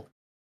enjoyable,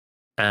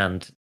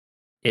 and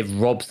it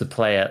robs the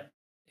player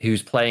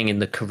who's playing in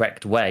the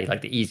correct way,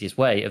 like the easiest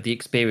way, of the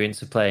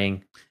experience of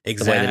playing the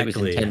way that it was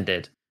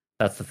intended.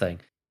 That's the thing.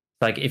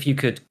 Like if you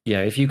could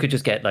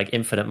just get like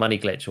infinite money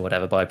glitch or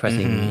whatever by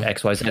pressing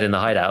XYZ in the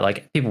hideout,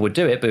 like people would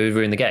do it, but it would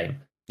ruin the game.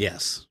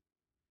 Yes.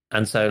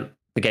 And so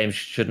the game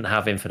shouldn't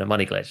have infinite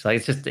money glitch.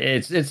 Like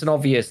it's an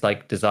obvious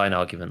like design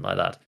argument like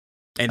that.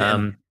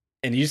 And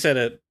you said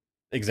it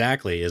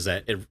exactly, is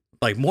that it,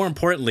 like, more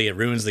importantly, it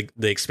ruins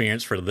the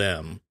experience for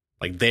them.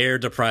 Like they're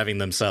depriving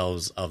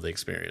themselves of the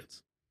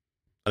experience.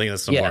 I think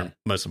that's the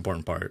most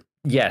important part.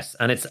 Yes,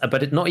 and it's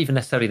not even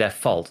necessarily their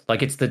fault.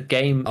 Like it's the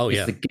game. Oh, yeah.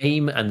 It's the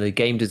game and the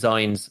game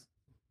design's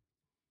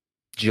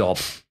job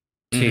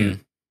to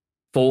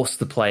force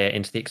the player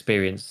into the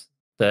experience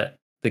that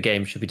the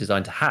game should be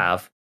designed to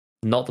have,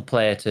 not the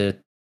player to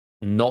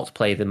not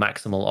play the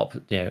maximal,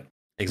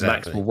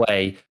 maximal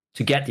way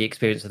to get the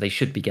experience that they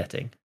should be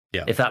getting.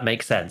 Yeah, if that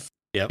makes sense.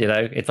 Yeah,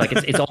 it's like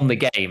it's on the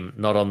game,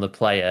 not on the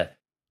player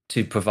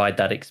to provide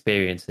that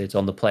experience. It's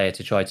on the player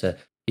to try to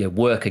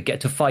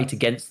to fight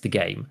against the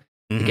game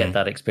to get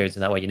that experience in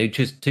that way.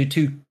 Just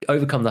to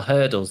overcome the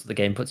hurdles that the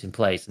game puts in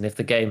place. And if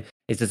the game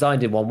is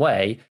designed in one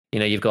way,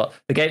 you've got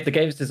the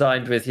game's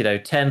designed with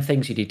 10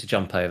 things you need to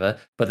jump over,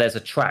 but there's a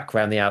track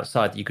around the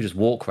outside that you could just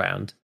walk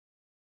around.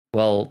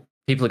 Well,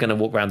 people are going to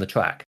walk around the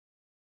track.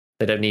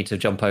 They don't need to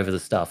jump over the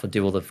stuff or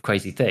do all the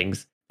crazy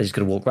things. They're just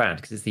going to walk around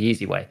because it's the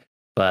easy way.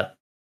 But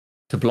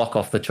to block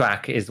off the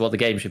track is what the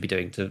game should be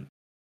doing to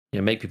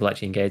make people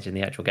actually engage in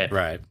the actual game.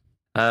 Right.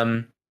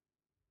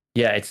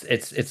 Yeah,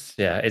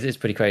 it's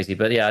pretty crazy.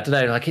 But yeah, I don't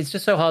know. Like, it's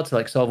just so hard to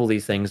like solve all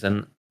these things,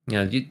 and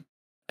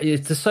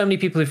there's so many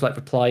people who've like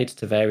replied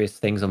to various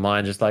things on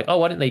mine, just like, oh,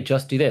 why didn't they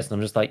just do this? And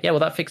I'm just like, yeah, well,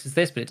 that fixes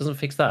this, but it doesn't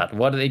fix that.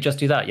 Why don't they just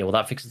do that? Yeah, well,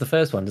 that fixes the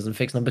first one, doesn't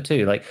fix number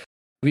two. Like,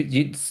 you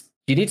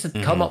need to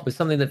come up with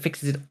something that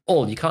fixes it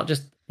all. You can't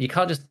just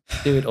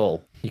do it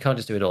all. You can't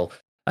just do it all.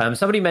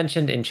 Somebody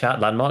mentioned in chat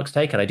Landmark's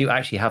take, and I do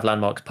actually have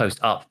Landmark's post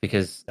up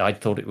because I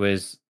thought it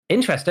was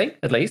interesting,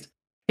 at least.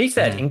 He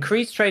said,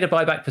 increase trader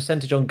buyback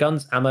percentage on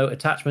guns, ammo,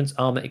 attachments,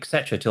 armor,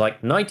 etc. to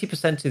like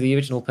 90% of the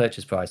original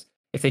purchase price.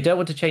 If they don't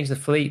want to change the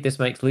fleet, this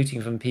makes looting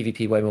from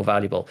PvP way more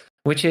valuable.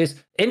 Which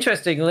is,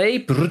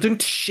 interestingly,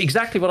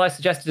 exactly what I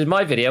suggested in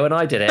my video, and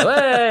I did it.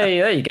 Hey,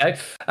 there you go.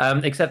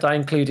 Except I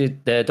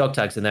included the dog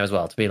tags in there as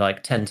well to be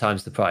like 10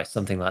 times the price,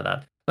 something like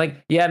that.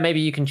 Like, yeah,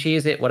 maybe you can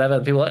cheese it, whatever.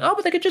 And people are like, oh,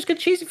 but they could just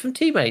cheese it from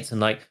teammates. And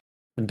like,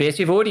 BSG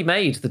have already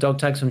made the dog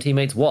tags from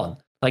teammates 1.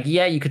 Like,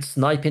 yeah, you could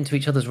snipe into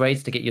each other's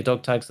raids to get your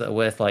dog tags that are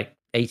worth like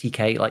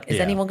 80k. Like,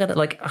 is anyone going to,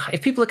 like,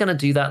 if people are going to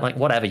do that, like,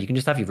 whatever, you can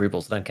just have your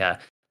rubles. I don't care.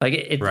 Like,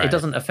 it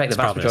doesn't affect the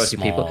vast majority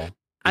of people.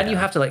 And you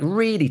have to, like,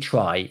 really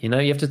try, you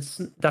have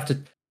to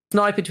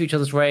snipe into each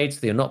other's raids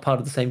so that you're not part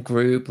of the same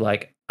group.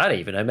 Like, I don't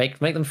even know, make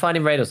them find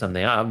in raid or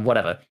something,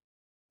 whatever.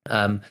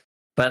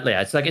 But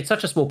yeah, it's like, it's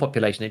such a small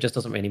population, it just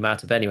doesn't really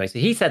matter. But anyway, so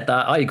he said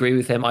that. I agree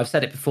with him. I've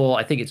said it before.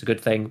 I think it's a good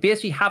thing.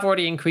 BSG have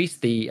already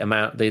increased the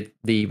amount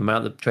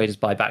that traders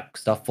buy back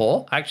stuff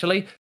for,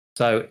 actually.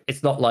 So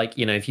it's not like,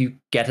 if you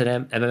get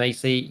an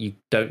MMAC, you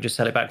don't just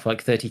sell it back for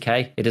like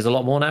 30k. It is a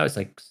lot more now. It's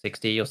like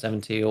 60 or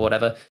 70 or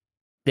whatever.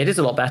 It is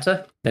a lot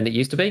better than it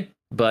used to be,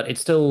 but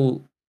it's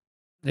still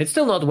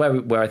not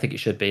where I think it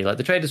should be. Like,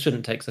 the traders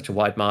shouldn't take such a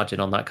wide margin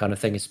on that kind of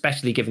thing,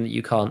 especially given that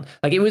you can't.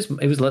 Like, it was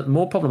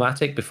more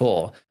problematic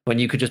before when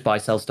you could just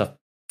sell stuff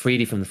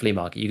freely from the flea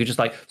market. You could just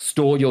like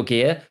store your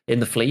gear in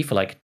the flea for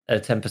like a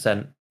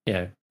 10%,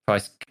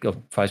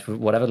 price for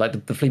whatever.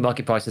 Like, the flea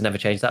market prices never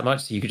changed that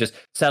much, so you could just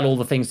sell all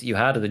the things that you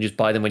had and then just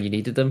buy them when you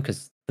needed them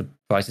because the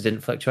prices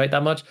didn't fluctuate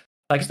that much.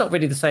 Like, it's not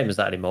really the same as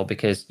that anymore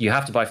because you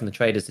have to buy from the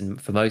traders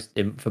for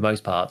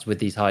most parts with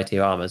these high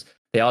tier armors.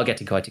 They are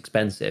getting quite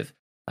expensive.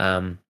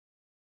 And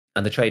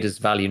the traders'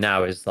 value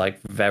now is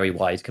like very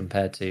wide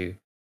compared to.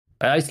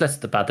 It's less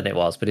bad than it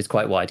was, but it's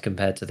quite wide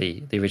compared to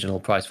the original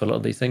price for a lot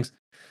of these things.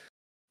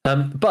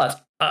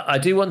 But I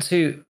do want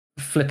to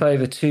flip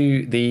over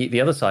to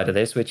the other side of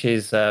this, which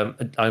is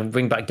I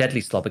bring back Deadly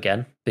Slob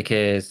again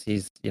because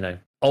he's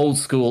old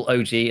school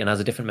OG and has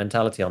a different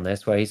mentality on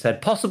this. Where he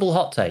said, possible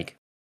hot take.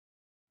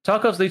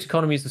 Tarkov's loot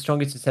economy is the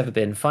strongest it's ever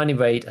been. Finding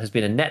raid has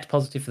been a net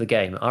positive for the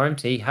game.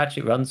 RMT,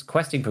 hatchet runs,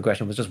 questing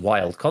progression was just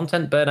wild.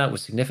 Content burnout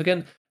was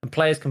significant, and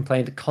players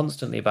complained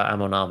constantly about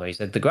ammo and armor. He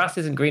said, the grass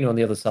isn't greener on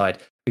the other side.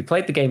 We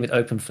played the game with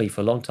open flea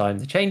for a long time.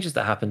 The changes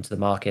that happened to the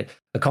market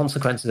are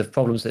consequences of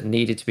problems that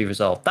needed to be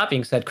resolved. That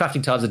being said,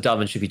 crafting times are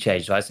dumb and should be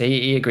changed, right? So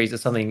he agrees that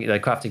something,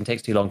 crafting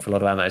takes too long for a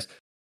lot of ammos.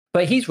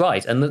 But he's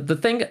right. And the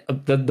thing,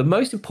 the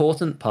most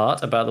important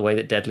part about the way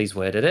that Deadly's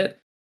worded it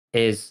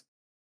is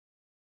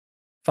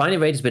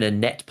finding raid has been a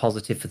net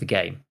positive for the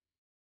game.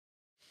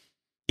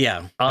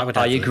 Yeah,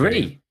 I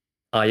agree.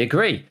 I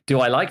agree.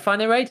 Do I like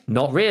finding raid?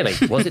 Not really.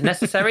 Was it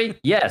necessary?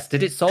 Yes.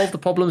 Did it solve the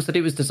problems that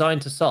it was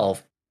designed to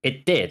solve?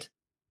 It did.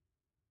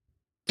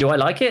 Do I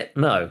like it?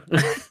 No.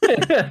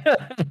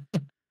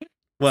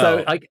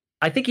 Well, so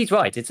I think he's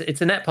right.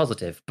 It's a net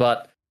positive,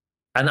 but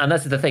and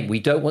that's the thing. We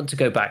don't want to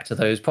go back to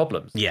those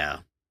problems. Yeah.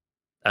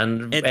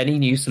 And any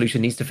new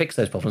solution needs to fix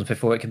those problems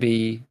before it can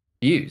be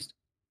used.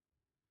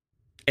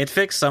 It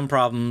fixed some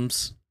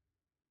problems.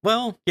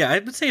 Well, yeah, I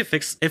would say it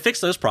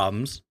fixed those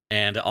problems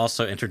and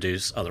also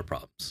introduced other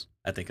problems,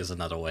 I think is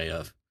another way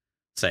of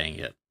saying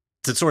it.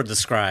 To sort of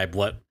describe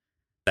what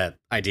that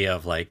idea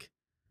of like,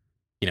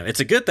 it's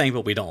a good thing,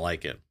 but we don't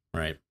like it,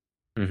 right?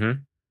 Mm-hmm.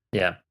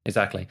 Yeah,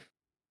 exactly.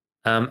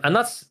 And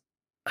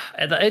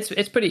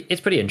it's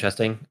pretty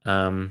interesting.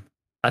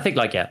 I think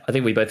I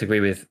think we both agree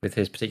with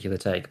his particular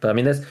take. But I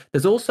mean,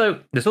 there's also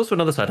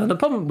another side, and the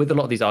problem with a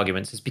lot of these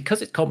arguments is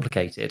because it's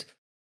complicated.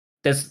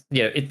 There's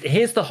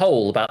here's the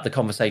whole about the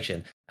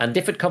conversation, and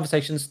different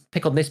conversations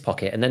pick on this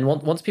pocket, and then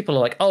once people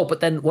are like, oh, but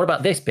then what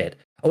about this bit?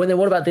 Oh, and then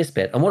what about this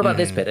bit? And what about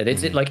this bit? And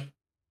it's like,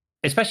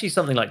 especially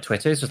something like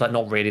Twitter is just like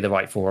not really the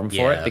right forum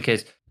for it,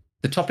 because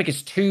the topic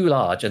is too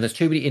large and there's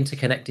too many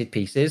interconnected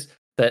pieces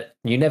that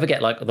you never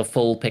get like the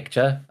full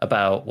picture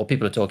about what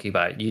people are talking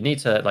about. You need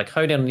to like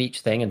hone in on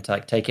each thing and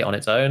take it on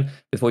its own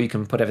before you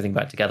can put everything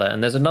back together.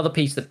 And there's another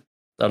piece that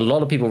a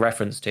lot of people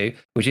reference to,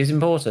 which is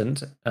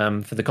important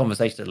for the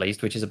conversation at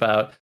least, which is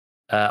about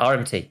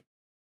RMT.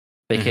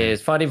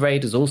 Because finding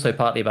raid is also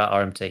partly about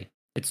RMT.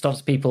 It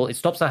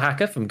stops a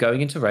hacker from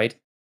going into raid,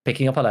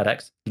 picking up a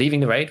LEDX, leaving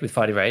the raid with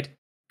finding raid,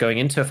 going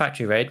into a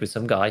factory raid with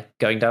some guy,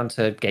 going down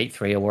to gate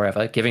 3 or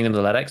wherever, giving them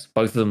the LEDX,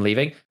 both of them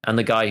leaving, and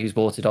the guy who's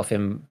bought it off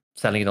him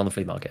selling it on the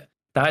flea market.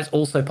 That is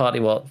also partly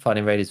what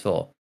finding raid is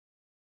for.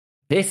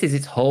 This is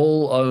its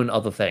whole own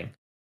other thing.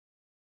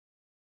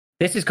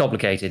 This is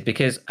complicated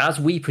because, as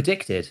we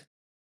predicted,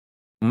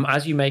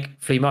 as you make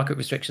flea market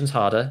restrictions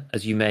harder,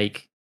 as you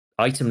make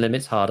item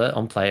limits harder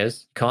on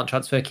players, you can't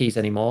transfer keys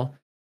anymore.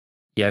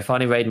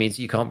 Finding raid means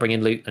you can't bring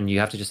in loot and you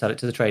have to just sell it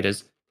to the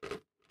traders.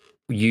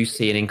 You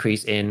see an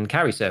increase in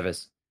carry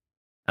service,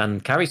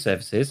 and carry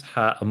services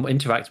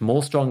interact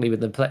more strongly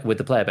with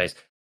the player base.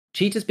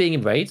 Cheaters being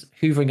in raids,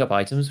 hoovering up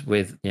items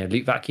with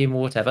loot vacuum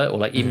or whatever, or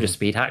like even just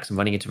speed hacks and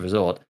running into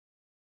resort.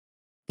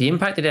 The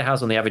impact that it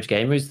has on the average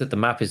gamer is that the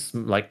map is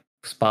like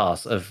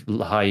sparse of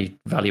high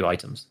value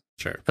items.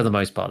 Sure. For the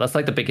most part, that's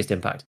like the biggest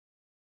impact.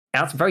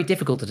 That's very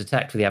difficult to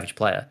detect for the average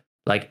player.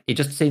 Like, it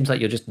just seems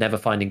like you're just never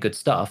finding good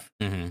stuff.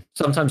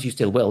 Sometimes you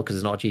still will because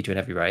there's not a cheater in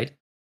every raid,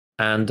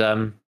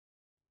 and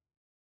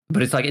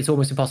but it's like it's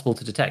almost impossible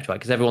to detect, right?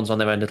 Because everyone's on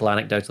their own little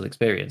anecdotal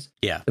experience.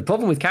 Yeah. The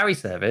problem with carry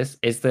service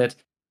is that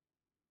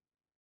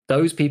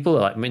those people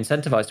are like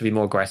incentivized to be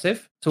more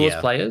aggressive towards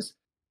players.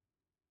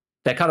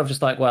 They're kind of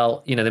just like,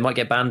 well, they might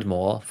get banned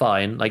more,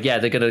 fine. Like, yeah,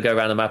 they're going to go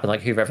around the map and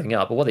like hoover everything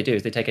up. But what they do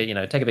is they take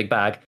a big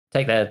bag,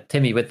 take their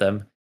Timmy with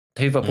them,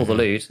 hoover up all the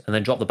loot, and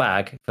then drop the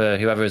bag for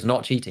whoever is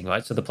not cheating,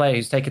 right? So the player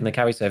who's taking the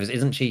carry service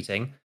isn't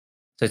cheating.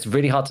 So it's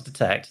really hard to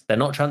detect. They're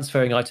not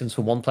transferring items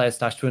from one player's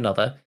stash to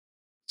another.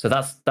 So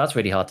that's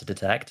really hard to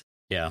detect.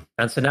 Yeah.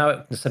 And so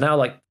now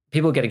like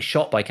people are getting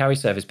shot by carry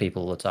service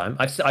people all the time.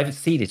 I've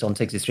seen it on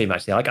Tiggs' stream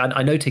actually. Like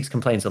I know Tiggs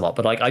complains a lot,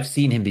 but like I've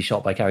seen him be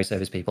shot by carry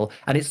service people,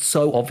 and it's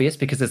so obvious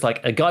because there's like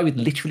a guy with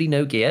literally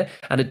no gear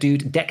and a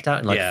dude decked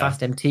out in like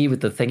fast MT with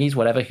the thingies,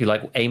 whatever, who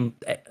like aim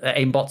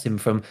bots him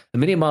from a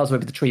million miles away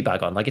with the tree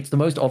bag on. Like, it's the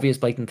most obvious,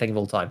 blatant thing of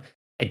all time.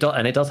 It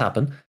does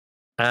happen,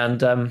 and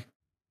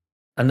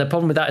the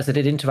problem with that is that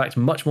it interacts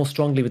much more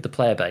strongly with the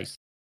player base.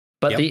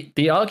 But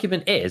the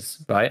argument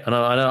is, right, and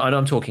I know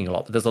I'm talking a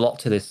lot, but there's a lot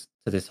to this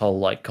whole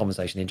like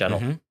conversation in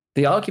general.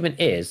 The argument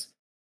is,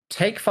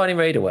 take finding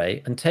raid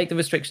away and take the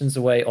restrictions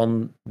away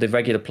on the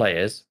regular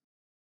players,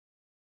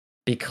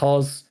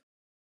 because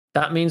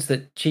that means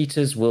that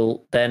cheaters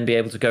will then be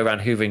able to go around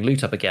hoovering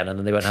loot up again, and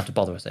then they won't have to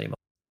bother us anymore.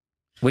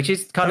 Which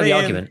is kind of the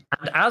argument.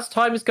 And as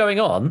time is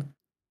going on,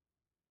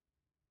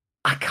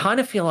 I kind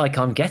of feel like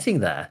I'm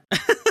getting there.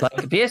 Like,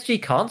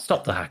 BSG can't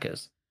stop the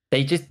hackers.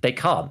 They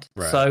can't.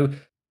 Right. So,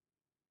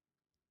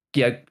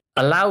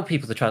 allow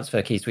people to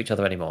transfer keys to each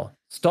other anymore.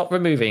 Stop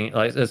removing,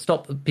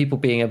 stop people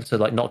being able to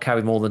like not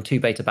carry more than 2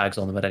 beta bags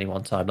on them at any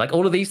one time. Like,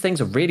 all of these things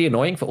are really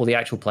annoying for all the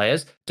actual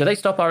players. Do they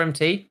stop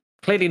RMT?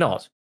 Clearly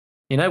not.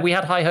 We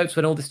had high hopes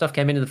when all this stuff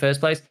came in the first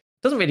place. It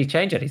doesn't really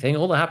change anything.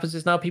 All that happens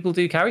is now people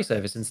do carry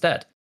service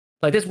instead.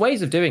 Like, there's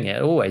ways of doing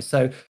it always.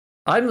 So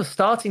I'm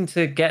starting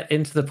to get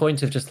into the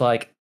point of just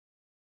like,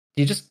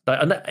 you just,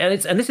 and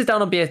this is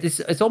down on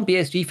BSG. It's on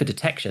BSG for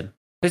detection.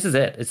 This is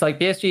it. It's like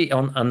BSG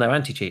on their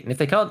anti-cheat. And if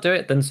they can't do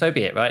it, then so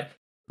be it, right?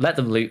 Let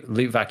them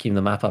loot vacuum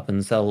the map up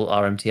and sell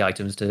RMT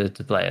items to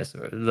players.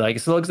 Like,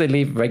 as long as they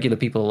leave regular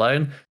people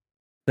alone,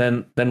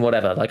 then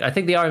whatever. Like, I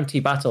think the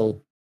RMT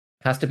battle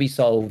has to be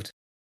solved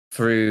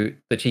through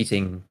the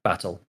cheating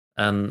battle.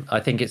 And I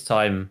think it's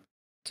time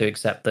to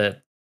accept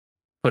that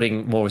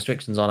putting more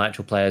restrictions on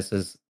actual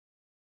players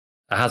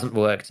hasn't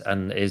worked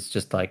and is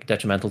just like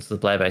detrimental to the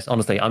player base.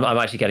 Honestly, I'm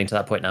actually getting to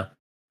that point now.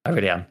 I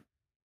really am.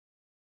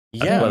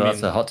 Yeah, I don't know whether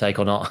that's a hot take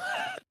or not.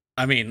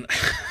 I mean,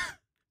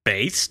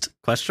 based ?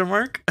 I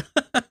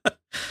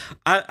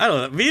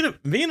don't know.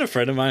 Me and a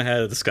friend of mine had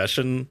a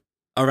discussion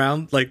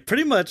around like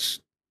pretty much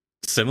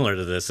similar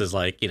to this. Is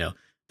like,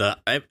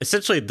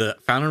 essentially the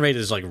founder rate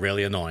is like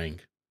really annoying,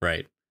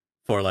 right?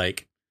 For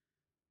like,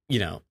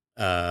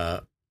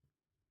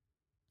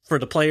 for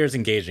the players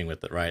engaging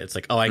with it, right? It's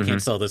like, oh, I Mhm.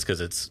 can't sell this because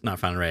it's not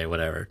found raid,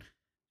 whatever.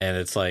 And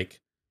it's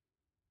like,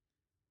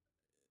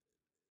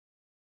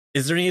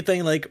 is there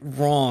anything like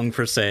wrong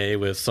per se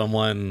with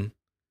someone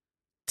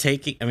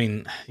taking? I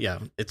mean, yeah,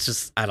 it's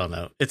just, I don't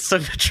know. It's so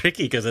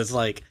tricky because it's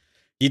like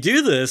you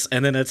do this,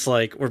 and then it's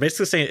like we're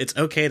basically saying it's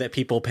okay that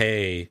people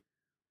pay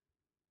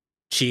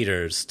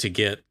cheaters to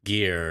get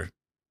gear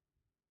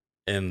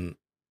in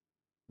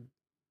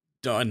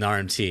an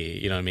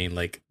RMT. You know what I mean?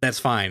 Like that's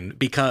fine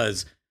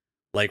because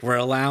like we're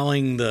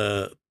allowing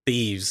the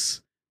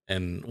thieves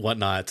and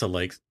whatnot to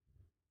like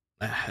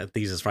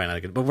thieves is probably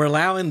not good, but we're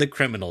allowing the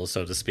criminals,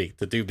 so to speak,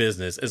 to do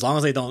business as long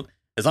as they don't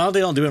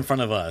do it in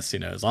front of us, you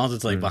know, as long as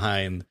it's like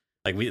behind,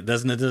 like it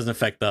doesn't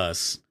affect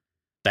us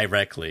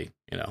directly,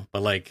 you know,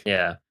 but like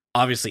Yeah.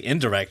 obviously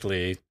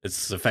indirectly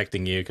it's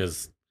affecting you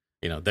because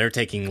you know they're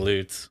taking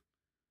loot.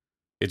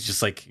 It's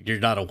just like you're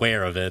not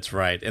aware of it,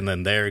 right? And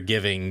then they're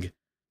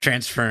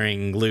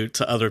transferring loot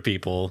to other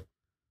people,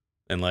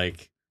 and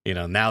like you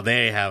know now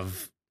they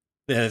have.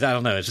 I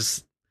don't know. It's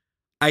just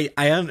I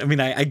mean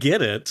I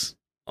get it,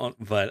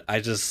 but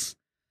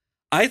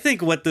I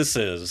think what this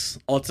is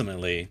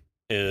ultimately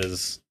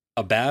is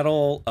a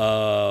battle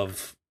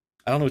of,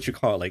 I don't know what you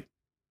call it, like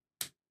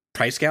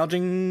price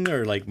gouging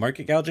or like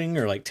market gouging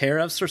or like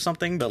tariffs or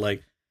something, but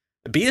like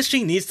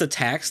BSG needs to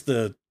tax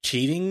the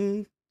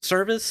cheating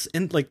service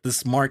in like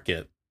this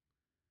market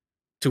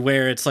to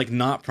where it's like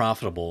not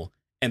profitable.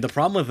 And the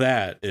problem with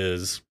that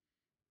is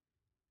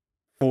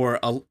for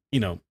a, you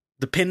know,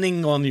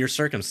 depending on your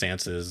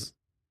circumstances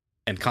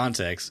and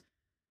context,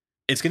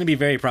 it's going to be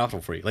very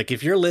profitable for you. Like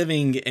if you're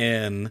living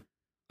in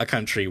a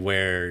country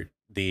where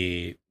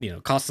the, you know,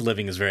 cost of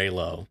living is very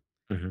low,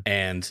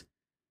 and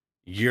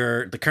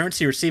the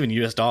currency you receive in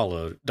US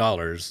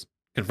dollars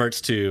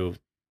converts to,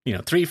 you know,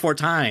 3-4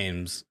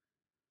 times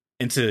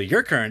into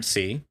your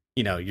currency,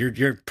 you know,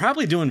 you're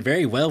probably doing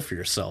very well for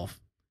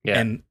yourself. Yeah.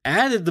 And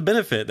added the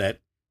benefit that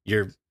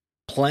you're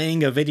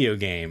playing a video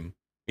game,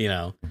 you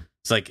know,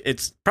 it's like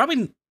it's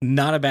probably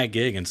not a bad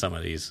gig in some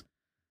of these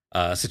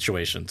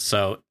situations.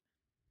 So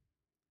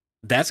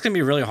that's going to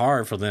be really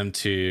hard for them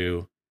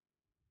to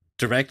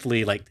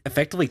directly, like,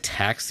 effectively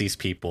tax these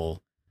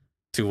people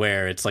to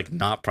where it's like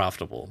not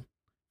profitable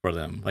for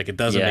them. Like it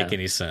doesn't make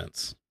any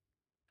sense.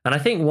 And I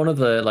think one of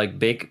the like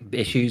big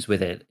issues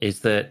with it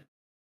is that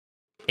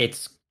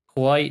it's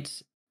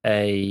quite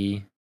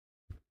a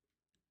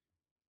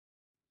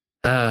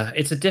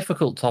it's a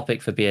difficult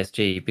topic for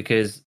BSG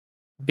because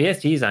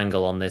BSG's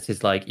angle on this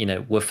is like, you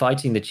know, we're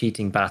fighting the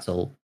cheating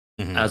battle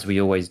as we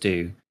always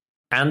do,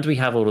 and we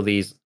have all of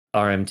these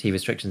RMT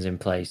restrictions in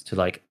place to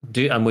like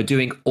do, and we're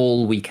doing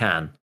all we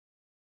can.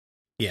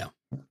 Yeah.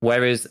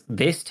 Whereas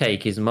this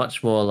take is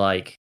much more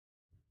like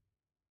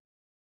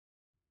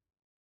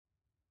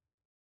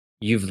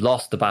you've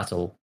lost the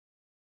battle,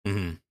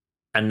 and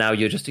now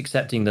you're just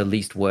accepting the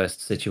least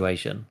worst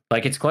situation.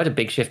 Like it's quite a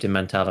big shift in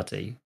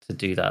mentality to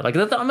do that. Like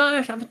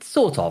I'm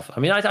sort of. I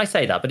mean, I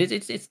say that, but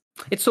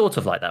it's sort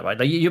of like that, right?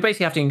 Like you're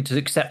basically having to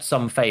accept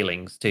some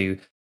failings to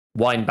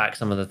wind back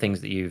some of the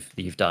things that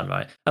you've done,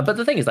 right? But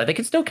the thing is, like, they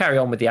can still carry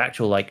on with the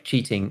actual like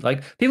cheating.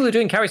 Like people who are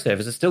doing carry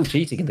servers are still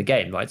cheating in the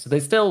game, right? So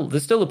there's still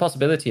the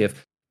possibility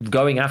of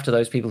going after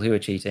those people who are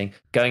cheating,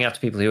 going after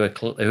people who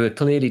are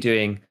clearly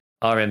doing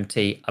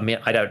RMT. I mean,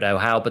 I don't know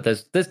how, but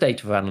there's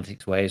data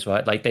analytics ways,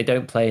 right? Like they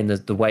don't play in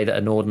the way that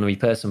an ordinary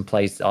person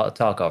plays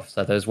Tarkov.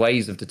 So there's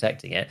ways of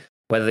detecting it.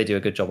 Whether they do a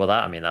good job of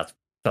that, I mean,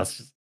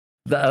 that's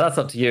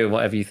up to you and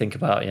whatever you think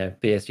about, you know,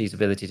 BSG's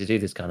ability to do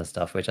this kind of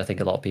stuff, which I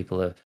think a lot of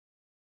people are,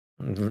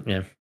 you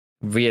know,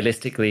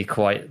 realistically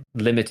quite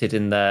limited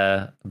in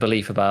their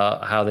belief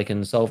about how they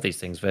can solve these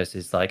things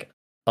versus like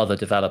other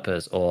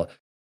developers or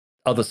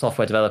other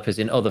software developers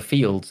in other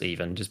fields,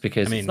 even just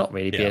because it's not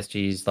really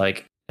BSG's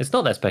like, it's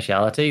not their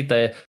speciality.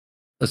 They're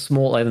a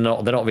small, they're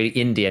not really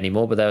indie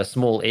anymore, but they're a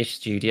small-ish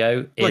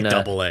studio in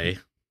like AA,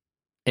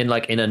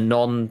 in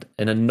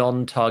a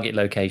non-target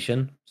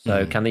location.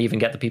 So can they even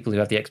get the people who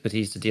have the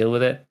expertise to deal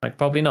with it? Like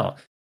probably not.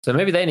 So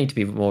maybe they need to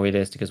be more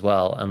realistic as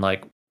well and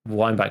like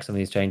wind back some of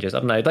these changes. I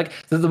don't know. Like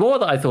the more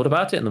that I thought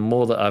about it, and the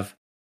more that I've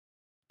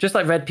just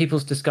like read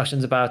people's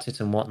discussions about it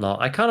and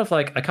whatnot, I kind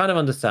of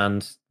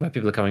understand where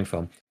people are coming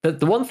from.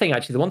 The one thing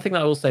that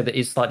I will say that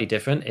is slightly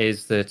different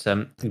is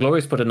that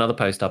Glorious put another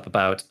post up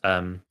about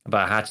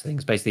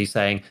hatchlings, basically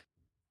saying,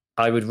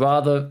 I would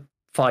rather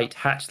fight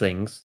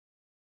hatchlings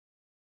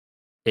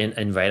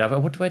in raid.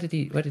 Where did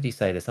he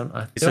say this?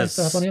 I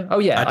still have on here? Oh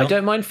yeah, I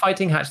don't mind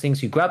fighting hatchlings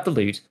who grab the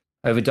loot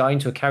over dying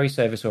to a carry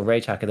service or a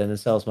rage hacker, then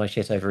sells my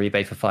shit over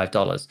eBay for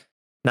 $5.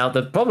 Now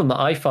the problem that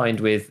I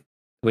find with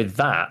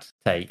that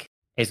take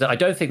is that I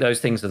don't think those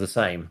things are the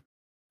same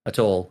at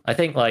all. I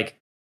think like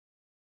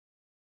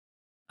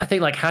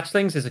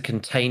hatchlings is a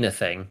container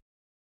thing.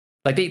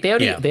 Like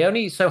they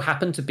only so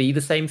happen to be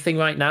the same thing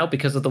right now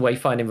because of the way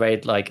Find and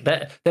Raid, like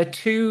they're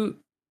two.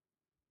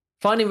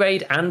 Find and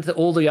Raid and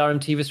all the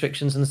RMT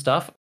restrictions and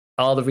stuff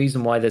are the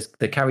reason why there's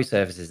the carry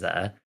service is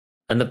there.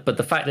 But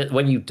the fact that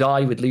when you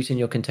die with loot in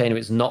your container,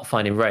 it's not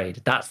Find and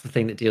Raid. That's the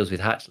thing that deals with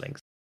hatchlings.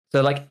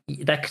 So like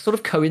they're sort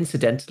of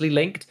coincidentally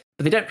linked,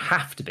 but they don't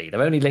have to be.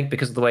 They're only linked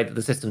because of the way that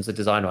the systems are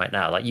designed right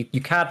now. Like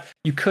you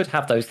could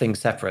have those things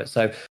separate.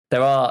 So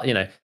there are,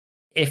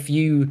 if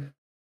you,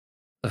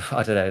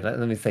 I don't know,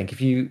 let me think.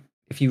 If you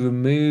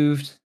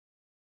removed,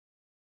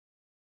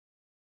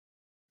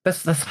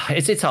 that's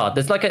it's hard.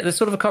 There's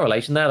sort of a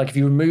correlation there. Like if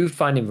you removed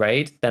finding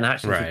raid, then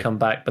hatchlings would come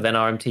back, but then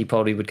RMT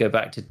probably would go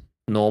back to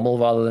normal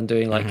rather than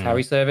doing like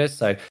carry service.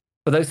 So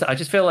for those, I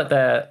just feel like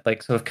they're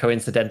like sort of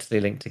coincidentally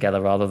linked together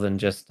rather than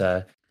just.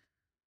 So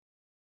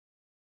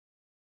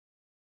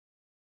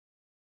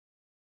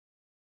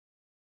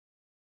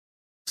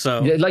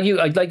like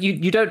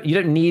you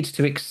don't need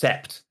to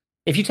accept,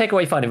 if you take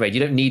away finding raid, you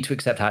don't need to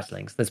accept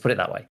hatchlings. Let's put it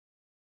that way.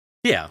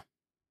 Yeah.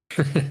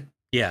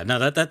 Yeah. No,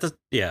 that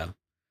yeah.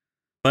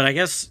 But I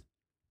guess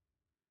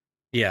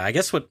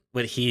what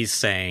he's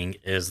saying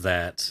is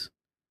that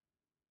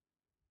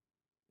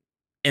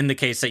in the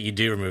case that you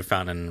do remove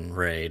found in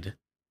raid,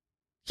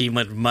 he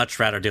would much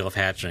rather deal with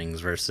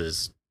hatchlings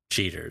versus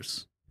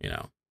cheaters.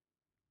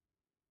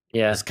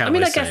 Yeah, I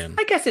mean,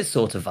 I guess it's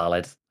sort of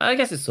valid.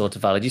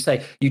 You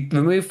say you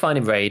remove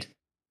finding raid,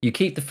 you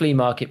keep the flea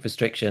market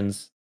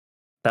restrictions.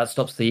 That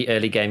stops the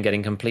early game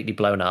getting completely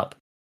blown up.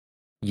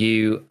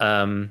 You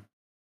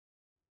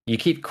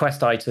keep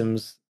quest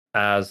items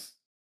as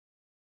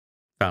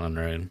found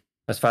in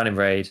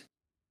raid.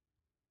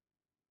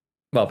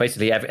 Well,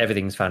 basically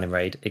everything's found in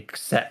raid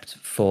except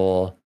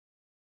for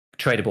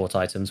trader bought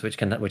items, which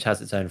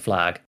has its own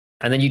flag,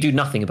 and then you do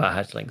nothing about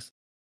hatchlings.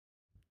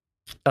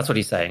 That's what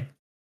he's saying.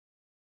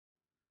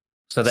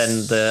 So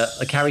then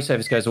the carry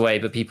service goes away,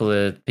 but people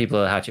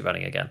are hatchet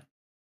running again.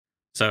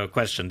 So,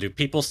 question: do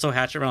people still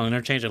hatchet run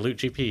interchange and loot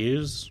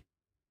GPUs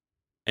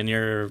in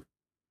your,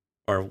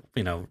 or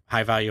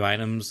high value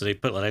items? Do they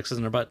put Linuxes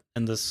in their butt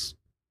in this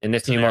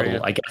new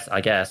model? I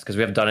guess because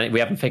we haven't done it. We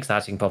haven't fixed the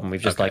hatching problem.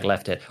 We've just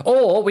left it.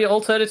 Or we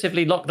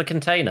alternatively lock the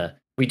container.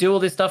 We do all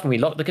this stuff and we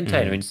lock the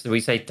container and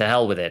we say to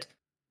hell with it,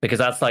 because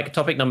that's like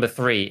topic number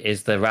 3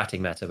 is the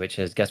ratting meta, which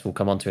I guess we'll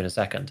come on to in a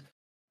second.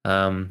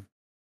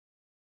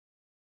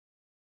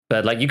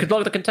 But like you could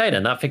lock the container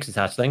and that fixes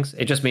hatchlings.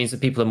 It just means that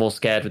people are more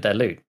scared with their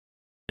loot.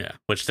 Yeah,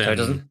 which then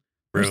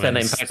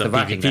impacts the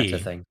ratting meta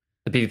thing.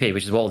 The PvP,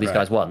 which is what all these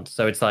guys want.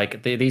 So it's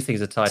like these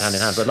things are tied hand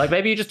in hand. But like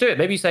maybe you just do it.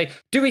 Maybe you say,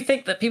 do we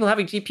think that people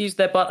having GPUs in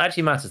their butt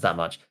actually matters that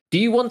much? Do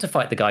you want to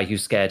fight the guy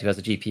who's scared who has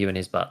a GPU in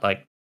his butt?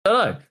 Like, I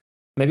don't know.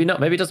 Maybe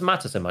not. Maybe it doesn't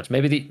matter so much.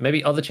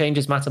 Maybe other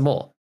changes matter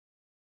more.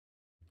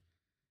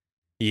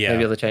 Yeah.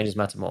 Maybe other changes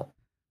matter more.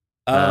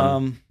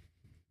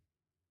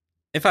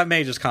 If I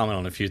may just comment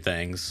on a few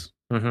things.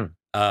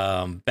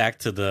 Back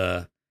to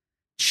the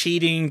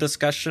cheating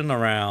discussion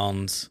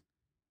around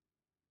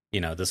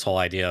this whole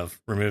idea of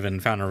removing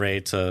found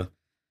raid to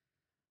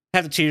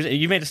have the cheaters.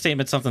 You made a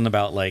statement something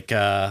about like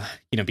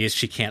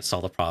BSG can't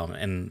solve the problem,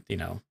 and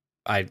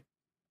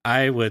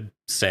I would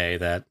say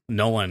that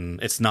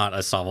it's not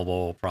a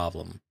solvable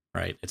problem,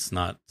 right? It's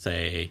not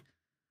I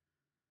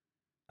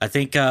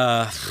think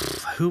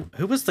who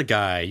was the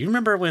guy? You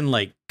remember when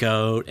like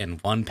Goat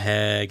and One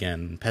Peg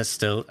and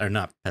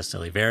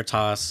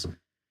Veritas,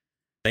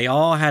 they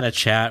all had a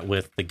chat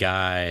with the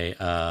guy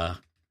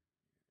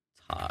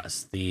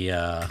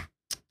the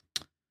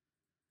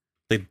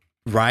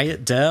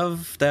Riot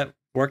dev that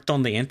worked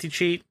on the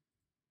anti-cheat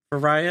for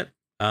Riot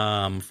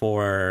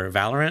for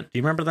Valorant. Do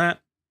you remember that?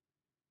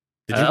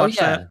 Did you watch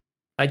that?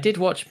 I did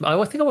watch.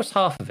 I think I watched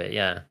half of it.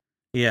 Yeah.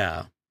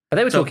 But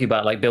they were talking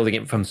about like building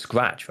it from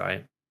scratch,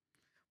 right?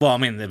 Well, I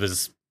mean, it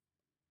was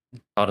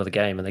part of the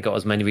game, and they got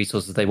as many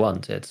resources as they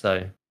wanted.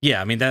 So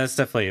yeah, I mean, that's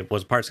definitely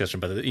was part discussion,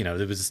 but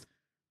it was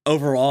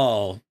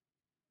overall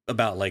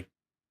about like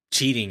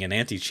cheating and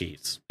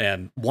anti-cheats.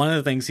 And one of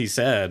the things he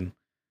said,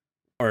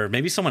 or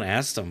maybe someone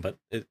asked him, but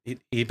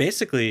he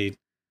basically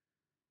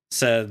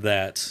said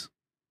that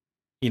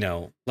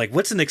like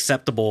what's an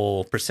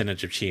acceptable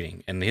percentage of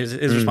cheating, and his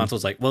response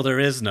was like, well, there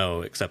is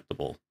no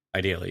acceptable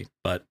ideally,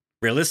 but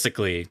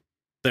realistically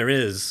there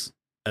is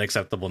an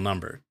acceptable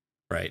number,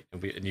 right?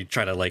 And you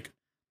try to like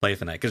play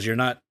for that, because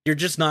you're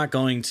just not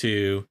going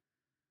to.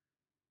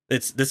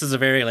 This is a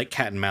very like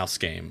cat and mouse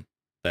game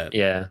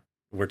that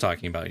we're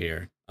talking about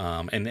here.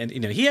 And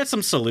he had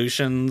some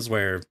solutions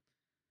where,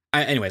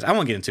 anyways, I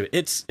won't get into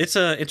it. It's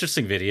a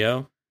interesting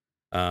video,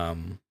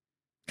 kind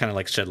of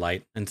like shed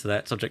light into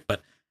that subject.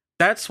 But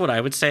that's what I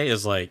would say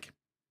is like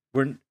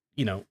we're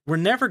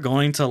never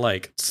going to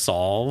like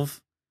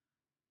solve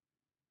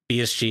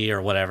BSG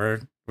or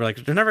whatever.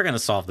 They're never going to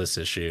solve this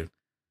issue.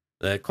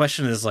 The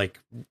question is like,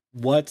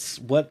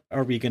 what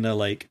are we gonna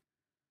like?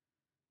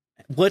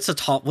 What's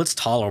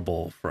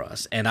tolerable for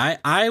us? And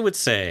I would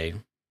say,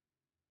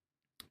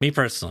 me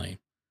personally,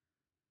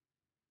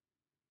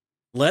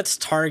 let's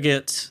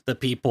target the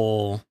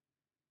people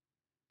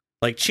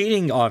like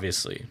cheating,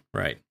 obviously,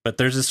 right? But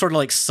there's this sort of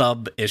like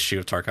sub issue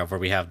of Tarkov where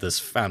we have this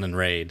found and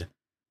raid,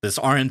 this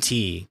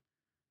RMT,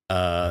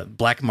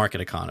 black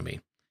market economy,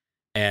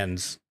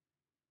 and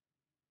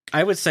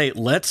I would say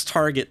let's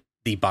target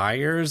the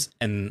buyers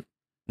and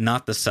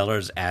not the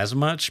sellers as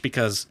much,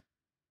 because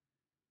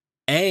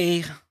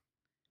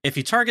if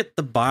you target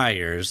the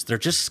buyers, they're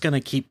just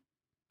gonna keep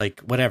like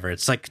whatever.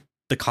 It's like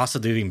the cost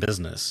of doing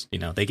business. You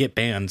know, they get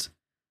banned,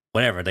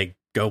 whatever. They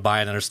go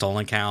buy another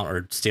stolen account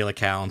or steal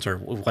account or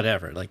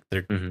whatever. Like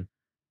they're,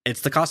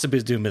 it's the cost of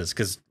doing business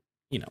because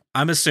you know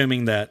I'm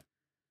assuming that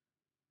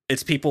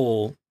it's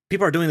people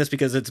are doing this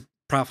because it's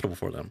profitable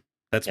for them.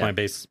 That's my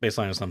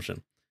baseline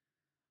assumption.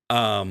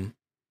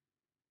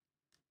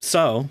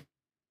 So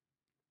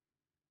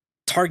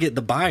target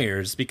the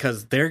buyers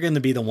because they're going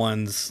to be the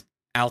ones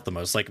out the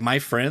most. Like my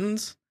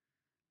friends,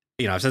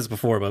 you know, I've said this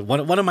before, but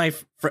one of my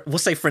we'll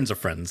say friends of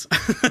friends.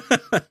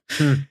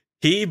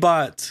 He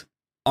bought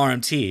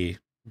RMT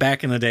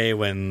back in the day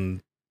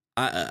when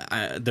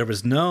there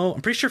was no.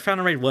 I'm pretty sure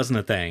founder rate wasn't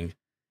a thing,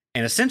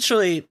 and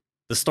essentially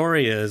the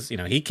story is, you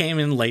know, he came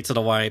in late to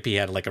the wipe. He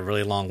had like a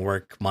really long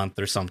work month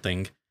or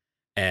something,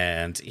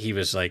 and he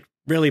was like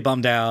really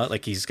bummed out,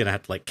 like he's gonna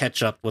have to like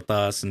catch up with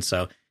us, and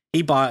so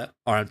he bought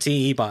RMT.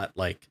 He bought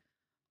like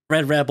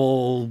Red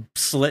Rebel,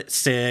 Slit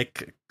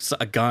Stick,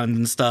 a gun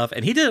and stuff,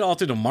 and he did it all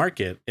through the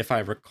market, if I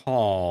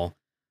recall.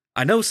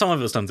 I know some of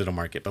it was done through the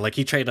market, but like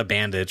he traded a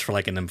bandage for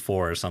like an M4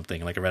 or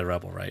something, like a Red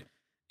Rebel, right?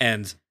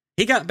 And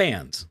he got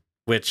banned,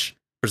 which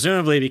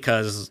presumably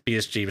because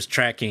BSG was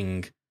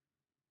tracking,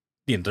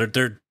 you know,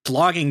 they're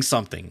logging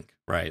something,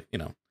 right? You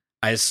know,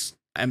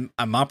 I'm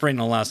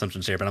operating on a lot of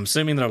assumptions here, but I'm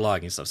assuming they're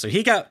logging stuff. So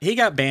he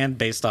got banned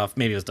based off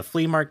maybe it was the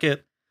flea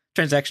market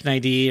transaction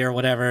ID or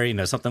whatever. You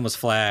know, something was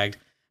flagged.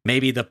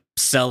 Maybe the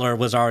seller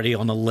was already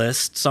on the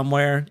list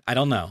somewhere. I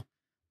don't know,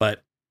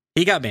 but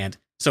he got banned.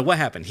 So what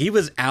happened? He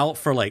was out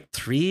for like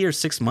 3 or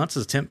 6 months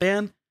as a temp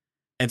ban,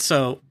 and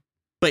so,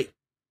 but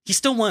he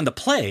still wanted to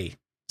play,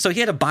 so he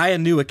had to buy a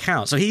new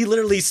account. So he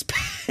literally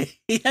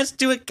he has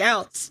 2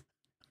 accounts.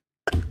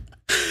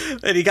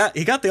 And he got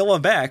the old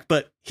one back,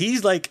 but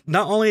he's like,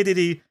 not only did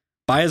he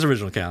buy his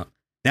original account,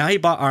 now he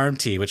bought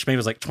RMT, which maybe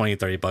was like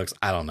 $20-$30,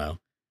 I don't know.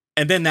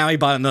 And then now he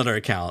bought another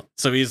account.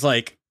 So he's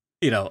like,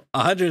 you know,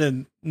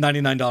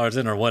 $199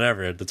 in or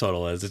whatever the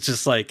total is. It's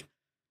just like,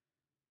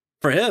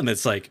 for him,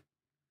 it's like,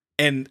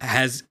 and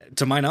has,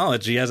 to my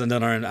knowledge, he hasn't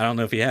done I don't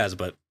know if he has,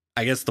 but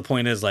I guess the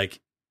point is like,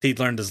 he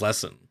learned his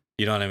lesson.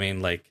 You know what I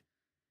mean? Like,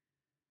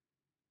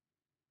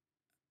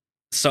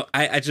 so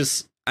I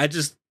just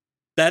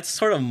that's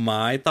sort of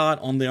my thought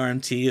on the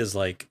RMT is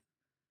like,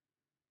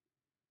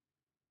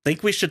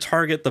 think we should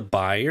target the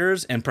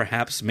buyers, and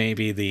perhaps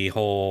maybe the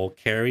whole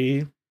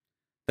carry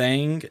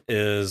thing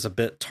is a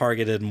bit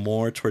targeted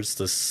more towards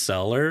the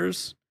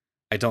sellers.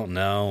 I don't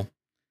know.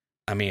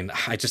 I mean,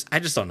 I just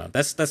don't know.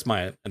 That's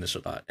my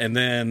initial thought. And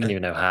then I don't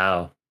even know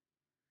how.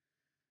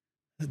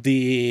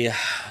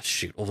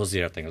 What was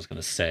the other thing I was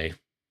going to say?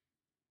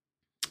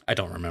 I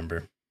don't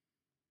remember.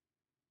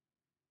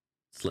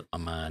 Slipped my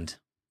mind.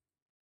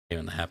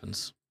 When that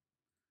happens.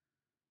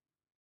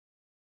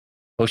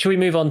 Well, should we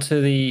move on to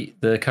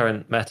the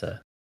current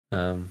meta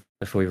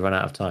before we run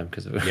out of time?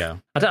 Because yeah,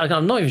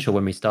 I'm not even sure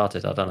when we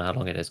started. I don't know how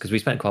long it is because we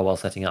spent quite a while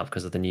setting up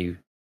because of the new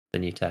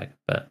tech.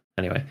 But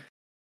anyway,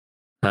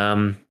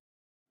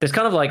 this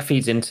kind of like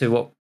feeds into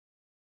what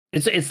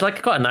it's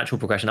like quite a natural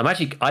progression. I'm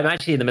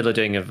actually in the middle of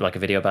doing like a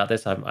video about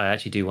this. I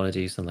actually do want to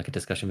do some like a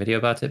discussion video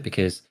about it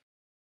because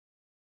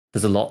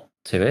there's a lot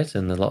to it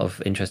and a lot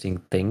of interesting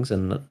things,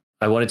 and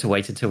I wanted to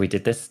wait until we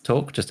did this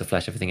talk just to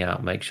flesh everything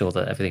out, make sure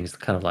that everything's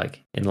kind of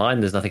like in line.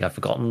 There's nothing I've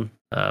forgotten.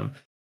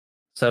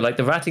 So like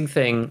the ratting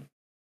thing,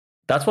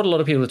 that's what a lot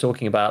of people are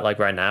talking about like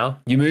right now.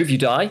 You move, you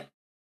die.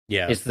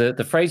 Yeah. It's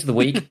the phrase of the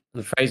week,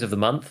 the phrase of the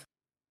month.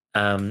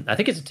 I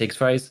think it's a Tiggs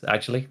phrase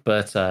actually,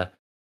 but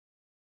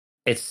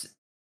it's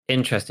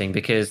interesting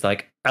because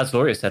like, as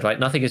Gloria said, right,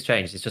 nothing has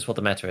changed. It's just what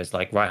the meta is.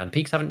 Like right-hand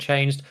peaks haven't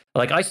changed.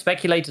 Like I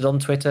speculated on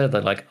Twitter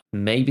that like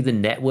maybe the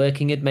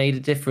networking had made a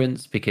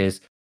difference because,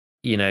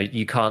 you know,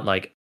 you can't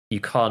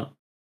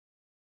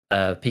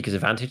peak as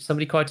advantage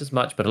somebody quite as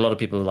much, but a lot of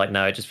people are like,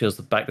 no, it just feels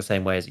back the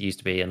same way as it used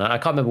to be. And I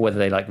can't remember whether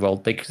they like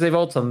rolled because they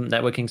rolled some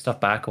networking stuff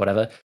back or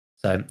whatever.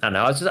 So I don't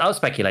know. I was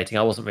speculating.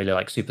 I wasn't really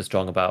like super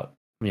strong about,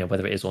 you know,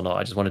 whether it is or not.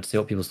 I just wanted to see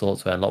what people's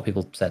thoughts were, and a lot of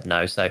people said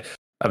no. So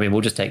I mean,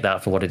 we'll just take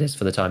that for what it is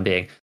for the time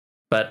being.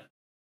 But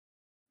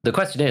the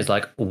question is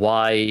like,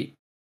 why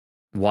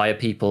are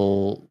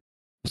people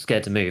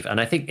scared to move?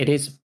 And I think it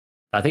is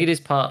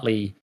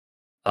partly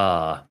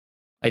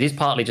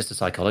just a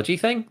psychology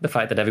thing, the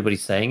fact that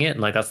everybody's saying it and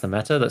like that's the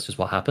meta, that's just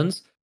what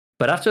happens.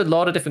 But after a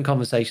lot of different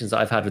conversations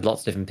that I've had with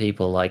lots of different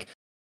people, like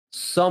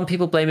some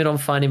people blame it on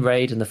finding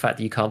raid and the fact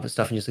that you can't put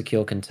stuff in your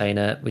secure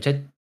container, which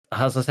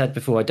as I said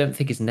before, I don't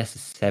think is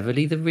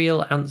necessarily the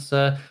real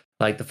answer.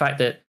 Like the fact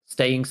that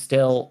staying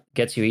still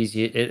gets you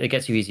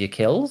easier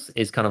kills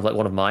is kind of like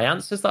one of my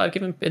answers that I've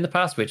given in the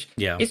past, which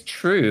is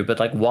true, but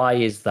like why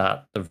is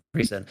that the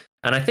reason?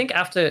 And I think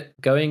after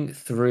going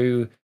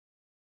through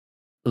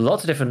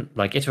lots of different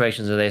like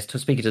iterations of this, to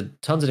speaking to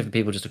tons of different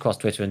people just across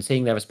Twitter and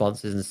seeing their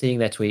responses and seeing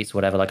their tweets,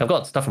 whatever, like I've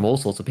got stuff from all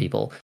sorts of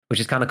people, which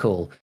is kind of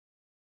cool.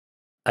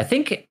 I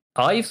think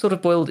I've sort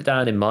of boiled it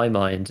down in my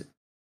mind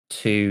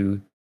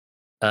to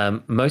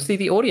mostly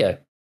the audio.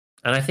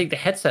 And I think the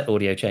headset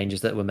audio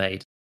changes that were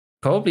made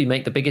probably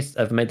made the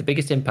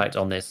biggest impact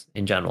on this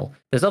in general.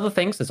 There's other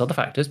things, there's other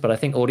factors, but I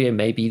think audio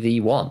may be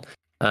the one.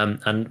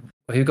 And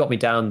who got me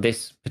down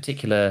this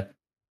particular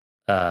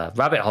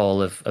rabbit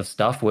hole of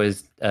stuff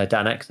was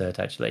Dan Exert,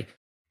 actually.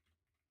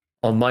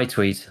 On my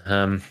tweet,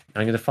 I'm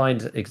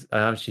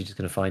actually just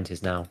going to find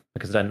his now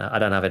because I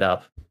don't have it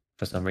up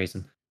for some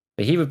reason.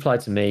 But he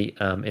replied to me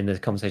in the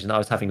conversation I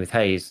was having with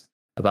Hayes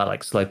about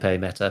like slow play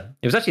meta.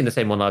 It was actually the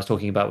same one I was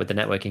talking about with the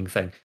networking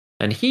thing.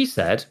 And he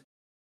said,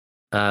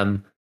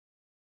 I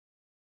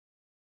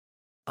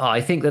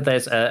think that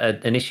there's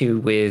an issue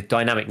with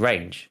dynamic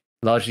range,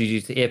 largely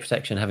due to ear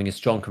protection having a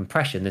strong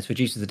compression. This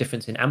reduces the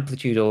difference in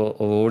amplitude or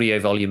audio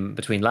volume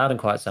between loud and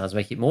quiet sounds,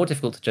 making it more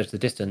difficult to judge the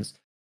distance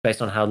based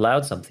on how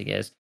loud something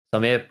is.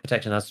 Some ear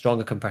protection has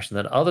stronger compression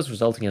than others,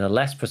 resulting in a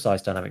less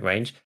precise dynamic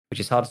range, which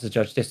is harder to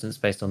judge distance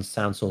based on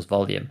sound source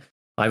volume.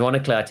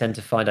 Ironically, I tend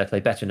to find I play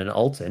better in an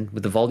Altin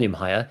with the volume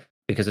higher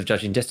because of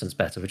judging distance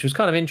better, which was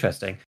kind of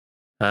interesting.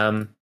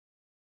 And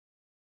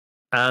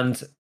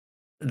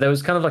there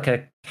was kind of like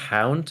a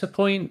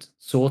counterpoint,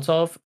 sort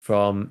of,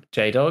 from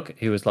J-Dog,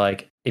 who was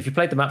like, if you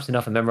played the maps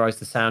enough and memorized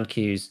the sound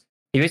cues,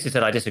 he basically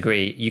said, I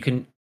disagree. You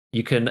can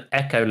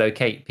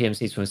echolocate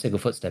PMCs from single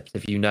footsteps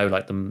if you know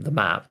like the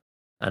map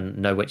and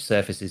know which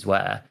surface is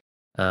where.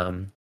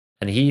 And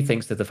he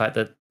thinks that the fact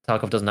that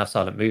Tarkov doesn't have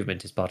silent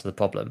movement is part of the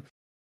problem.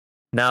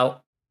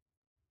 Now,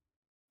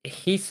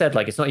 he said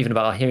like it's not even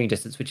about our hearing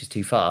distance, which is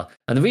too far.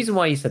 And the reason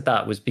why he said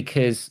that was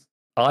because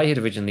I had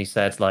originally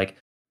said like,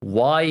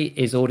 why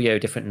is audio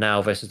different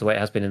now versus the way it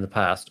has been in the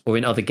past or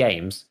in other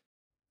games?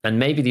 And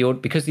maybe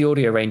because the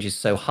audio range is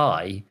so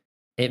high,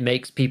 it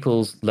makes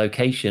people's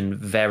location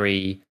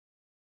very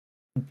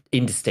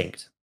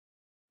indistinct,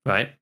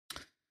 right?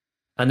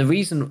 And the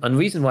reason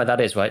why that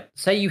is, right?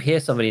 Say you hear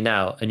somebody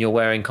now and you're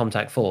wearing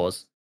contact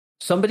 4s,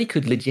 somebody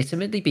could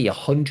legitimately be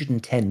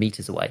 110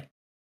 meters away.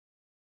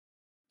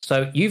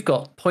 So you've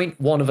got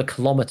 0.1 of a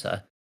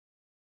kilometer,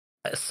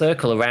 a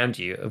circle around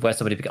you of where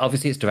somebody,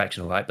 obviously it's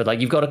directional, right? But like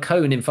you've got a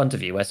cone in front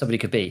of you where somebody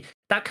could be.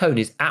 That cone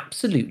is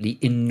absolutely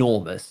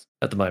enormous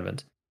at the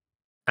moment.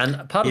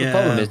 And part of the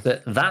problem is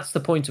that that's the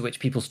point at which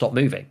people stop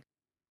moving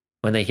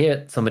when they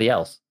hear somebody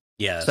else.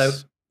 Yes. So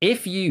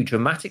if you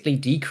dramatically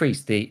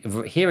decrease the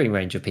hearing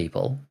range of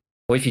people,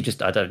 or if you just,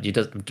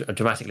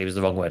 dramatically was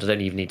the wrong word. I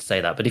don't even need to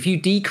say that. But if you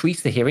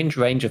decrease the hearing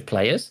range of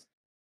players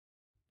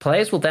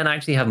will then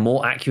actually have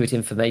more accurate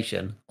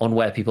information on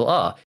where people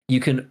are. You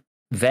can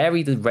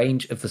vary the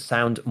range of the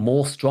sound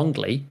more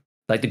strongly.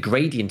 Like the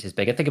gradient is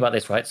bigger. Think about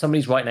this, right?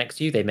 Somebody's right next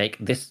to you. They make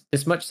this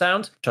much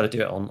sound. Try to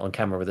do it on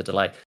camera with a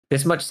delay.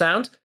 This much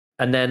sound.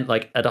 And then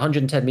like at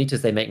 110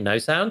 meters, they make no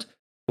sound.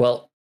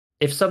 Well,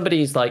 if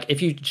somebody's like,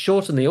 if you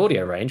shorten the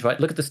audio range, right?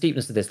 Look at the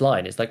steepness of this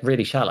line. It's like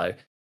really shallow.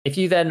 If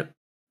you then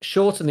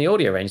shorten the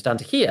audio range down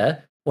to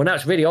here, well, now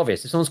it's really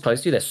obvious. If someone's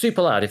close to you, they're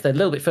super loud. If they're a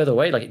little bit further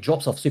away, like it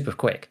drops off super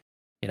quick,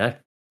 you know?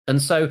 And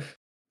so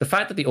the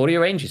fact that the audio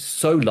range is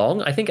so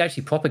long, I think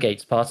actually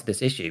propagates part of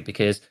this issue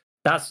because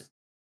that's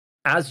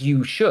as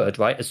you should,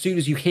 right? As soon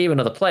as you hear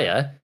another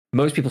player,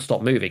 most people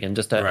stop moving and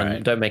just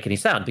don't make any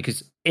sound,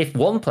 because if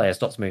one player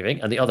stops moving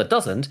and the other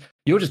doesn't,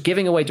 you're just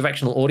giving away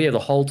directional audio the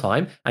whole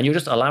time, and you're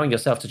just allowing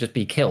yourself to just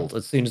be killed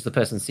as soon as the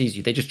person sees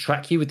you. They just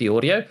track you with the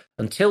audio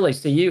until they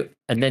see you,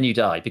 and then you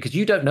die because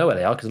you don't know where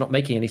they are because they're not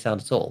making any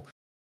sound at all.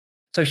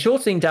 So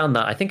shortening down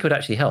that, I think, would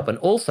actually help. And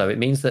also it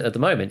means that at the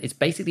moment, it's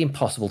basically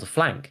impossible to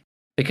flank.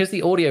 Because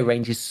the audio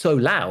range is so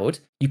loud,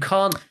 you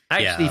can't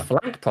actually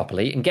flank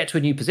properly and get to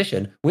a new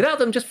position without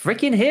them just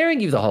freaking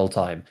hearing you the whole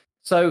time.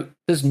 So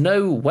there's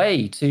no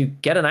way to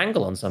get an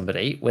angle on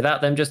somebody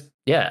without them just,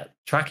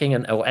 tracking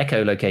or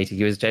echolocating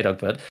you, as J-Dog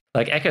put,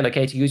 like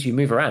echolocating you as you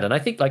move around. And I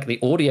think like the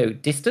audio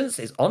distance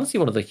is honestly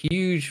one of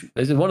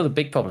the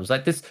big problems.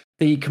 Like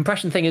the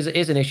compression thing is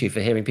an issue for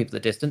hearing people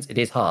at distance. It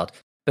is hard.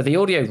 But the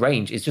audio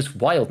range is just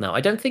wild now.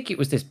 I don't think it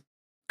was this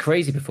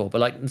crazy before,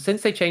 but like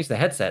since they changed the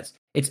headsets,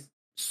 it's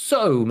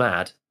so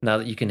mad now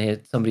that you can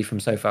hear somebody from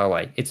so far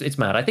away. It's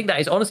mad. I think that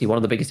is honestly one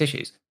of the biggest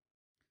issues.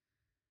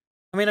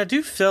 I mean, I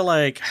do feel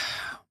like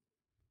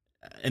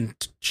in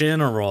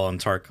general in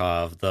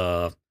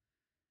Tarkov,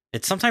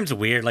 it's sometimes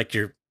weird, like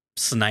you're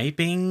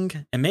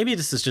sniping, and maybe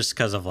this is just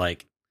because of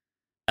like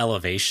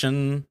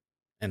elevation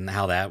and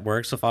how that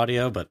works with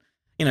audio, but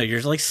you know,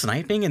 you're like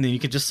sniping and then you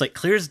can just like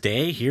clear as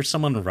day hear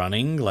someone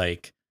running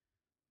like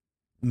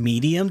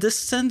medium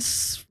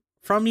distance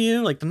from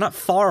you. Like they're not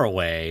far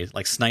away,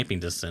 like sniping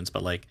distance,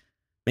 but like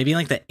maybe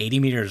like the 80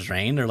 meters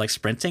range, they're like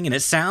sprinting, and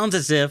it sounds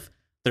as if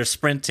they're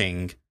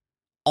sprinting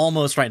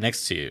almost right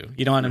next to you.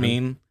 You know what I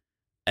mean?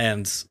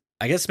 And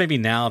I guess maybe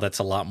now that's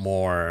a lot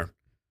more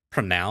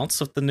pronounced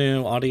with the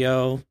new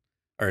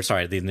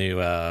the new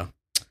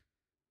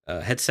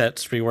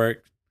headsets rework.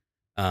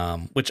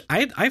 Which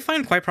I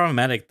find quite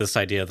problematic, this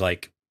idea of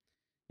like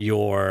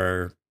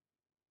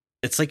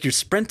it's like you're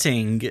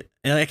sprinting,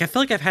 and like I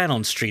feel like I've had it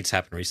on streets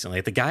happen recently.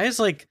 Like, the guy is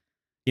like,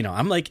 you know,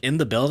 I'm like in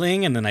the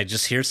building and then I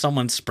just hear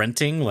someone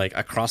sprinting like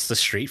across the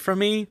street from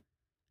me.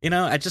 You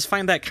know, I just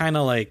find that kind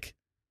of like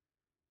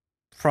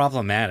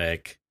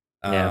problematic.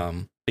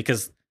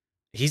 Because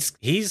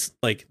he's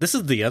like, this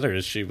is the other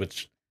issue,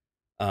 which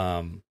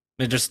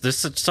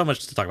there's so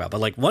much to talk about,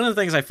 but like one of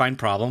the things I find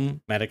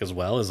problematic as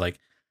well is like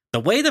the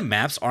way the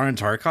maps are in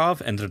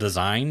Tarkov and they're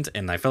designed,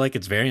 and I feel like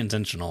it's very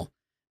intentional,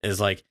 is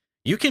like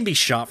you can be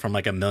shot from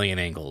like a million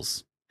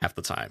angles half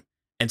the time.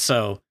 And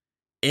so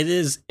it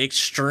is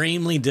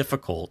extremely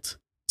difficult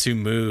to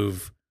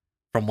move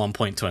from one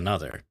point to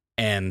another.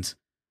 And,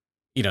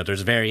 you know,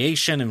 there's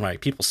variation in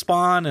like people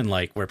spawn and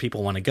like where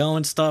people want to go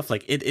and stuff.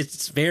 Like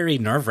it's very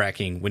nerve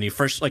wracking when you're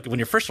first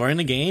learning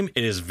the game.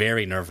 It is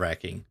very nerve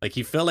wracking. Like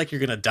you feel like you're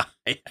going to die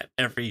at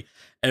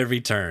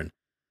every turn.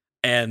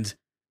 And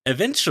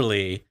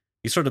eventually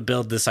you sort of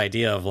build this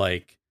idea of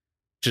like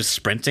just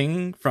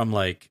sprinting from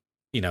like,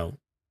 you know,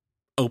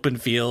 open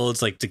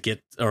fields, like to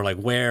get, or like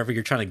wherever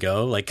you're trying to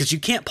go, like, cause you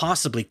can't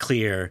possibly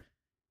clear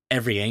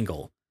every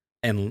angle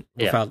and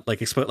without like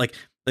like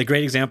the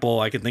great example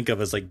I can think of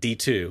is like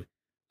D2.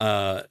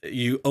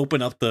 You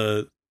open up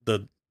the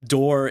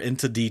door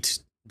into D2,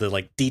 the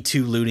like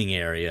D2 looting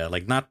area,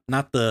 like not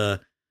the,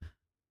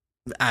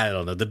 I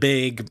don't know, the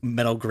big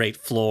metal grate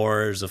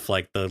floors of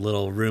like the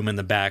little room in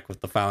the back with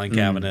the filing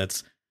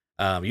cabinets.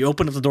 You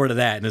open up the door to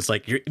that and it's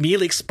like you're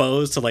immediately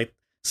exposed to like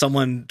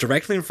someone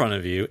directly in front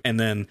of you, and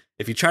then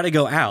if you try to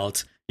go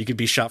out, you could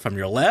be shot from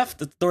your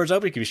left, if the door's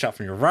open, you could be shot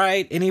from your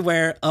right,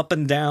 anywhere up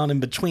and down in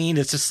between.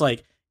 It's just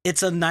like,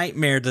 it's a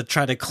nightmare to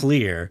try to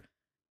clear.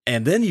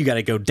 And then you got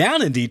to go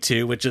down in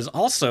D2, which is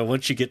also,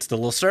 once you get to the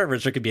little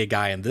servers, there could be a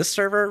guy in this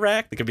server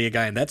rack, there could be a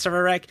guy in that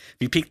server rack. If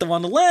you peek the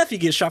one on the left, you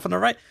get shot from the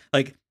right.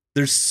 Like,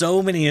 there's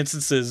so many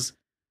instances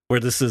where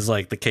this is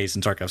like the case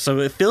in Tarkov. So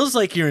it feels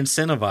like you're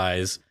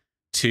incentivized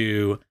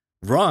to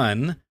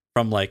run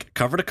from like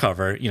cover to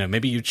cover. You know,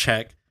 maybe you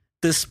check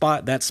this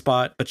spot, that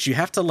spot, but you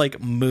have to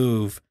like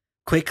move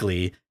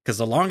quickly, because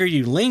the longer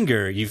you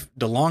linger,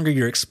 the longer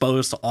you're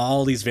exposed to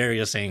all these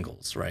various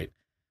angles, right?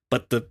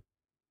 But the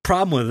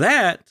problem with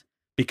that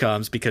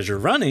becomes, because you're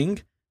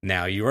running,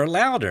 now you are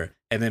louder,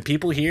 and then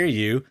people hear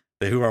you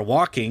who are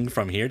walking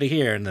from here to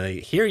here, and they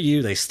hear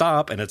you, they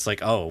stop, and it's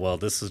like, oh well,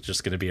 this is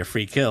just going to be a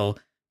free kill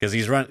because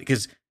he's running,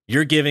 because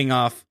you're giving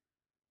off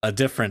a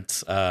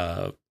different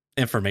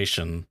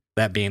information,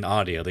 that being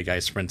audio, the guy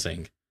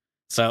sprinting.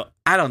 So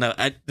I don't know.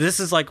 This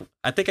is like,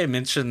 I think I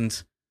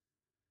mentioned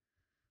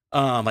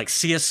like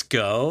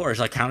CSGO or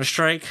like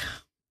Counter-Strike,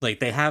 like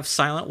they have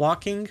silent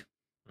walking,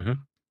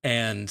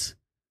 and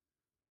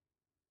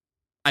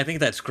I think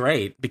that's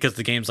great because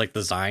the game's like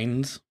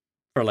designed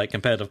for like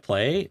competitive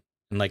play,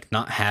 and like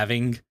not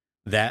having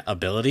that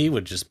ability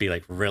would just be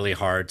like really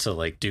hard to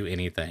like do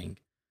anything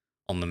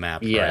on the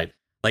map, right?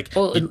 Like,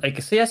 well,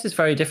 like CS is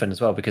very different as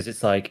well, because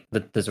it's like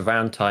there's a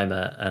round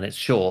timer and it's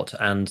short,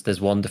 and there's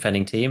one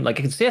defending team. Like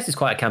CS is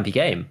quite a campy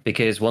game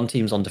because one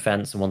team's on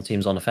defense and one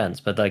team's on offense,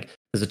 but like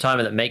there's a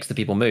timer that makes the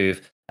people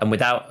move, and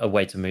without a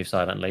way to move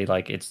silently,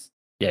 like it's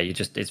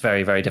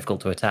very, very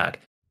difficult to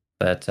attack.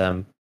 But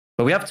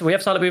we have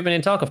silent movement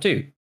in Tarkov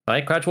too,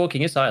 right? Crouch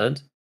walking is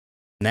silent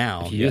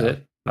now. If you use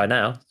it right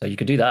now, so you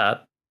could do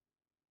that.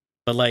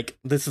 But like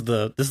this is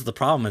the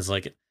problem, is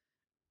like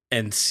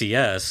in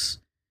CS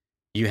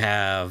you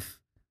have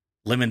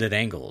limited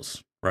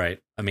angles, right?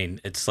 I mean,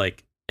 it's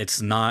like it's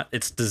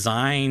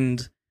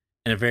designed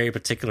in a very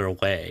particular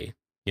way,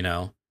 you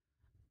know?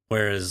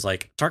 Whereas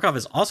like Tarkov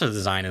is also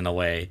designed in a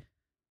way,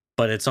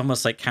 but it's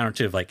almost like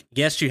counter to like,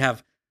 yes, you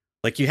have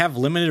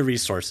limited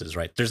resources,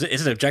 right?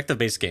 It's an objective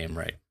based game,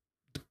 right?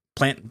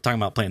 Talking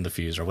about playing the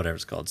fuse or whatever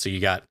it's called. So you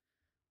got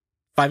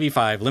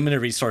 5v5, limited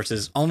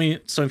resources,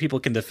 only so many people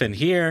can defend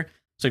here.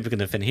 So people can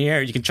defend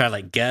here. You can try to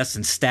like guess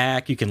and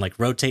stack. You can like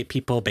rotate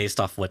people based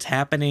off what's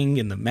happening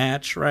in the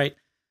match, right?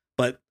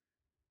 But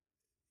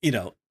you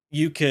know,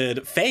 you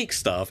could fake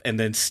stuff and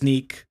then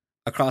sneak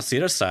across the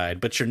other side,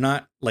 but you're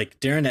not like,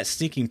 during that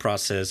sneaking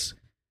process,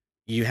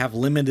 you have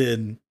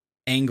limited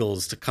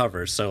angles to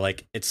cover. So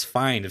like it's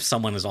fine if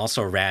someone is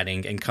also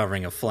ratting and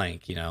covering a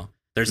flank, you know.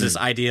 There's this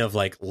idea of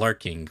like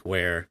lurking,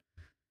 where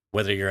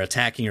whether you're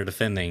attacking or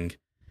defending,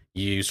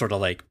 you sort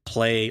of like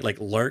play like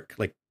lurk,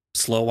 like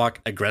slow walk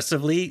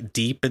aggressively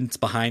deep in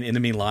behind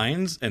enemy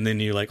lines, and then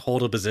you like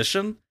hold a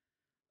position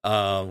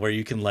where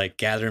you can like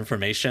gather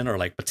information or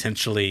like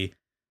potentially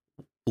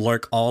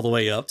lurk all the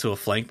way up to a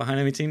flank behind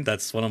enemy team.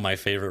 That's one of my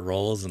favorite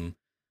roles, and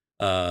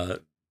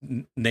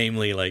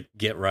namely like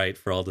Get Right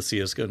for all the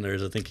CS:GO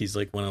nerds. I think he's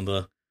like one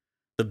of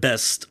the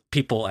best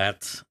people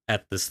at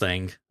this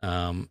thing.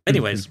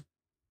 Anyways,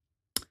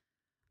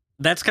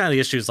 that's kind of the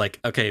issue. Is like,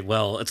 okay,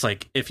 well, it's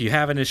like if you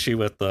have an issue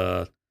with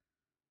the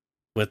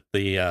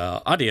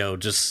audio,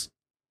 just,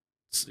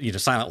 you know,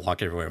 silent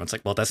walk everywhere. It's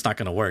like, well, that's not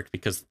going to work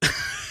because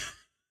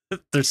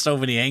there's so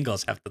many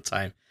angles half the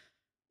time.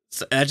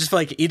 So I just feel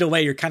like either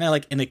way, you're kind of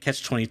like in a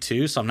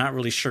catch-22. So I'm not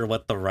really sure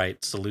what the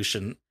right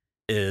solution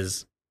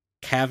is.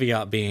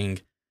 Caveat being,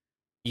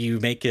 you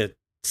make it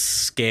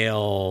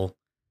scale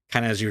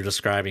kind of as you were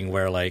describing,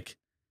 where like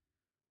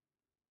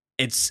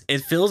it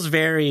feels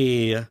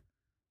very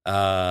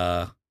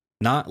not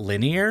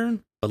linear,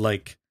 but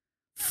like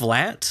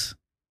flat.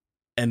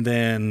 And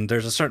then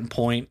there's a certain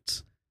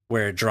point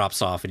where it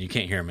drops off and you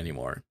can't hear him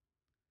anymore.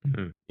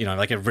 Mhm. You know,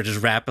 like it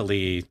just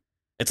rapidly.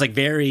 It's like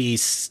very.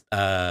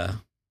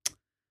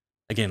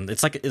 Again,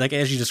 it's like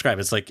as you described,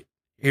 it's like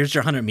here's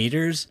your 100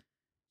 meters.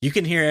 You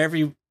can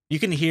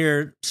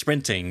hear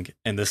sprinting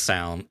in this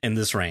sound in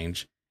this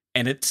range,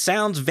 and it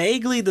sounds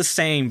vaguely the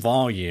same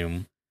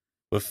volume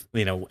with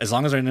as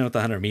long as I know with the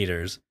 100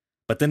 meters.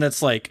 But then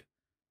it's like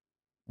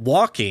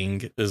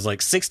walking is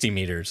like 60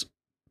 meters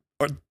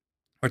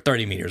or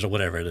 30 meters or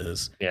whatever it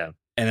is. Yeah.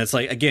 And it's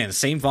like, again,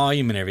 same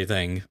volume and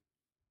everything.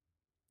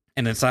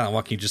 And then silent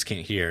walking, you just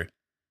can't hear.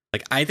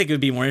 Like, I think it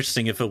would be more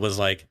interesting if it was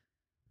like,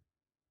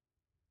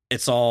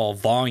 it's all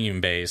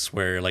volume based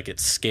where like it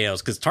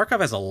scales. Because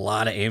Tarkov has a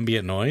lot of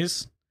ambient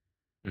noise.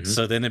 Mhm.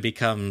 So then it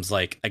becomes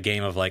like a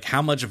game of like,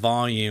 how much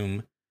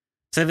volume,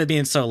 instead of it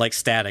being so like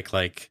static,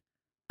 like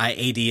I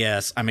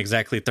ADS, I'm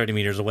exactly 30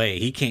 meters away.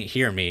 He can't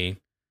hear me.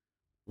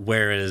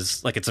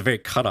 Whereas like it's a very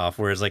cutoff,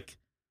 whereas like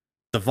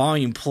the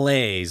volume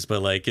plays,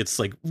 but like it's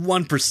like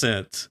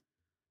 1%,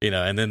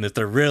 and then if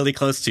they're really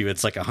close to you,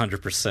 it's like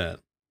 100%.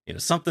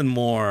 Something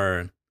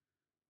more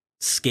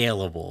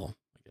scalable,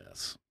 I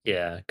guess.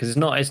 Yeah, because it's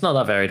not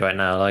that varied right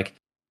now. Like,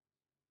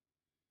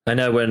 I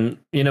know when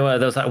there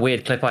was that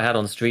weird clip I had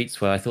on Streets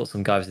where I thought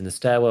some guy was in the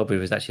stairwell, but he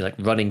was actually like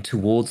running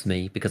towards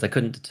me because I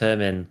couldn't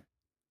determine.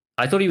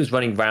 I thought he was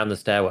running round the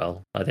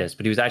stairwell like this,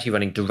 but he was actually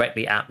running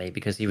directly at me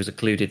because he was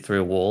occluded through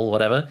a wall, or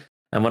whatever.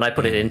 And when I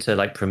put it into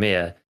like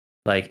Premiere,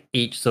 like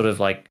each sort of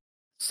like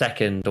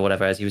second or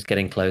whatever as he was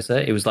getting closer,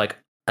 it was like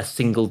a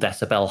single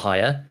decibel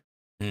higher.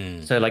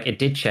 So like it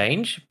did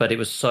change, but it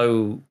was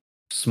so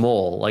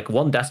small. Like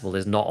 1 decibel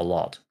is not a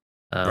lot.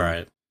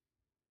 Right.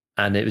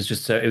 And it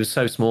was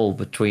so small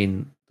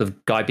between the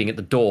guy being at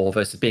the door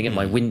versus being at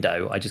my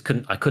window. I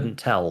couldn't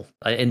tell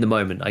in the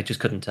moment. I just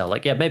couldn't tell.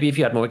 Like, yeah, maybe if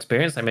you had more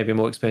experience, like maybe a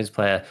more experienced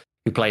player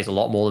who plays a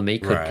lot more than me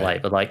could play.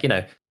 But like,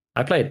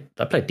 I played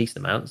a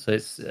decent amount, so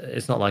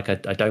it's not like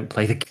I don't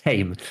play the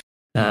game.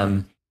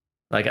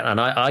 Like,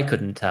 and I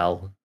couldn't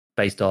tell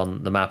based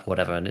on the map or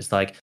whatever. And it's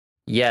like,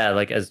 yeah,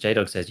 like as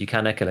J-Dog says, you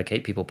can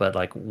echolocate people, but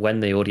like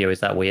when the audio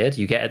is that weird,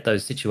 you get at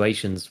those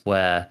situations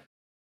where,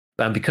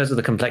 and because of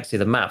the complexity of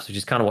the maps, which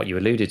is kind of what you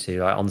alluded to,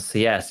 right? On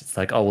CS, it's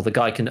like, oh well, the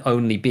guy can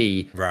only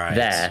be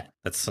there.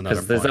 That's another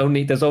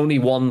point. There's only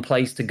one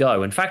place to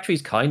go, and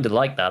Factory's kind of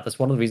like that. That's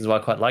one of the reasons why I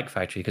quite like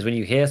Factory, because when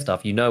you hear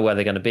stuff, you know where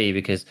they're going to be.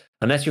 Because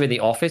unless you're in the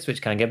office,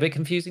 which can get a bit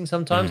confusing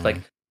sometimes, like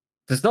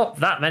there's not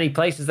that many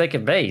places they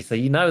can be, so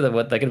you know that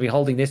they're going to be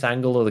holding this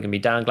angle, or they're going to be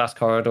down glass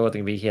corridor, or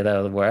they're going to be here, there,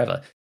 or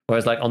wherever.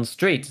 Whereas like on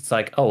Streets, it's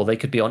like, oh well, they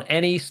could be on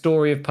any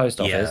story of post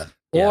office.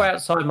 Or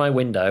outside my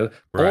window,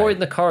 or in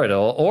the corridor,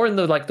 or in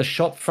the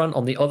shop front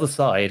on the other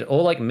side,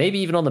 or like maybe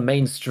even on the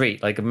main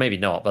street. Like maybe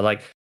not, but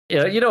like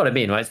you know what I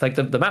mean, right? It's like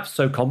the map's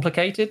so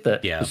complicated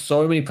that there's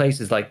so many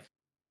places. Like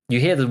you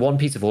hear the one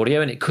piece of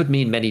audio, and it could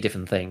mean many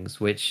different things,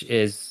 which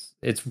is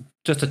it's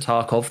just a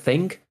Tarkov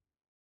thing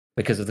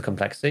because of the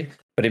complexity.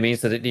 But it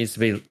means that it needs to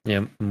be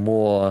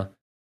more.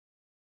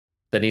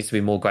 There needs to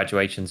be more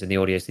graduations in the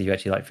audio so you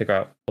actually like figure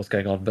out what's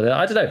going on. But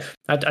I don't know.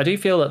 I do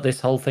feel that this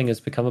whole thing has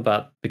become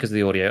about because of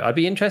the audio. I'd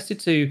be interested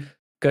to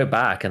go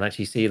back and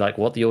actually see like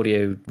what the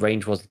audio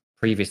range was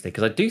previously,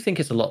 because I do think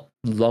it's a lot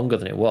longer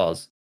than it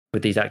was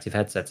with these active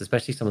headsets,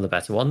 especially some of the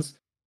better ones.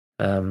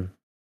 I'm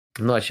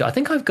not sure. I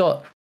think I've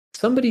got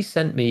somebody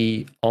sent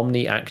me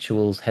Omni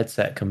Actual's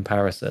headset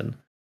comparison,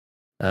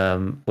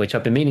 which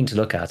I've been meaning to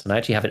look at, and I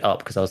actually have it up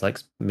because I was like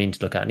meaning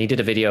to look at, and he did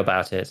a video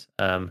about it.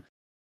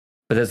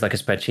 But there's like a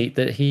spreadsheet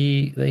that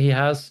he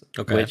has,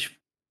 which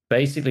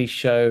basically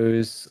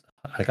shows,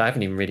 like I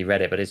haven't even really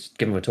read it, but it's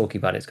given we're talking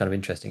about it, it's kind of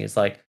interesting. It's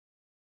like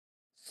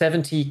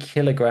 70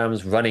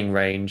 kilograms running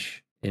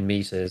range in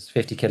meters,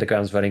 50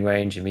 kilograms running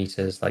range in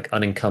meters, like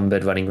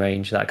unencumbered running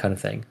range, that kind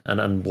of thing, and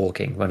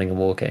running and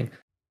walking.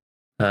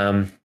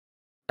 And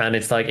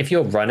it's like if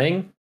you're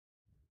running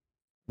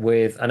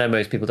with, I know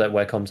most people don't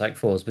wear contact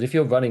fours, but if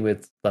you're running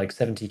with like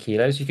 70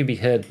 kilos, you can be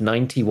heard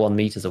 91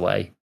 meters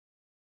away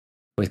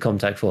with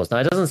contact force. Now,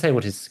 it doesn't say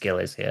what his skill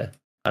is here.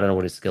 I don't know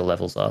what his skill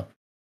levels are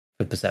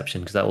for perception,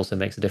 because that also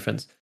makes a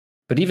difference.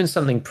 But even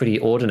something pretty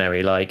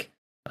ordinary like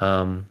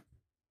the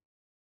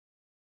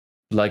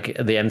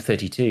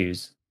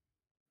M32s,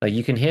 like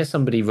you can hear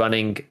somebody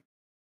running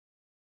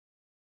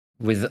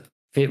with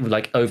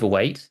like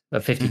overweight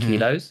at 50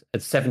 kilos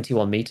at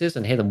 71 meters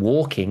and hear them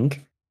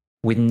walking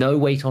with no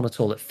weight on at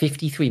all at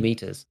 53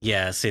 meters.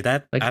 Yeah, see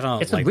that, like, I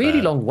don't. It's a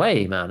really long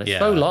way, man. It's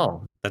so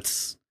long.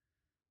 That's.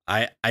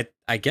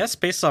 I guess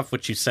based off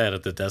what you said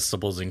of the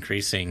decibels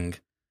increasing,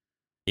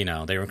 they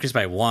were increased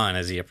by 1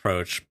 as he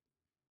approached.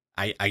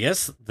 I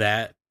guess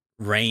that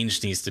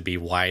range needs to be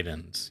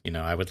widened.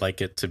 I would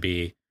like it to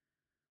be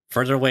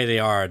further away they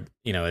are,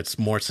 it's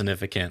more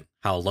significant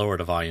how lower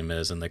the volume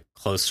is, and the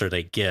closer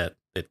they get,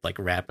 it like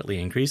rapidly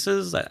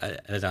increases. I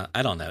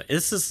don't know.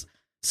 This is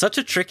such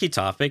a tricky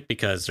topic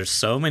because there's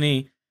so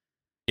many.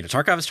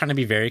 Tarkov is trying to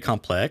be very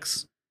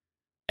complex.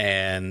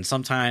 And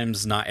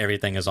sometimes not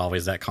everything is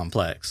always that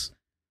complex.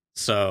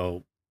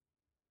 So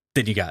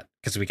then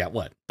because we got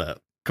what?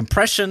 The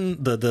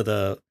compression,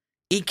 the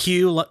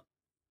EQ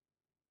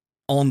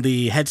on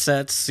the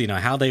headsets,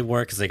 how they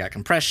work, because they got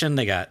compression,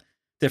 they got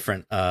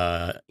different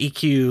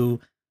EQ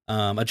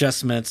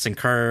adjustments and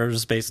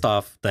curves based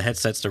off the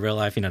headsets to real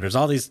life. There's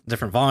all these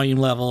different volume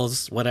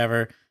levels,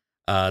 whatever.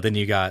 Then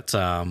you got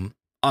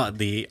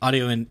the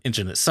audio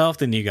engine itself.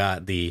 Then you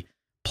got the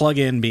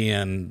plugin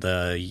being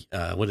the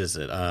what is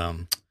it?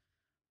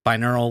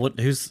 Binaural.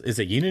 Is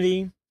it?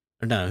 Unity?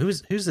 Or no?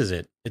 Who's is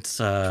it? It's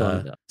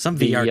some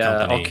VR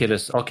company.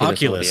 Oculus.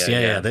 Oculus. Audio,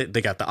 yeah.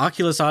 They got the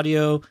Oculus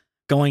audio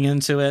going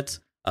into it.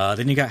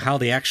 Then you got how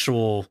the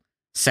actual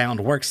sound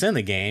works in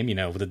the game.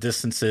 With the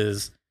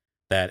distances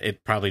that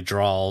it probably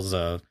draws.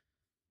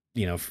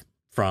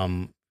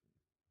 From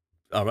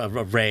a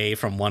ray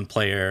from one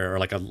player, or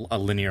like a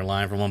linear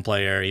line from one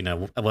player.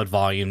 What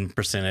volume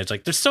percentage?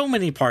 Like, there's so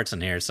many parts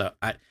in here. So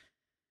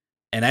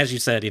and as you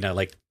said,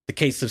 like the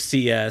case of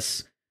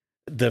CS,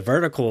 the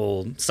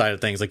vertical side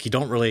of things, like you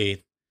don't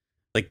really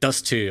like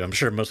Dust 2. I'm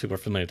sure most people are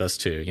familiar with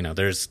Dust 2.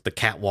 There's the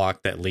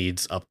catwalk that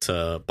leads up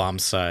to bomb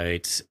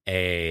site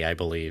A, I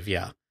believe.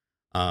 Yeah.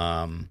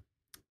 And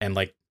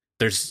like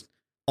there's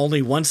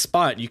only one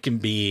spot you can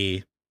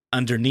be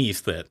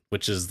underneath it,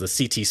 which is the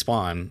CT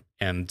spawn.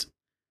 And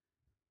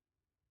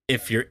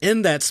if you're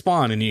in that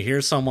spawn and you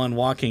hear someone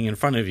walking in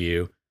front of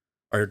you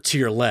or to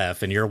your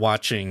left and you're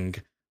watching,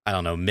 I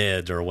don't know,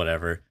 mid or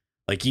whatever,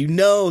 like,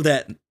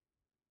 that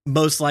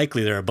most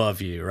likely they're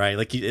above you, right?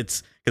 Like,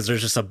 it's because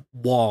there's just a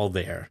wall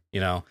there,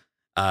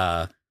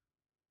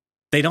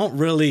 they don't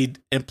really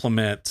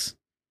implement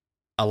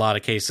a lot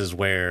of cases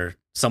where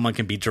someone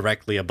can be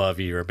directly above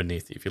you or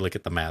beneath you. If you look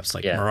at the maps,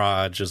 like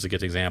Mirage is a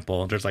good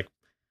example. There's like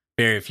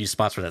very few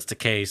spots where that's the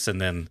case. And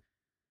then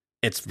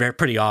it's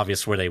pretty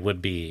obvious where they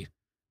would be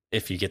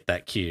if you get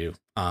that cue.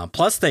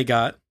 Plus they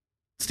got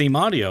Steam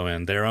Audio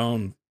in their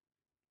own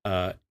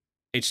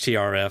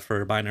HTRF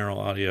or binaural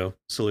audio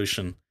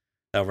solution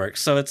that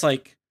works. So it's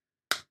like,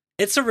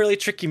 it's a really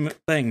tricky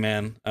thing,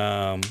 man.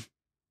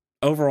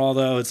 Overall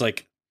though, it's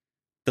like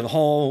the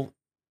whole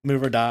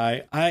move or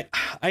die.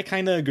 I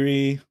kind of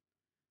agree.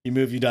 You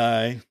move, you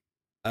die.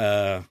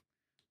 But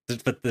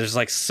there's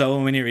like so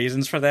many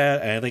reasons for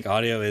that. And I think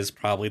audio is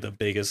probably the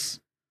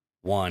biggest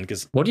one.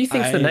 Because what do you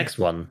think is the next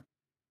one?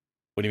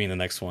 What do you mean the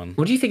next one?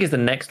 What do you think is the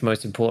next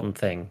most important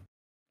thing?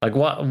 Like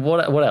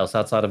what else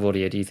outside of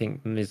audio do you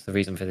think is the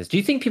reason for this? Do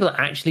you think people are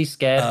actually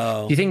scared?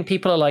 Do you think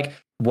people are like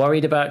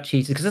worried about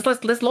cheaters? Because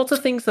there's lots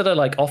of things that are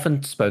like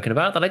often spoken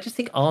about that I just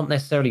think aren't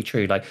necessarily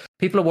true. Like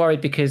people are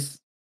worried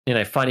because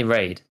finding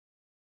raid.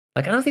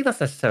 Like I don't think that's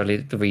necessarily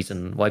the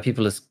reason why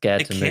people are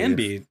scared to move.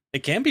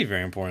 It can be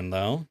very important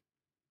though.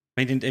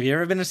 I mean, have you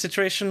ever been in a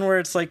situation where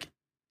it's like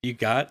you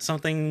got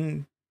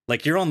something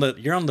like you're on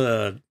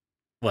the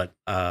what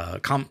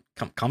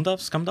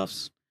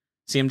comdufs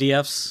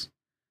CMDFs?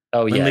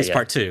 Oh yeah, At least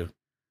part 2.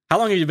 How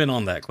long have you been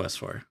on that quest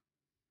for?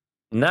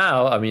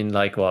 Now, I mean,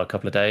 like a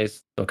couple of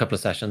days or a couple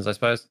of sessions, I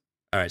suppose.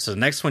 All right, so the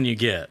next one you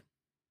get,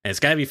 and it's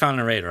got to be found in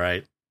a raid,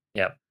 right?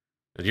 Yep.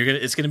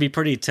 It's gonna be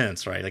pretty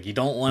tense, right? Like you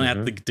don't want to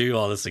have to do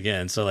all this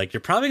again. So like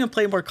you're probably gonna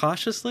play more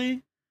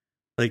cautiously.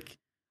 Like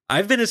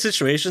I've been in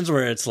situations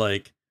where it's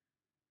like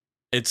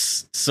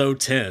it's so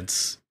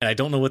tense and I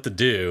don't know what to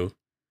do.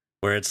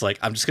 Where it's like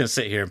I'm just gonna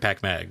sit here and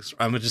pack mags, or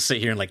I'm gonna just sit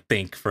here and like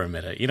think for a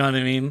minute. You know what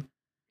I mean?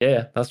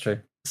 Yeah, that's true.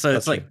 So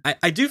it's like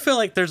I do feel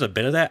like there's a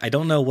bit of that. I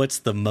don't know what's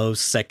the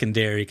most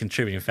secondary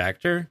contributing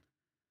factor,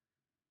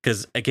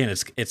 because again,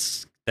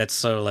 it's that's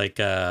so like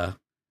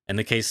in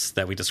the case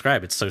that we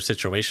described, it's so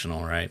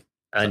situational, right?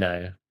 I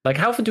know. Like,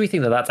 how often do we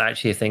think that that's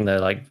actually a thing, though?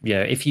 Like,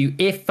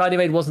 if Finding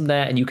Raid wasn't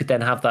there and you could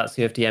then have that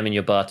CFDM in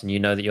your butt and you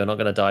know that you're not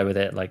going to die with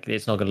it, like,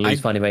 it's not going to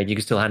lose Finding Raid, you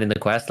can still hand in the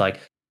quest.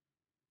 Like,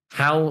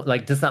 how,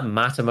 like, does that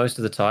matter most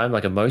of the time?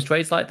 Like, are most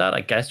raids like that?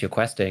 I guess you're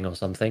questing or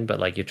something, but,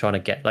 like, you're trying to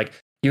get, like,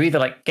 you're either,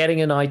 like, getting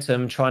an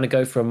item, trying to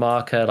go for a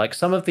marker. Like,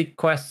 some of the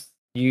quests,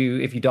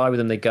 if you die with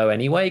them, they go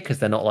anyway because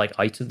they're not, like,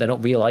 they're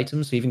not real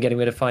items. So even getting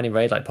rid of Finding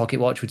Raid, like, Pocket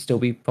Watch would still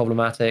be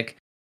problematic.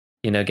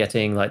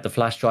 Getting like the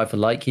flash drive for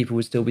Lightkeeper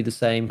would still be the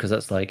same because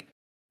that's like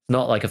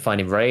not like a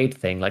Finding Raid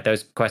thing. Like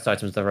those quest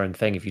items are their own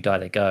thing. If you die,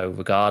 they go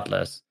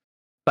regardless.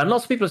 But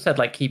lots of people have said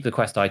like keep the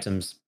quest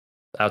items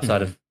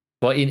outside of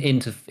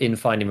in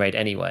Finding Raid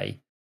anyway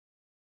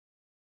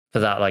for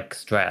that like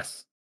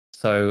stress.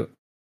 So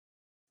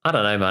I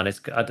don't know, man.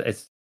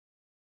 It's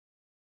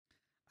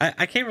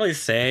I can't really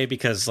say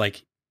because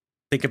like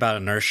think about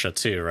inertia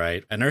too,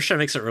 right? Inertia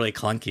makes it really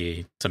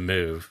clunky to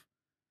move.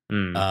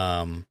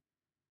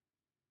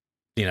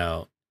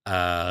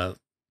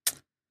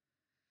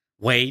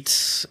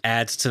 Weight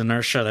adds to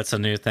inertia. That's a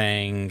new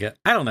thing.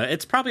 I don't know.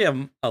 It's probably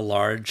a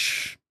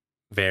large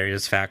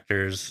various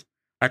factors.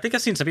 I think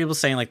I've seen some people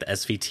saying like the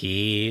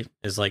SVT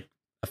is like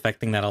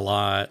affecting that a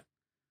lot.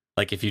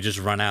 Like if you just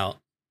run out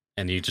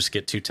and you just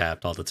get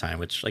 2-tapped all the time,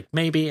 which like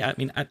maybe, I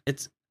mean,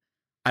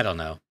 I don't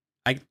know.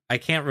 I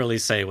can't really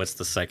say what's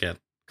the second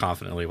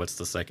confidently. What's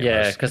the second?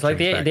 Yeah, because like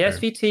the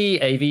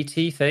SVT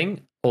AVT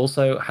thing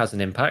also has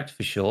an impact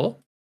for sure.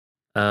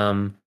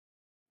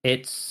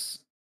 It's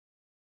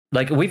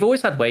like we've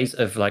always had ways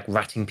of like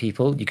ratting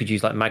people. You could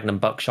use like Magnum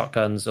buck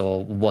shotguns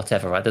or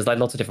whatever, right? There's like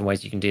lots of different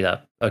ways you can do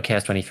that.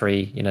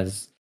 OKS-23,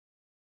 there's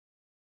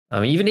I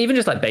mean even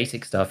just like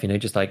basic stuff,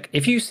 just like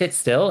if you sit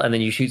still and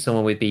then you shoot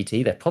someone with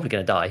BT, they're probably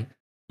gonna die.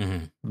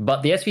 Mm-hmm.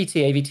 But the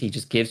SVT AVT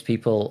just gives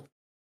people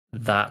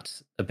that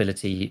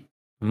ability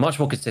much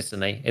more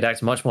consistently. It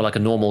acts much more like a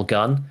normal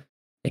gun.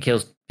 It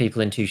kills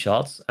people in 2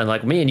 shots. And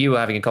like me and you were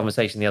having a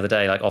conversation the other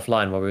day, like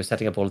offline, where we were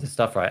setting up all of this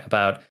stuff, right,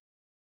 about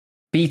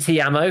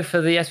BT ammo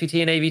for the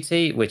SVT and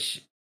AVT,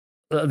 which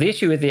the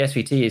issue with the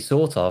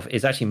SVT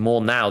is actually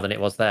more now than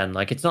it was then.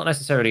 Like it's not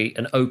necessarily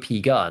an OP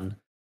gun,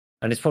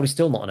 and it's probably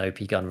still not an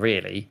OP gun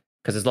really,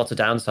 because there's lots of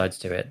downsides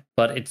to it.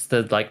 But it's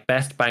the like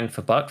best bang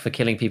for buck for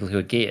killing people who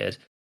are geared.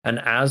 And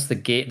as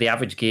the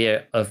average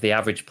gear of the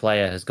average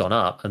player has gone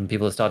up, and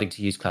people are starting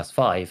to use Class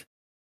 5,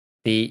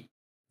 the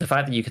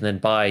fact that you can then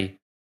buy, I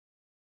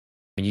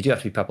mean, you do have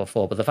to be Prep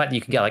 4, but the fact that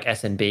you can get like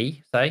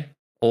SNB, say,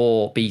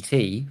 or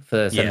BT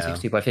for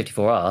 762 by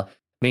 54R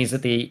means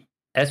that the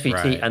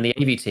SVT and the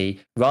AVT,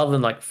 rather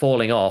than like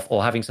falling off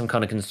or having some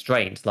kind of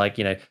constraint, like,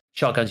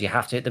 shotguns, you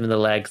have to hit them in the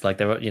legs, like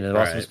there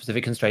are some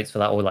specific constraints for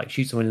that, or like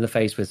shoot someone in the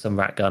face with some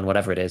rat gun,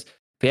 whatever it is.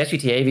 The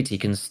SVT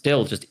AVT can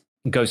still just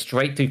go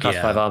straight through Class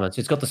 5 armor. So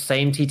it's got the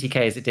same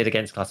TTK as it did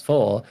against Class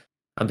 4.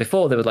 And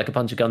before there was like a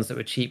bunch of guns that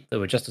were cheap that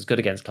were just as good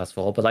against Class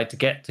 4. But like to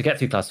get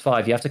through Class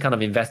 5, you have to kind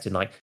of invest in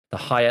like the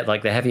higher,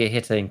 like the heavier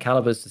hitting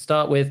calibers to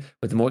start with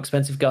the more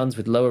expensive guns,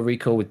 with lower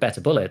recoil, with better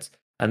bullets.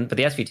 But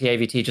the SVT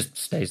AVT just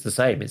stays the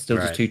same. It's still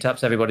just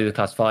 2-taps everybody with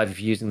Class 5 if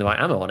you're using the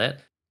right ammo on it.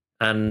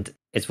 And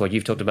it's what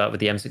you've talked about with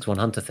the M61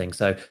 Hunter thing.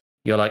 So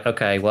you're like,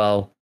 okay,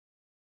 well,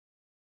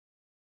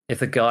 if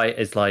the guy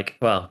is like,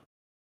 well,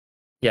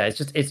 yeah,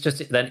 it's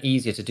just then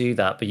easier to do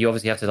that, but you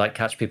obviously have to like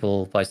catch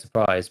people by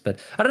surprise. But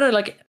I don't know,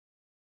 like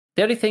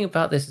the only thing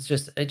about this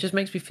is it just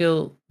makes me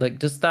feel like,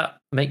 does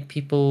that make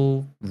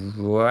people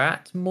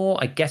rat more?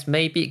 I guess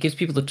maybe it gives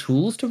people the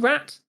tools to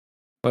rat,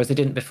 whereas they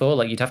didn't before.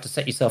 Like you'd have to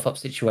set yourself up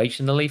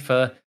situationally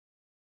for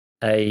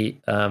a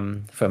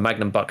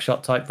Magnum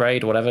buckshot type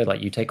raid or whatever.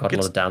 Like you take quite a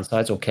lot of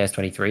downsides, or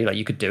KS-23. Like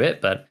you could do it,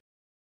 but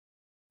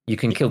you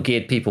can kill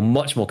geared people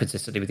much more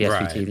consistently with the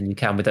SVT than you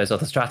can with those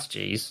other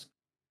strategies.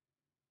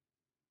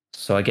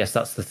 So I guess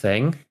that's the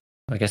thing.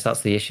 I guess that's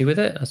the issue with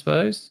it, I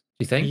suppose.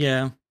 Do you think?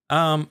 Yeah.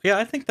 Yeah,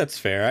 I think that's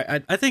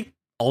fair. I think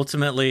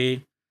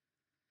ultimately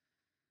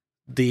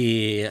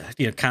the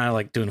kind of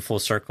like doing a full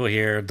circle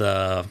here,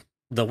 the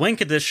win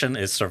condition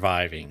is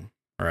surviving,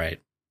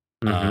 right?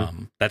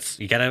 Mm-hmm. That's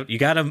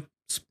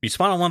you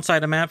spawn on one side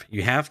of the map,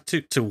 you have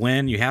to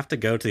win, you have to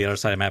go to the other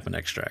side of the map and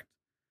extract.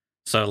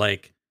 So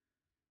like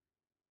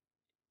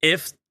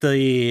if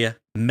the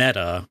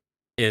meta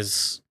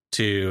is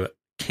to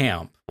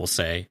camp, we'll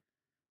say,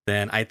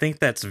 then I think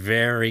that's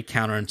very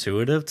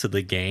counterintuitive to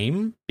the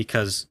game,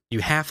 because you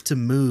have to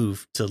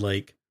move to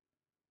like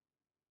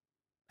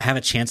have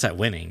a chance at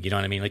winning. You know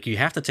what I mean? Like you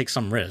have to take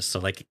some risks. So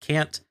like it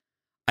can't.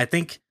 I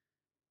think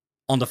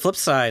on the flip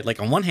side, like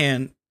on one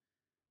hand,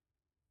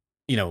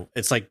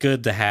 it's like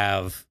good to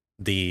have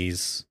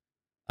these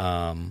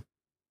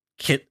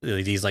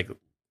these like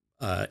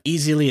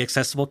easily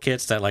accessible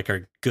kits that like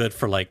are good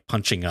for like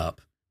punching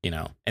up,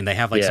 and they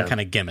have like some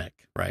kind of gimmick,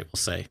 right? We'll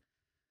say.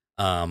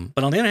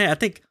 But on the other hand, I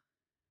think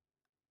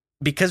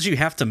because you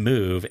have to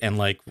move, and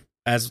like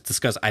as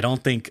discussed, I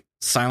don't think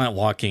silent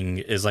walking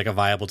is like a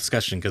viable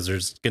discussion, because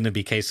there's going to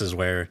be cases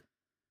where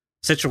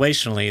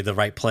situationally the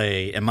right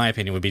play, in my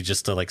opinion, would be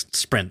just to like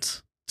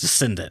sprint, just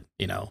send it.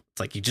 It's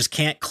like you just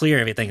can't clear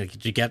everything. Like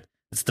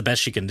it's the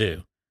best you can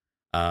do.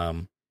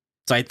 So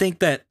I think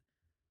that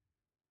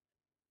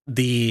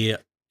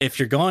if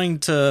you're going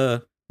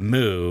to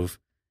move,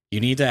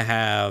 you need to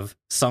have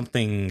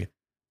something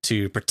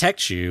to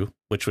protect you,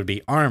 which would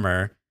be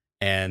armor,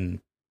 and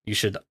you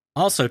should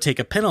also take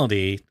a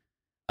penalty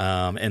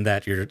in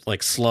that you're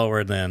like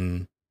slower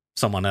than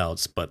someone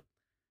else. But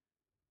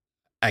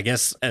I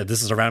guess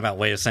this is a roundabout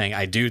way of saying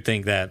I do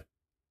think that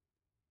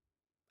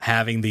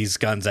having these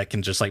guns that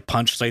can just like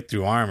punch straight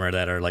through armor,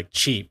 that are like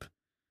cheap,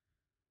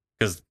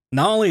 because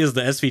not only is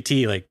the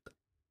SVT like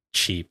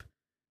cheap,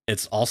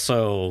 it's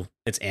also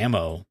its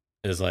ammo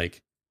is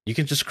like you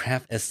can just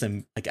craft SM.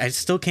 Like I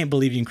still can't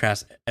believe you can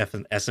craft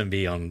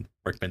SMB on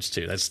Workbench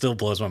 2. That still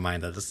blows my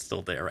mind that it's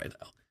still there right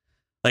now.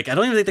 Like I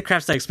don't even think the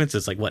craft's that expensive.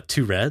 It's like what,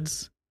 2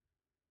 reds?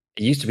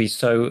 It used to be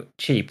so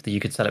cheap that you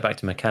could sell it back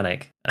to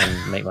mechanic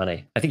and make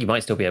money. I think you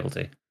might still be able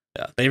to.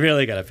 Yeah, they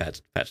really gotta patch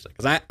it,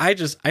 because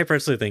I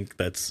personally think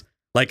that's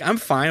like, I'm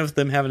fine with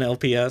them having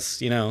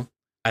LPS.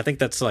 I think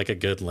that's like a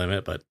good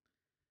limit, but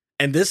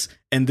and this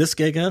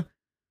Giga,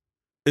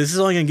 this is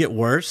only gonna get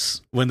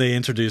worse when they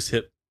introduce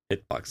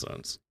hitbox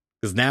zones,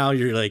 because now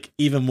you're like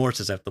even more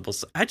susceptible.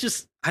 So I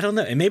don't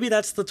know, and maybe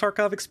that's the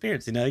Tarkov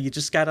experience. You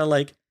just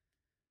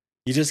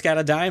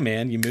gotta die,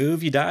 man. You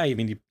move, you die. I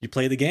mean, you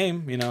play the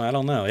game. I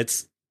don't know.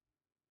 It's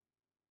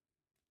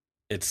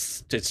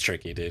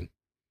tricky, dude.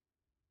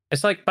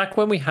 It's like back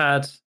when we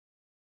had.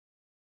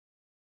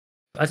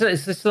 I don't know,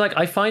 it's just like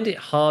I find it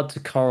hard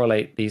to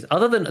correlate these.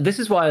 Other than this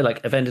is why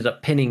I've ended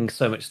up pinning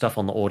so much stuff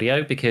on the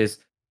audio, because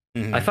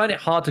Mhm. I find it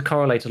hard to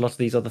correlate a lot of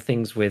these other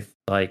things with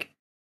like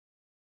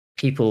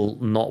people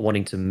not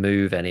wanting to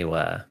move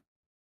anywhere.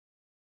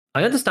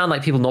 I understand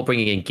like people not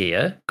bringing in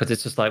gear because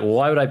it's just like, well,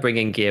 why would I bring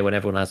in gear when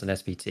everyone has an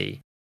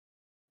SPT?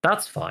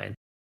 That's fine,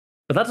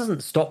 but that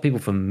doesn't stop people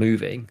from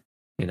moving.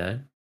 You know,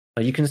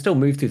 like, you can still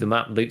move through the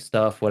map, loot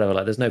stuff, whatever.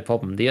 Like, there's no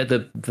problem.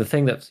 The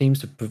thing that seems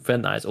to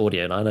prevent that is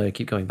audio, and I know I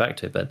keep coming back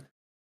to it, but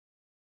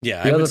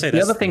Yeah, I would say the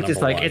that's other the things is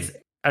number like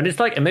one. it's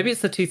like, and maybe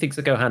it's the two things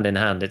that go hand in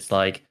hand. It's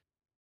like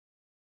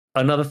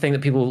another thing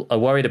that people are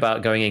worried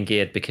about going in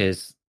geared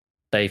because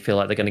they feel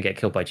like they're going to get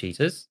killed by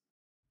cheaters.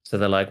 So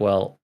they're like,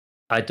 well,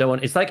 I don't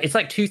want. It's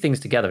like two things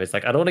together. It's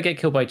like I don't want to get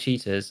killed by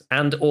cheaters,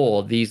 and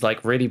or these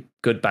like really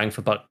good bang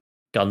for buck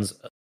guns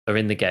are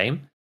in the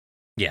game.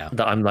 Yeah.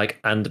 That I'm like,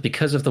 and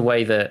because of the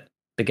way that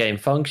the game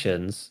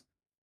functions,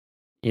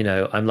 you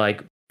know, I'm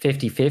like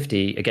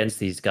 50-50 against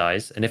these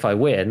guys, and if I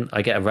win,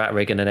 I get a rat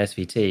rig and an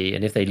SVT,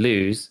 and if they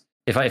lose,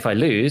 if I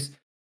lose,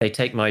 they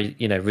take my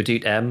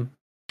Reduce M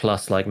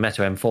plus like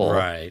Meta M4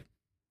 Right.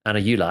 and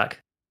a ULAC.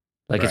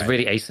 Like it's Right.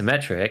 really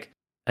asymmetric.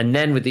 And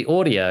then with the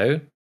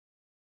audio,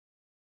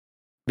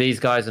 these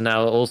guys are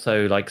now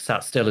also like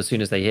sat still as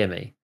soon as they hear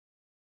me.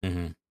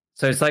 Mm-hmm.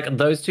 So it's like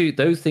those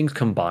things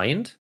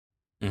combined.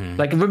 Mm-hmm.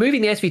 Like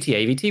removing the SVT,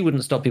 AVT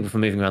wouldn't stop people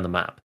from moving around the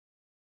map.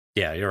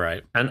 Yeah, you're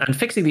right. And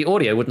fixing the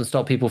audio wouldn't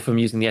stop people from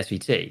using the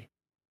SVT.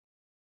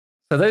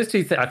 So those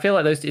two I feel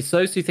like it's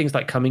those two things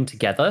like coming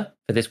together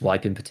for this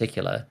wipe in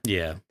particular.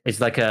 Yeah. It's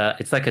like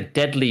a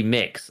deadly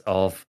mix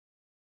of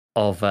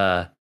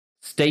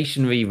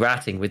stationary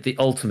ratting with the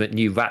ultimate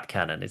new rat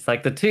cannon. It's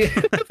like the two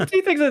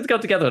two things that's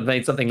got together and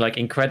made something like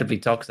incredibly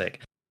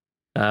toxic.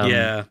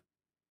 Yeah.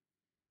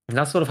 And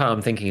that's sort of how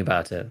I'm thinking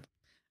about it.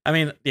 I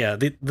mean, yeah,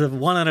 the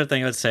one other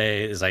thing I would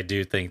say is I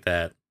do think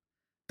that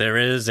there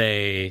is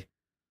if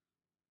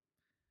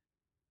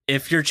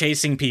you're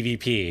chasing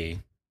PvP,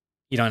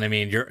 you know what I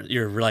mean?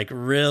 You're like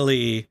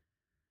really,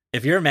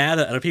 if you're mad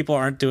that other people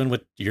aren't doing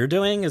what you're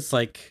doing, it's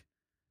like,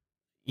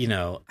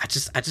 I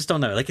just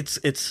don't know. Like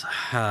it's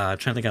I'm trying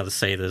to think how to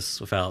say this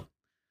without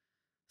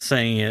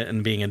saying it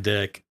and being a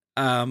dick.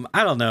 I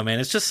don't know, man.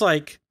 It's just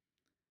like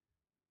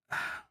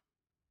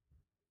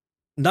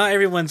not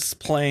everyone's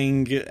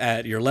playing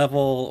at your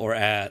level or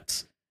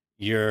at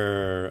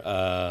your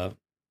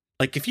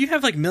like if you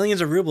have like millions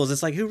of rubles,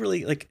 it's like who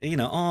really like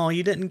oh,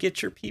 you didn't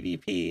get your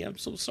PvP. I'm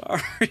so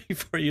sorry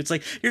for you. It's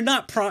like you're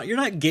not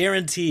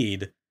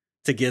guaranteed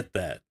to get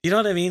that. You know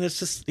what I mean? It's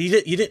just you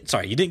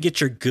didn't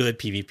get your good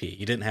PvP.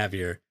 You didn't have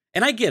your,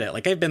 and I get it.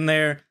 Like I've been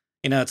there.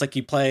 It's like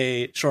you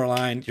play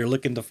Shoreline, you're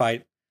looking to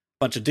fight a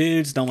bunch of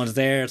dudes, no one's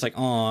there. It's like,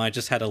 oh, I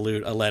just had to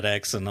loot a lead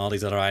X and all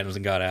these other items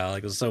and got out.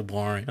 Like it was so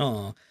boring.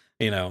 Oh,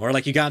 or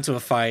like you got into a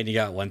fight and you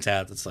got one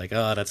tap. It's like,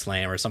 oh, that's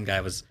lame. Or some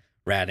guy was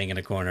ratting in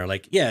a corner.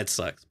 Like, yeah, it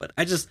sucks, but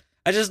I just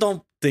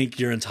don't think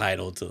you're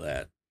entitled to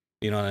that.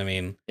 You know what I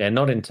mean? Yeah,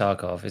 not in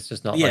Tarkov. It's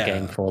just not a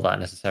game for that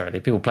necessarily.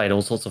 People play it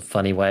all sorts of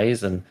funny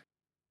ways, and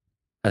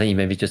I think you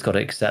maybe just got to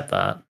accept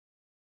that.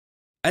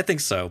 I think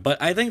so,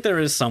 but I think there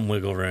is some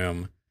wiggle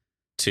room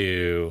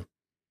to,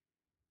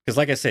 because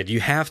like I said,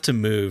 you have to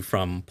move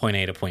from point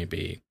A to point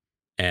B,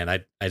 and I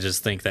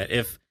just think that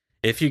if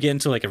you get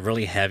into like a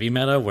really heavy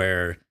meta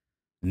where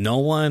no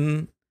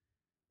one,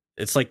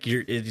 it's like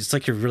you're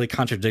really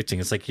contradicting.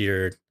 It's like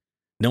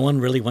no one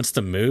really wants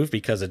to move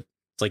because it's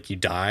like you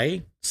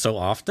die so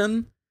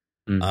often.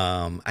 I don't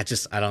know.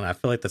 I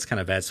feel like that's kind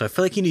of bad. So I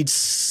feel like you need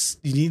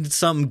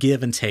some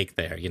give and take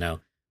there.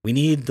 We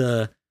need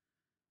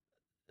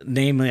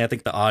namely, I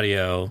think the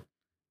audio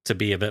to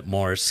be a bit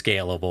more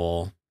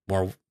scalable,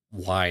 more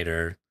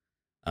wider.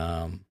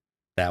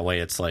 That way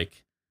it's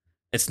like,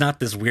 it's not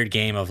this weird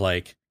game of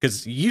like,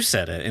 because you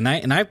said it, and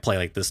I play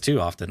like this too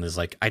often, is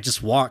like I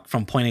just walk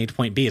from point A to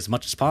point B as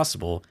much as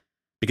possible,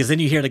 because then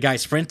you hear the guy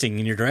sprinting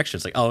in your direction.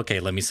 It's like, oh, okay,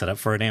 let me set up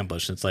for an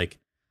ambush. And it's like,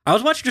 I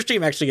was watching your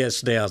stream actually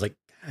yesterday. I was like,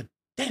 God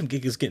damn,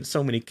 Giga's getting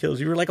so many kills.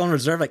 You were like on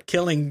reserve, like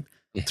killing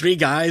 3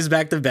 guys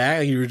back to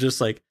back. You were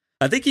just like,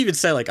 I think you even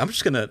said like, I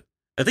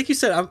think you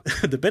said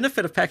the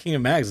benefit of packing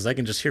in mags is I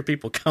can just hear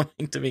people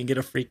coming to me and get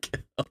a free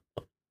kill.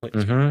 Which,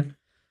 I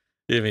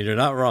mean, you're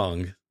not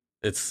wrong.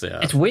 It's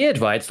weird,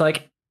 right? It's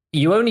like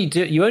you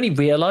only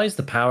realize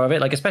the power of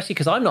it, like especially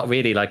because I'm not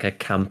really like a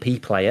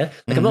campy player.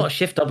 Like I'm not a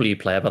Shift W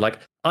player, but like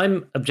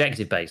I'm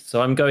objective based.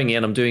 So I'm going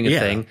in, I'm doing a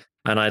thing,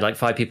 and I like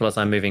 5 people as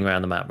I'm moving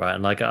around the map, right?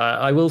 And like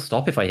I will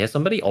stop if I hear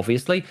somebody,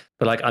 obviously,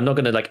 but like I'm not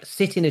going to like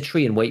sit in a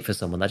tree and wait for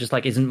someone. That just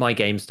like isn't my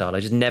game style.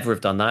 I just never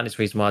have done that. And it's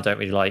the reason why I don't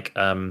really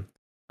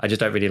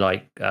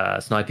like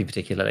sniping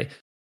particularly.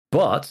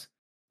 But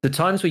the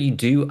times where you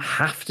do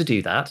have to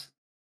do that,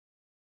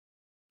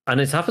 and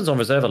it happens on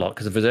reserve a lot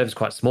because the reserve is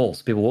quite small,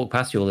 so people walk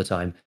past you all the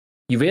time,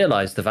 you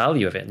realize the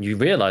value of it, and you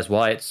realize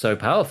why it's so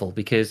powerful,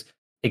 because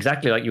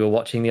exactly like you were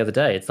watching the other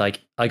day, it's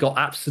like I got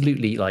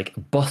absolutely like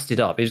busted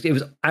up. It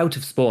was out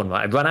of spawn,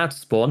 right? I ran out of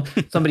spawn.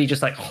 Somebody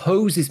just like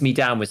hoses me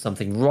down with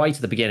something right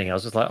at the beginning. I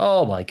was just like,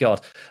 oh my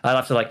God. I'd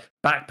have to like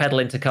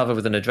backpedal into cover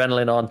with an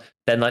adrenaline on.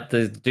 Then like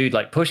the dude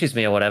like pushes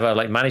me or whatever. I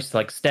like managed to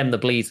like stem the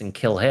bleeds and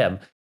kill him.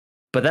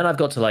 But then I've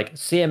got to like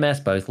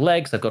CMS both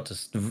legs. I've got to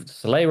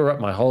slaver up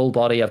my whole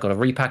body. I've got to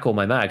repack all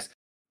my mags.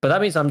 But that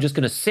means I'm just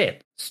going to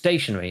sit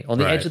stationary on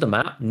the edge of the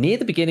map near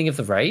the beginning of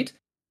the raid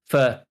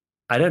for,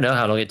 I don't know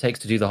how long it takes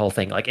to do the whole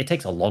thing. Like, it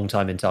takes a long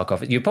time in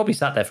Tarkov. You probably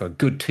sat there for a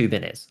good 2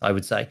 minutes, I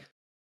would say.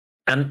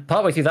 And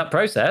partway through that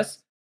process,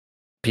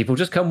 people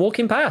just come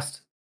walking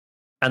past.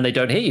 And they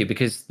don't hear you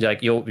because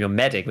like you're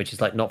medding, which is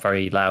like not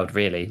very loud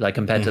really, like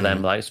compared to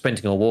them like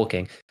sprinting or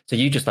walking. So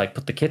you just like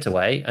put the kit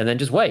away and then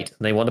just wait. And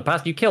they want to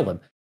pass, you kill them.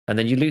 And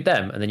then you loot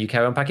them, and then you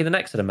carry on packing the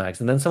next set of mags,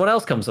 and then someone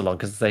else comes along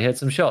because they heard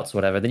some shots, or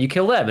whatever. Then you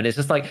kill them, and it's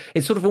just like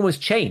it's sort of almost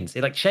chains.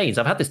 It like chains.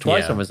 I've had this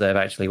twice on reserve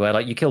actually, where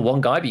like you kill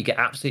one guy, but you get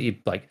absolutely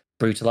like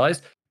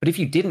brutalized. But if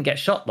you didn't get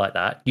shot like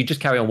that, you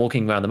just carry on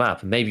walking around the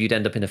map, and maybe you'd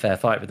end up in a fair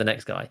fight with the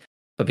next guy.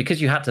 But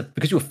because you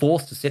were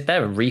forced to sit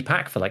there and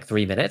repack for like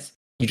 3 minutes,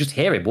 you just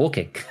hear him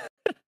walking.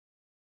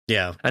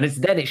 Yeah, and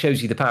it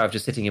shows you the power of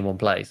just sitting in one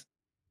place.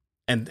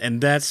 And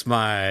that's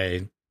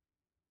my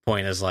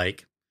point. Is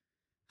like,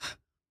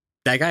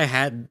 that guy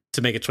had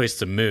to make a choice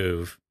to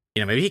move.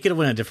 You know, maybe he could have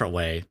went a different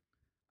way,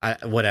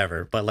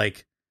 whatever. But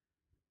like,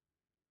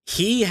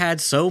 he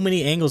had so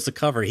many angles to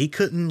cover. He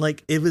couldn't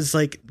like. It was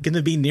like going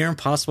to be near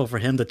impossible for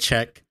him to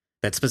check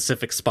that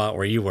specific spot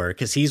where you were,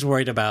 because he's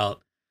worried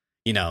about,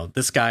 you know,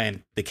 this guy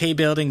in the K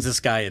buildings,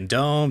 this guy in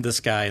Dome, this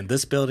guy in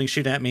this building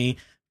shoot at me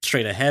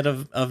straight ahead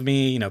of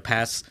me. You know,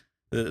 past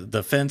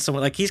the fence. And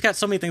like, he's got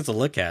so many things to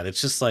look at.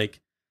 It's just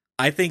like,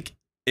 I think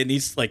it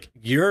needs like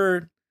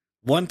your.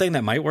 One thing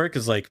that might work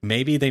is like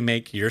maybe they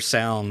make your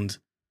sound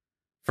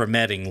for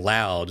medding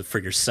loud for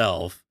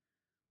yourself,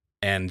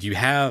 and you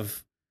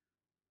have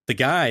the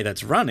guy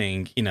that's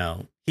running, you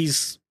know,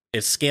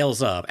 it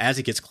scales up as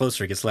he gets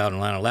closer, it gets louder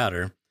and louder and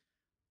louder,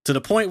 to the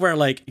point where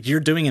like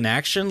you're doing an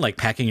action like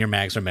packing your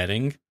mags or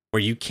medding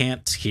where you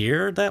can't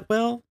hear that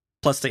well,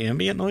 plus the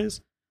ambient noise,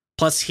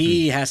 plus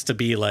he has to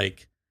be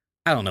like,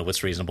 I don't know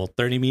what's reasonable,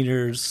 30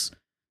 meters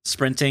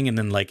sprinting, and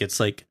then like it's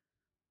like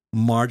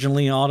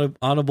marginally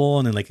audible,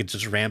 and then like it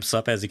just ramps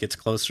up as it gets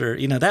closer,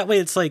 you know, that way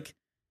it's like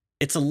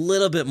it's a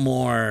little bit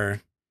more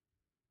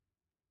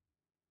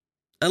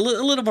a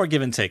little more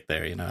give and take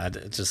there, you know.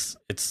 It's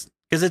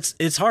because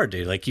it's hard,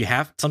 dude. Like, you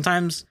have,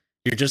 sometimes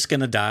you're just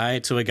gonna die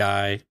to a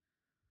guy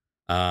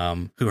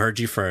who heard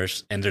you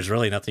first, and there's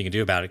really nothing you can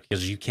do about it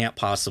because you can't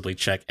possibly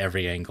check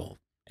every angle,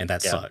 and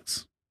that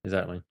sucks.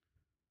 Exactly.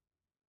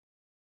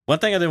 One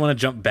thing I did want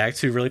to jump back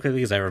to really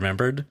quickly is I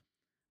remembered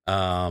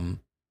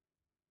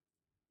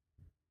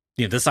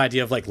you know, this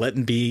idea of like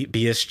letting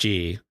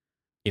BSG,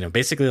 you know,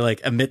 basically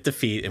like admit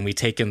defeat, and we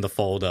take in the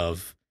fold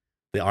of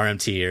the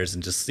RMTers,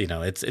 and just, you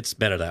know, it's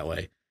better that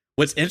way.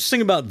 What's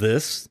interesting about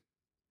this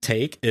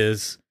take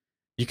is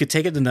you could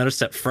take it another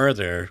step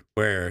further,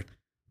 where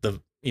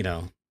the, you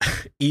know,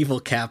 evil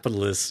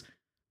capitalist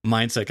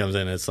mindset comes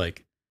in. It's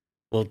like,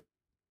 well,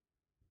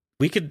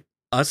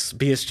 us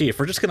BSG, if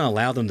we're just going to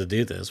allow them to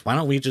do this, why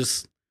don't we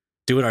just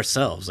do it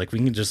ourselves? Like, we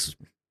can just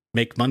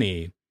make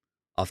money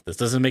off this.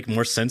 Doesn't it make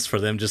more sense for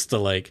them just to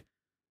like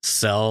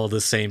sell the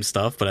same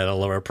stuff but at a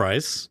lower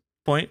price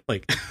point?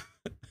 Like,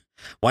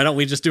 why don't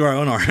we just do our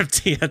own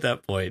RMT at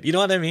that point? You know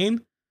what I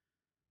mean?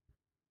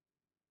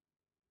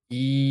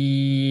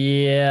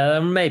 Yeah,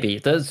 maybe.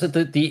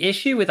 The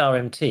issue with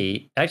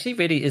RMT actually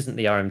really isn't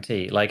the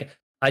RMT. Like,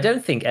 I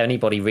don't think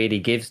anybody really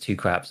gives two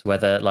craps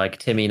whether like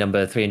Timmy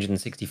number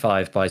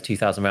 365 buys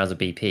 2,000 rounds of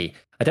BP.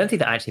 I don't think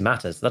that actually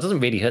matters. That doesn't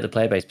really hurt the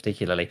player base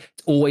particularly.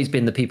 It's always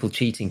been the people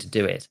cheating to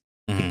do it,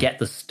 to get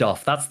the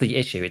stuff. That's the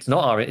issue. It's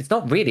not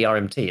really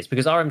RMT. It's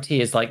because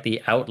RMT is like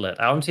the outlet.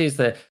 RMT is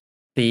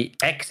the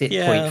exit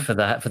point for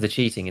the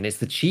cheating, and it's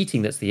the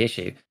cheating that's the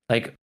issue.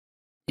 Like,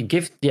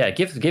 give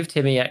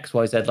Timmy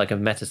XYZ like a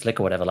meta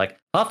slick or whatever. Like,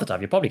 half the time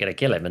you're probably going to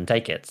kill him and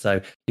take it.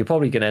 So you're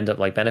probably going to end up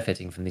like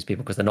benefiting from these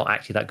people because they're not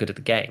actually that good at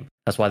the game.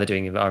 That's why they're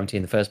doing RMT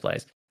in the first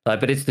place.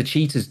 But it's the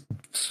cheaters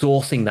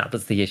sourcing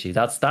that's the issue.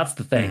 That's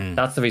the thing.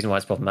 That's the reason why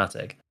it's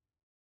problematic.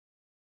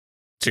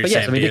 So but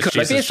yes, I mean, they could,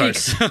 like,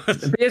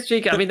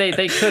 BSG. I mean,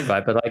 they could,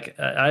 right? But like,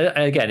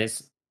 again,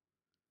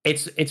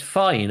 it's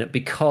fine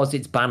because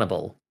it's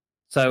bannable.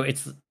 So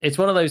it's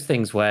one of those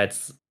things where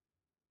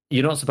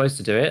you're not supposed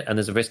to do it, and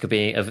there's a risk of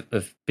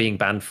being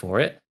banned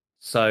for it.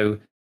 So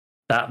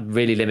that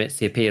really limits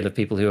the appeal of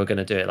people who are going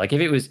to do it. Like,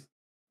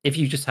 if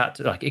you just had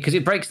to, like, because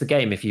it breaks the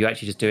game if you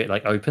actually just do it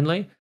like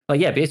openly. Like,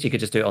 yeah, BSG could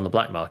just do it on the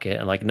black market,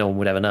 and like no one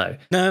would ever know.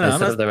 No,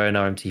 set up their own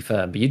RMT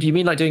firm. But you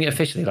mean like doing it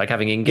officially, like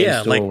having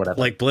in-game store or whatever?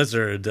 Like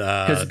Blizzard,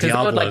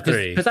 Diablo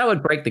 3. Because that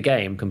would break the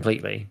game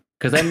completely.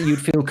 Because then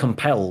you'd feel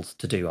compelled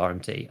to do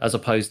RMT, as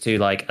opposed to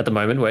like at the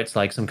moment where it's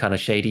like some kind of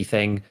shady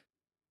thing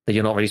that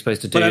you're not really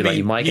supposed to do. Like,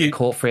 you might get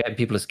caught for it, and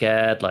people are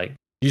scared. Like,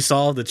 you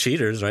saw the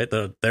cheaters, right?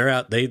 They're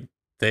out. They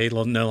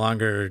no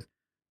longer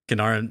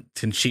can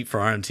cheat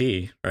for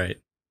RMT, right?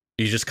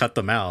 You just cut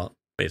them out,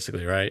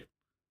 basically, right?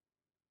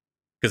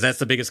 Because that's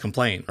the biggest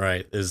complaint,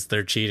 right? Is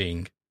they're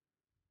cheating.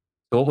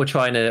 What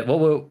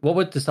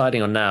we're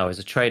deciding on now is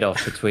a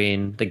trade-off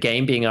between the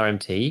game being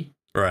RMT,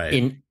 right?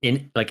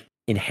 In like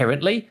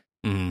inherently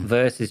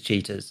versus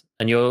cheaters,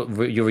 and you're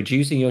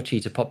reducing your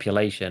cheater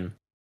population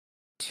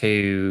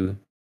to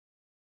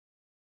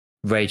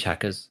rage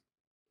hackers,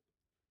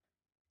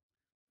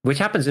 which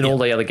happens in all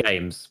the other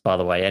games, by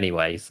the way,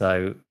 anyway.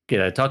 So,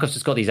 Tarkov's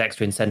just got these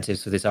extra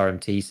incentives for this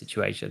RMT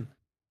situation.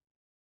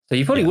 So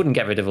you probably wouldn't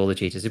get rid of all the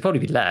cheaters. It'd probably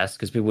be less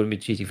because people wouldn't be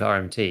cheating for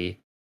RMT,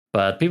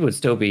 but people would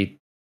still be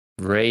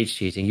rage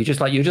cheating. You're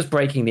just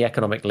breaking the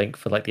economic link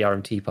for like the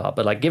RMT part.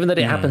 But like, given that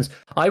it happens,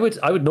 I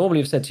would normally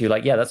have said to you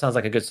like, yeah, that sounds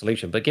like a good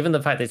solution. But given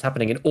the fact that it's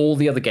happening in all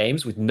the other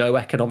games with no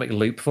economic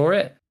loop for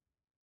it,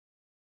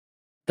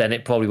 then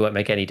it probably won't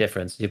make any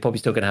difference. You're probably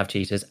still going to have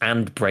cheaters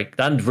and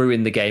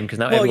ruin the game because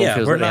now everyone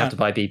feels like they have to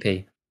buy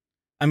BP.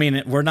 I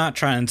mean, we're not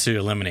trying to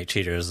eliminate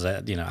cheaters.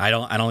 I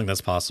don't think that's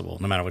possible.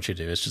 No matter what you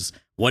do, it's just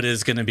what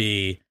is going to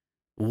be.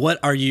 What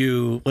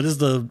is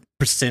the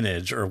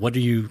percentage, or what are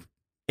you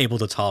able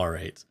to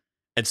tolerate?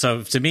 And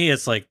so, to me,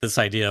 it's like this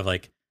idea of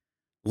like,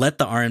 let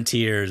the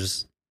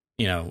RMTers,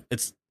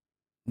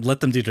 let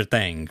them do their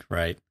thing,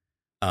 right?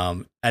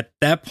 At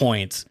that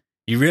point,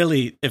 you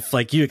really, if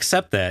like you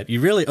accept that,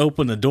 you really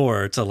open the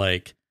door to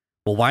like,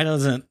 well, why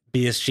doesn't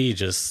BSG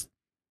just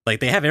like,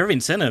 they have every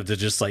incentive to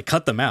just like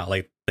cut them out?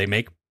 Like, they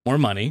make more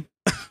money,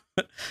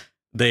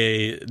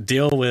 they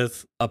deal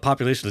with a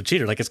population of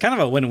cheaters. Like, it's kind of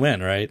a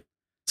win-win, right?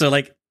 So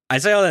like, I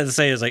say all that to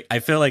say is like, I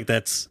feel like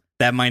that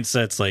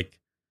mindset's like,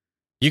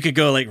 you could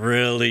go like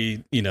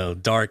really,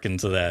 dark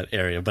into that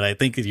area, but I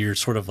think that you're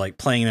sort of like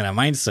playing in that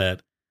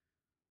mindset.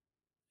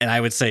 And I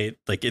would say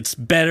like, it's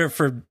better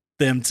for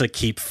them to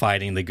keep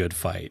fighting the good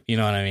fight. You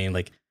know what I mean?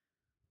 Like,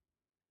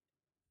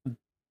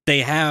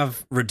 they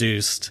have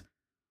reduced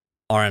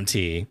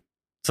RMT,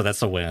 so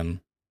that's a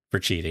win for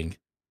cheating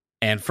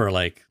and for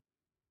like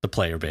the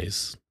player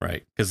base,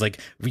 right? Because like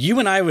you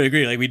and I would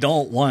agree, like we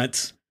don't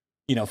want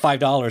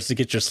 $5 to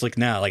get your slick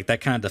now. Like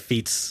that kind of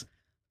defeats the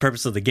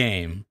purpose of the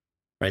game,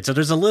 right? So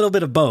there's a little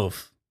bit of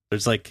both.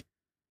 There's like,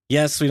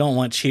 yes, we don't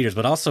want cheaters,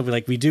 but also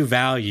we do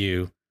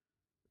value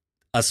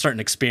a certain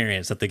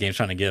experience that the game's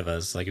trying to give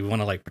us. Like we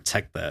want to like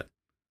protect that.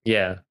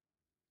 Yeah.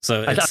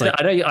 So it's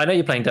I know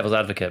you're playing devil's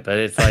advocate, but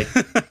it's like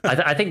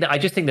I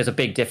just think there's a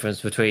big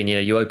difference between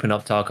you open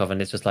up Tarkov and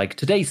it's just like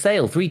today's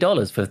sale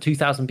 $3 for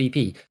 2,000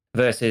 BP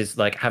versus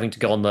like having to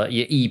go on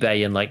your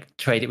eBay and like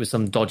trade it with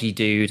some dodgy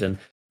dude and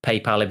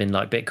PayPal him in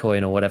like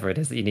Bitcoin or whatever it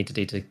is that you need to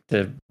do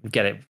to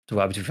get it to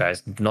where, to be fair,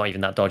 it's not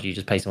even that dodgy. You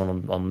just pay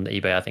someone on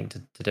eBay, I think,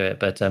 to do it.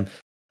 But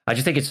I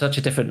just think it's such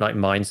a different like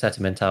mindset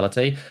and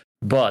mentality.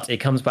 But it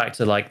comes back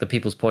to like the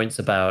people's points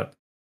about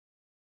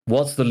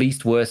what's the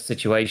least worst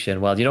situation?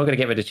 Well, you're not going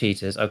to get rid of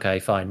cheaters. Okay,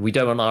 fine. We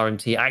don't want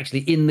RMT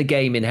actually in the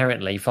game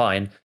inherently.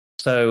 Fine.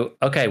 So,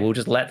 okay, we'll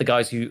just let the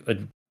guys who are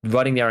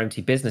running the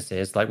RMT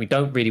businesses, like we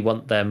don't really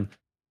want them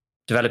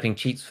developing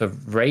cheats for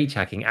rage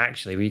hacking,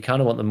 actually. We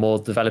kind of want them more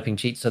developing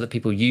cheats so that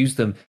people use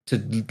them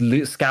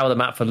to scour the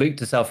map for loot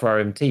to sell for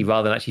RMT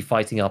rather than actually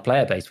fighting our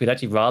player base. We'd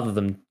actually rather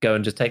them go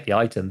and just take the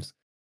items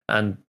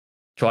and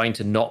trying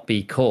to not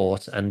be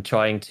caught and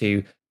trying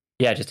to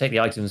just take the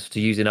items to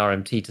use in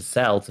RMT to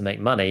sell to make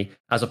money,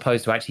 as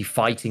opposed to actually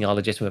fighting our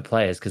legitimate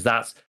players. Because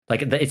that's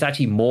like, it's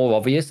actually more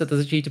obvious that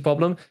there's a cheater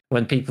problem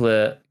when people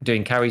are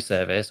doing carry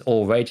service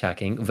or rage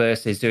hacking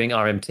versus doing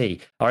RMT.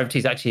 RMT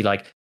is actually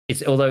like,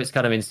 although it's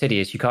kind of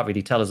insidious, you can't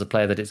really tell as a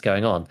player that it's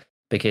going on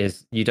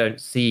because you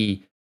don't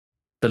see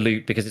the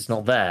loot because it's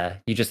not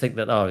there. You just think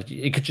that,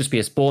 it could just be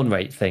a spawn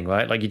rate thing,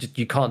 right? Like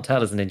you can't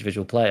tell as an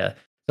individual player.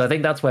 So I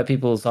think that's where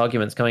people's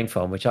argument's coming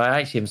from, which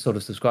I actually am sort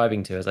of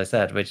subscribing to, as I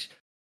said, which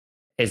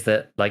is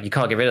that like you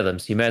can't get rid of them,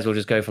 so you may as well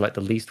just go for like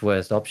the least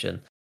worst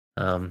option.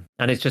 And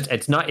it's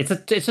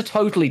a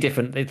totally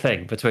different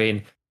thing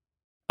between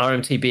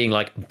RMT being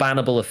like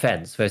bannable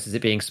offense versus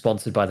it being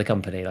sponsored by the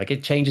company. Like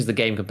it changes the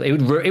game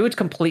completely. It would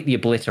completely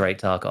obliterate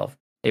Tarkov.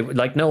 It would,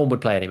 like, no one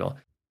would play anymore.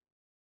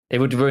 It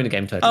would ruin the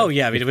game totally. Oh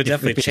yeah, I mean it would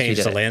definitely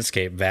change the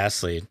landscape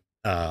vastly.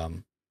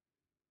 And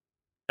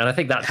I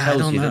think that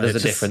tells you that there's a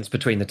difference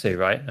between the two,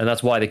 right? And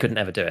that's why they couldn't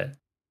ever do it.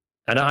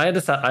 And I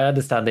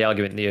understand the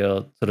argument that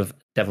you're sort of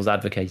devil's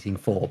advocating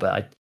for,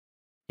 but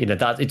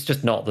that it's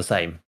just not the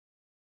same.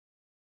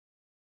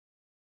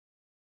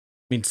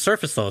 I mean,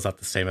 surface level is not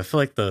the same. I feel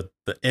like the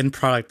end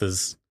product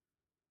is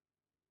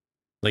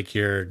like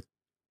I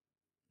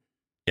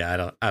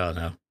don't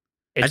know.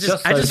 I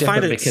just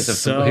find it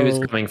because of who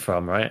it's coming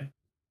from, right?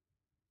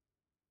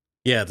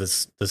 Yeah, the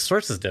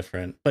source is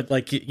different, but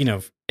like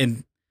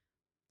and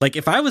like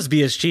if I was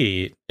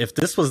BSG, if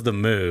this was the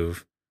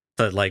move,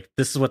 that like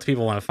this is what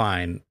people want to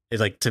find, it's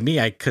like, to me,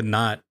 I could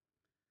not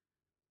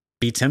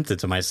be tempted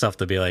to myself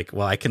to be like,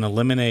 well, I can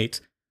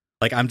eliminate,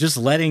 like I'm just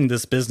letting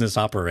this business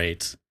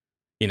operate.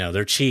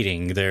 They're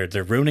cheating, they're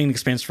ruining the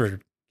experience for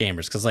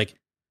gamers, because like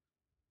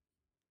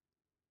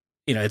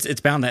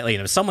it's bound that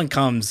if someone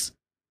comes,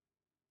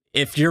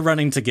 if you're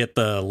running to get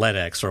the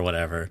LEDX or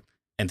whatever,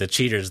 and the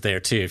cheater's there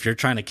too, if you're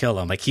trying to kill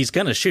him, like he's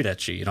gonna shoot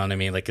at you. You know what I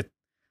mean? Like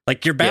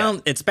you're bound.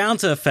 Yeah. It's bound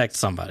to affect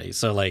somebody.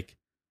 So like,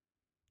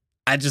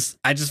 I just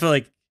feel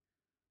like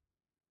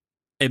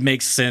it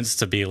makes sense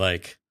to be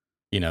like,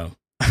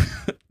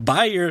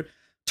 buy your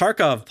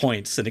Tarkov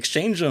points and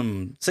exchange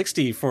them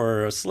 60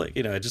 for a slick.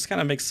 It just kind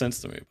of makes sense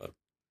to me. But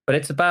But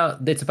it's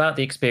about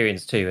the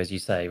experience too, as you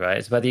say, right?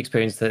 It's about the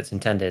experience that's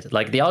intended.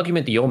 Like the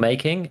argument that you're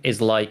making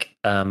is like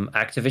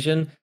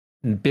Activision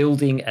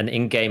building an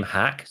in-game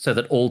hack so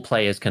that all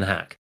players can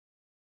hack.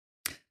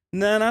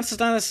 No, not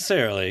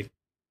necessarily,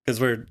 because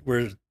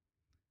we're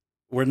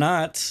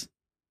not.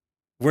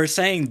 We're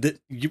saying that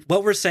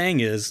what we're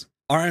saying is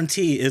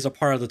RMT is a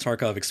part of the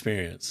Tarkov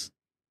experience.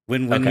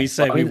 When we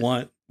say we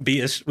want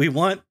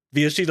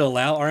BSG to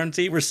allow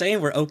RMT, we're saying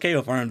we're okay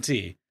with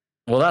RMT.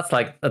 Well, that's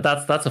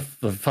a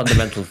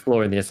fundamental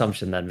flaw in the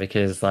assumption then,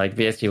 because like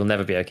BSG will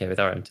never be okay with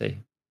RMT.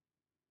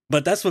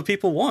 But that's what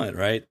people want,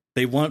 right?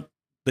 They want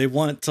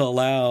to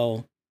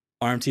allow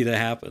RMT to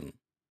happen.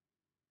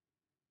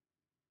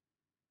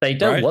 They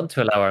don't want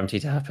to allow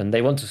RMT to happen.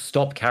 They want to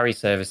stop carry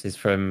services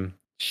from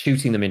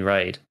shooting them in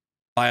raid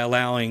by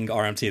allowing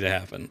RMT to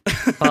happen.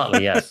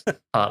 Partly yes.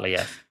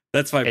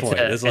 That's my point.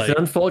 It's an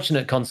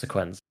unfortunate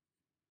consequence.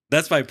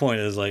 That's my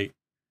point. Is like,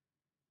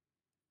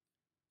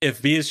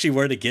 if BSG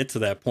were to get to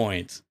that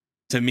point,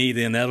 to me,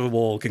 the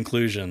inevitable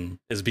conclusion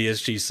is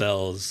BSG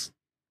sells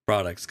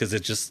products, because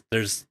it just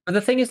there's. But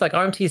the thing is, like,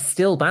 RMT is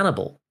still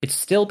bannable. It's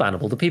still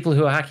bannable. The people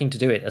who are hacking to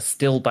do it are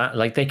still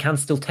like, they can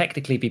still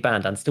technically be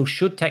banned and still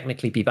should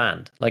technically be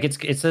banned. Like,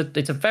 it's a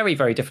very,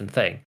 very different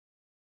thing.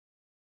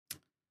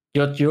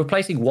 You're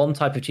replacing one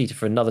type of cheater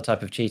for another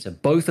type of cheater,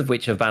 both of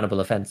which are bannable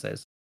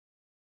offenses.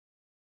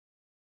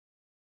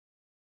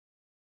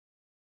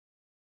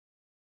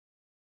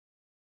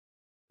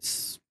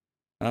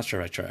 I'm not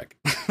sure I track.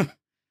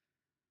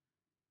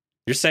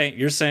 You're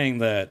saying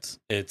that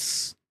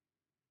if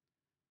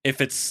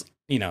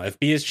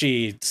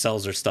BSG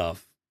sells their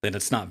stuff, then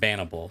it's not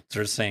bannable.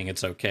 They're saying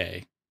it's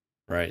okay,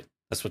 right?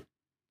 That's what,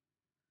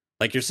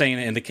 like, you're saying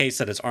in the case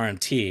that it's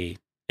RMT,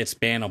 it's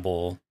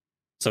bannable,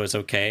 so it's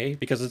okay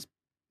because it's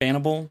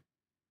bannable.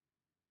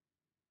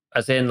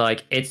 As in,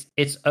 like, it's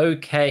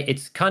okay.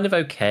 It's kind of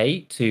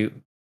okay to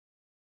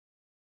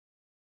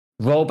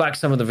roll back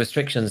some of the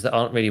restrictions that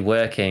aren't really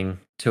working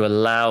to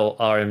allow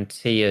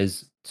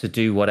RMTers to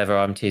do whatever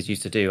RMTers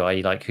used to do,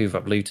 i.e. like hoover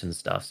up loot and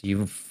stuff. So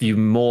you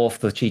morph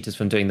the cheaters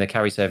from doing the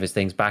carry service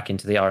things back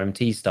into the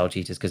RMT style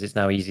cheaters, because it's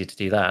now easier to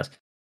do that.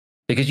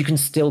 Because you can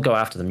still go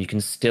after them. You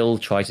can still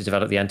try to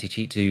develop the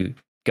anti-cheat to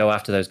go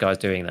after those guys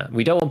doing that.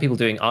 We don't want people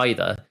doing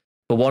either,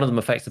 but one of them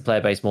affects the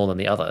player base more than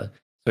the other.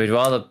 So we'd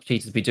rather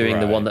cheaters be doing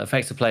the one that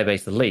affects the player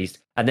base the least,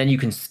 and then you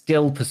can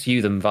still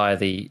pursue them via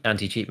the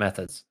anti-cheat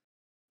methods.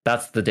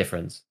 That's the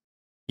difference.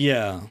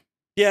 Yeah.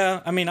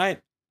 I mean, I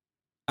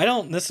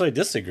don't necessarily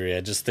disagree.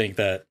 I just think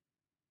that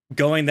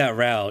going that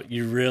route,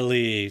 you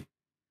really,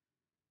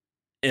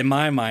 in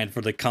my mind,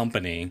 for the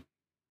company,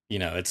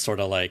 it's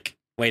sort of like,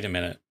 wait a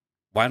minute,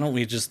 why don't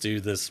we just do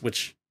this?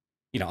 Which,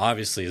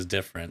 obviously is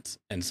different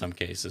in some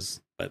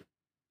cases, but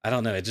I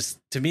don't know.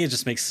 To me, it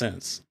just makes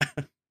sense.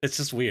 It's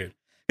just weird.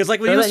 Because like,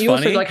 when funny,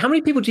 also, like, how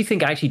many people do you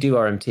think actually do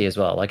RMT as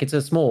well? Like, it's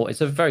a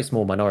very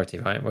small minority,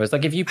 right? Whereas,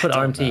 like, if you put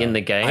RMT in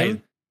the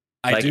game,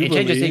 it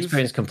changes the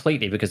experience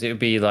completely, because it would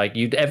be like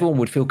everyone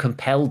would feel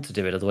compelled to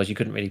do it, otherwise you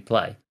couldn't really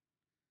play.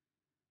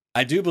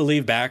 I do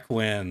believe back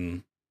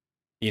when,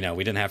 we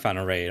didn't have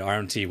Final Raid,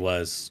 RMT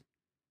was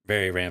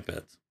very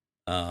rampant.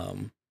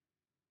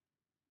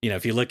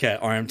 If you look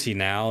at RMT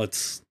now,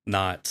 it's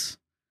not.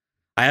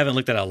 I haven't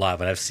looked at it a lot,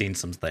 but I've seen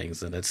some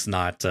things, and it's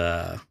not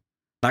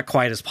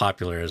quite as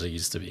popular as it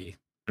used to be.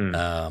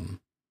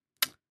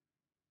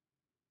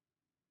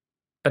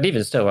 But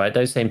even still, right,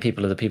 those same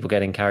people are the people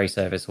getting carry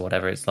service or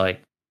whatever. It's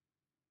like,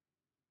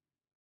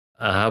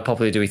 how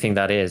popular do we think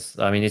that is?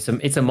 I mean, it's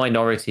a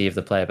minority of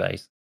the player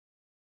base.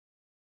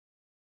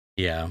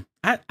 Yeah,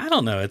 I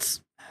don't know.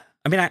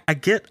 I mean, I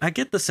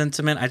get the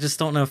sentiment. I just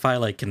don't know if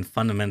I can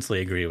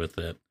fundamentally agree with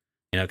it.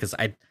 Because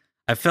I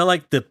feel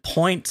like the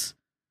point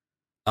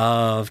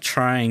of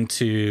trying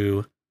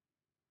to,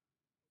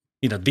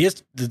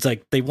 it's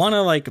like they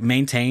want to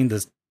maintain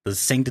the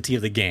sanctity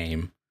of the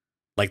game,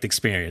 like the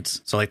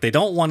experience. So they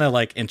don't want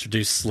to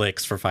introduce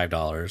slicks for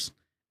 $5,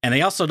 and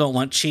they also don't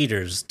want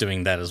cheaters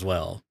doing that as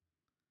well,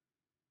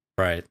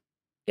 right?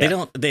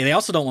 Yeah. They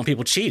also don't want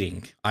people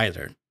cheating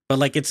either.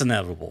 But it's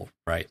inevitable,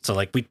 right? So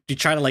we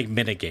try to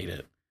mitigate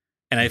it,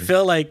 and I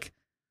feel like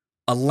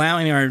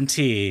allowing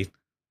RMT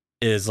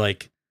is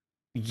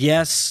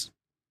yes,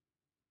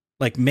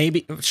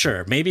 maybe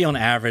on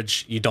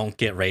average you don't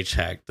get rage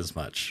hacked as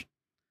much,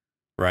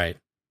 right?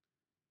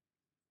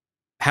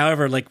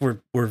 However,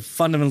 we're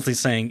fundamentally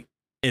saying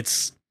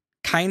it's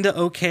kind of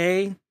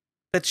okay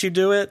that you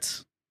do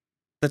it,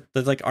 that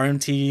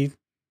RMT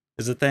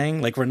is a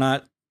thing.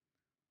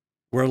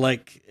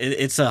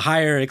 It's a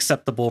higher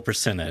acceptable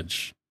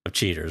percentage of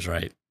cheaters,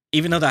 right?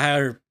 Even though the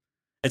higher,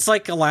 it's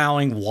like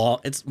allowing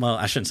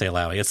I shouldn't say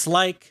allowing. It's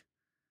like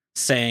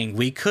saying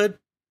we could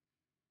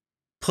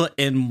put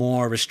in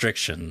more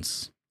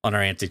restrictions on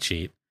our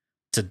anti-cheat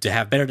to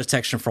have better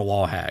detection for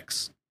wall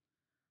hacks.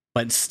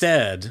 But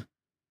instead,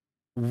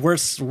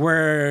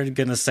 we're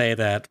gonna say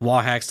that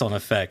wall hacks don't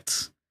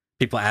affect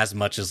people as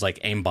much as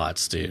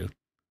aimbots do.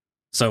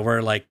 So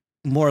we're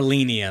more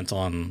lenient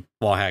on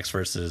wall hacks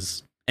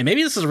versus. And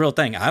maybe this is a real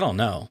thing. I don't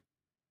know.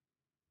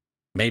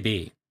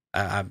 Maybe.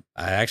 I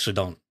actually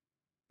don't.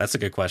 That's a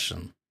good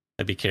question.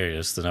 I'd be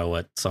curious to know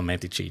what some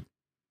anti-cheat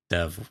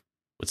dev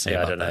would say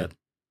about that.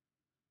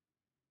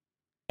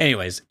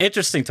 Anyways,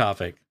 interesting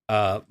topic. We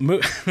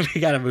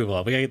gotta move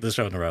on. We gotta get this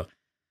show in a row.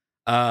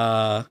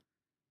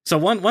 So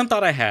one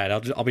thought I had,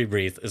 I'll be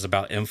brief, is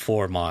about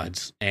M4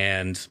 mods,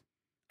 and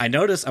I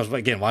noticed I was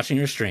again watching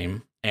your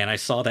stream, and I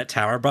saw that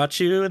Tower brought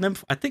you, and then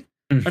I think,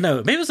 or no,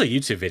 maybe it was a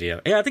YouTube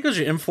video. Yeah, I think it was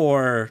your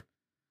M4.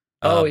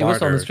 It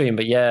was on the stream,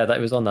 but yeah, that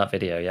was on that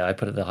video. Yeah, I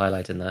put the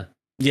highlight in there.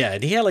 Yeah,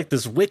 and he had like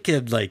this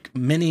wicked, like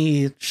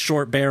mini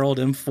short barreled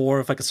M4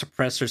 with like a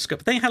suppressor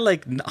scope. They had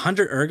like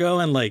 100 ergo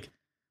and like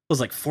was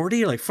like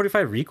 40 or like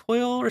 45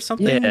 recoil or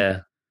something.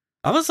 Yeah.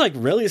 I was like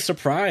really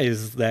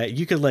surprised that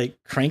you could like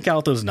crank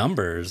out those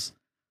numbers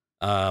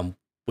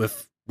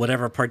with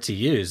whatever parts you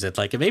use. It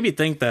made me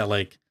think that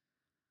like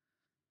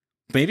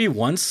maybe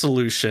one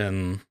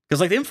solution,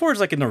 because like the M4 is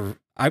like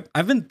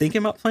I've been thinking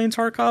about playing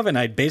Tarkov, and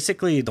I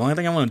basically the only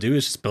thing I want to do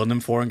is just build an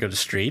M4 and go to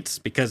streets,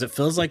 because it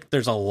feels like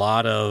there's a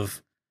lot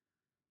of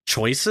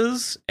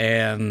choices,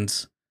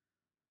 and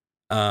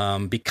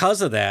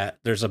because of that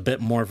there's a bit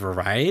more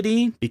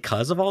variety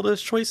because of all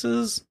those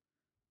choices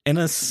in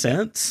a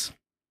sense.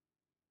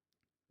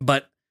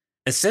 But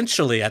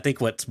essentially I think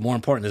what's more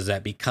important is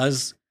that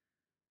because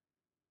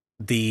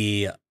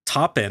the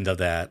top end of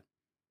that,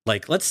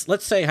 like let's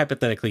say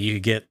hypothetically you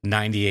could get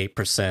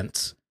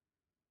 98%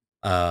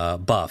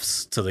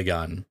 buffs to the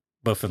gun,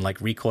 both in like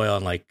recoil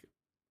and like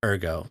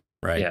ergo,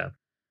 right? Yeah,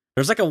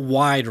 there's like a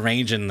wide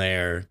range in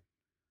there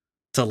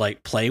to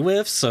like play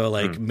with. So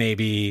like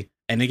maybe,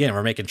 and again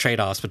we're making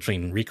trade-offs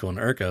between recoil and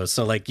ergo,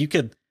 so like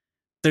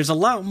there's a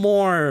lot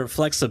more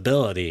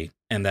flexibility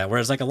in that,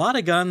 whereas like a lot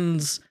of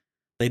guns,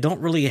 they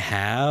don't really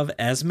have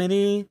as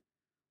many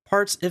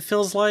parts, it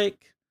feels like.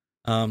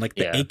 Like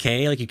the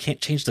AK, like you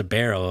can't change the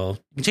barrel,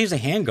 you can change the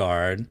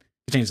handguard, you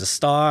can change the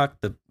stock,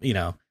 you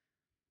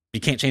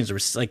can't change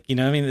the, like, you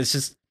know what I mean? It's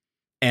just,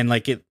 and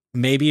like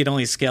maybe it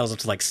only scales up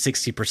to like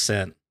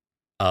 60%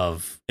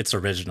 of its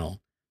original.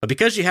 But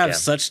because you have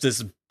such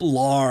this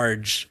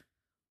large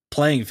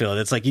playing field,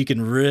 it's like you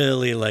can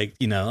really like,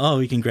 you know,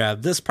 you can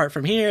grab this part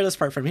from here,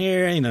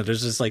 you know,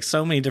 there's just like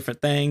so many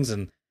different things,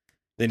 and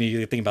then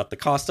you think about the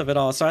cost of it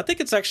all. So I think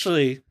it's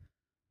actually,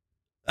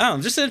 I don't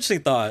know, just an interesting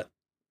thought.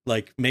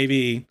 Like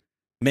maybe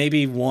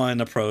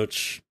one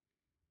approach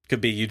could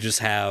be you just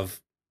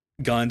have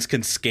guns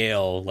can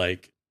scale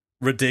like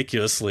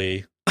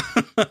ridiculously.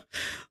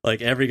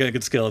 Like every gun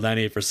can scale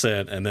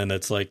 98%, and then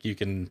it's like you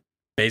can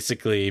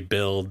basically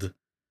build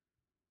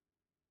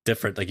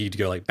different, like you could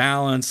go like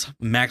balance,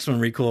 maximum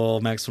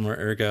recoil, maximum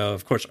ergo.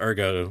 Of course,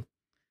 ergo,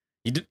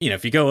 you know,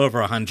 if you go over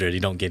 100, you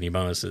don't get any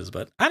bonuses.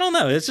 But I don't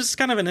know. It's just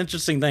kind of an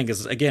interesting thing,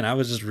 because again, I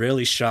was just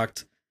really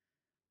shocked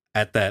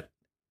at that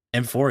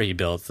M4 he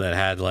built that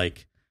had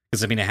like,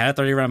 because I mean, it had a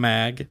 30 round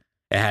mag,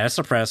 it had a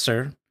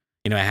suppressor,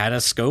 you know, it had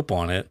a scope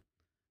on it.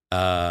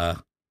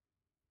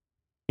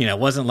 You know, it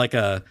wasn't like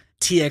a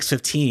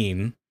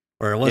TX15,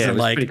 or it wasn't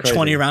like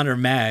 20 rounder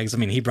mags. I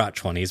mean, he brought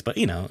 20s, but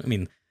you know, I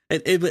mean,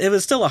 it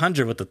was still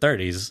 100 with the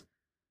 30s.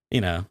 You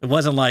know, it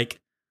wasn't like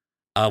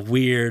a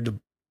weird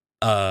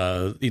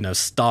you know,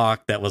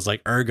 stock that was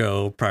like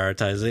ergo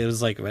prioritized. It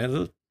was like,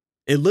 man,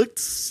 it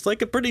looked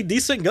like a pretty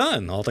decent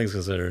gun, all things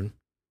considered.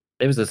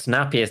 It was the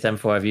snappiest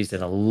M4 I've used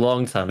in a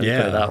long time.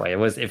 Let's put it that way.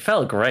 It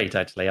felt great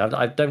actually.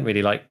 I don't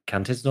really like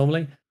Cantis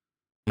normally,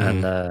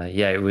 and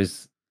it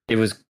was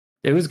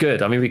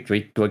good. I mean,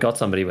 we got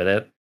somebody with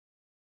it,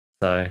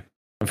 so,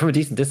 and from a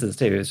decent distance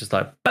too. It was just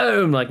like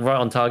boom, like right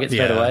on target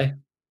straight away.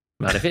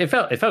 Man, it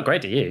felt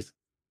great to use.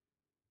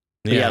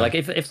 But yeah, like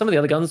if some of the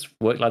other guns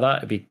work like that,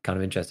 it'd be kind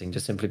of interesting.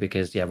 Just simply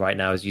because right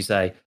now, as you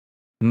say,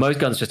 most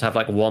guns just have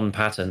like one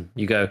pattern.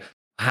 You go,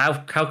 how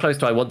close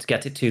do I want to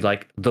get it to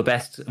like the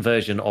best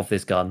version of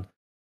this gun?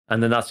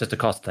 And then that's just a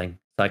cost thing.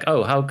 It's like,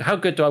 oh, how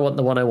good do I want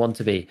the 101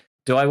 to be?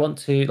 Do I want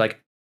to,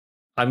 like,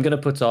 I'm either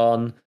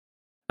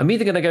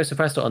going to go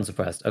suppressed or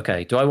unsuppressed.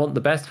 Okay. Do I want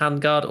the best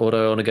handguard, or do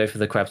I want to go for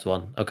the Krebs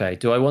one? Okay.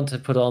 Do I want to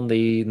put on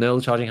the neural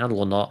charging handle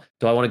or not?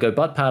 Do I want to go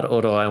butt pad,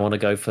 or do I want to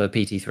go for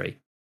PT3?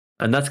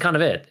 And that's kind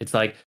of it. It's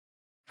like,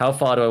 how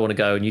far do I want to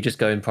go? And you just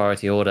go in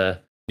priority order.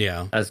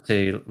 Yeah. As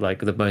to like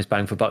the most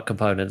bang for buck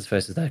components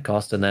versus their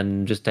cost, and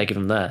then just take it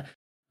from there.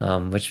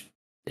 Which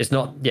it's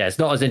not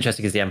as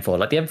interesting as the M4.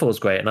 Like the M4 is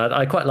great, and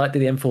I quite like that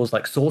the M4 is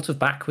like sort of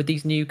back with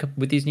these new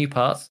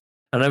parts.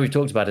 I know we've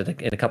talked about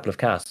it in a couple of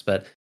casts,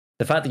 but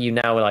the fact that you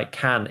now like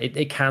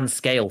it can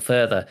scale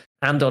further,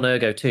 and on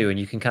ergo too, and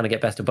you can kind of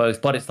get best of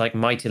both, but it's like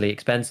mightily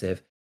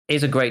expensive,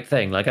 is a great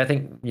thing. Like I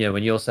think, you know,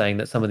 when you're saying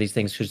that some of these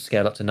things should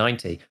scale up to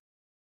 90,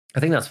 I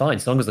think that's fine,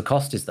 as long as the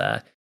cost is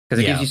there,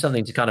 because it gives you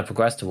something to kind of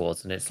progress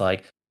towards. And it's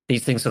like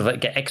these things sort of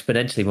like get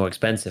exponentially more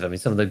expensive. I mean,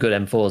 some of the good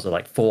M4s are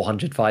like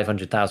 400,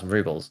 500,000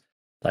 rubles.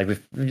 Like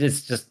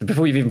it's just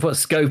before you've even put a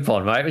scope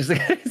on, right?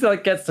 It's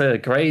like gets to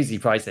crazy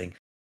pricing.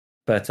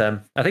 But I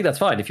think that's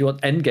fine. If you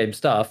want end game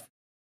stuff,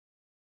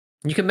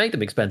 you can make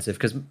them expensive,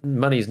 because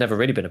money has never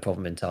really been a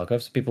problem in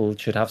Tarkov. So people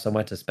should have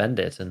somewhere to spend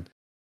it. And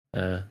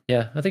I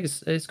think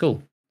it's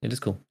cool. It is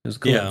cool. It was a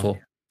cool M4.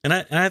 And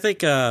I think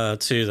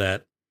too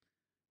that,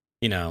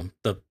 you know,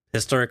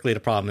 historically the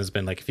problem has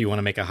been like if you want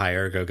to make a high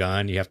ergo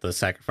gun, you have to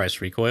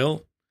sacrifice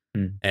recoil.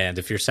 And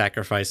if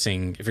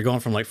you're going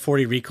from like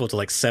 40 recoil to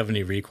like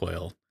 70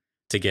 recoil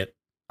to get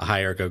a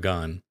high ergo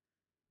gun,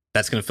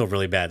 that's going to feel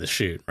really bad to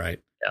shoot, right?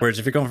 Yeah. Whereas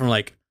if you're going from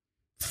like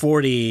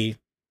 40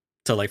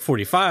 to like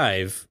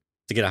 45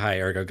 to get a high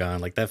ergo gun,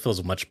 like that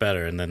feels much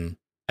better. And then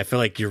I feel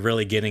like you're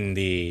really getting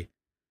the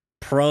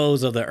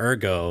pros of the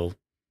ergo.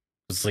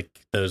 It's like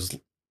those,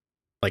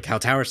 like how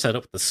Tower set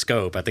up the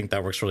scope. I think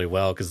that works really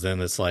well because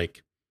then it's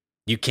like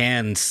you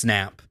can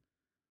snap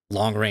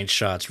long range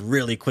shots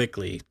really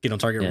quickly, get on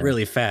target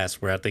really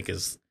fast, where I think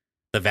is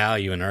the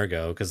value in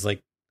ergo. Because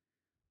like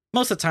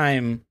most of the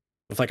time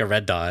with like a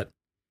red dot,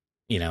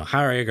 you know,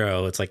 higher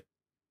ergo, it's like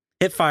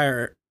hip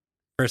fire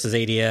versus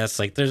ADS.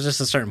 Like there's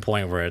just a certain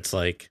point where it's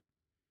like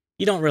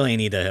you don't really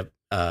need a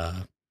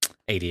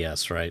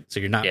ADS, right? So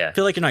you're not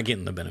feel like you're not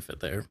getting the benefit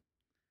there.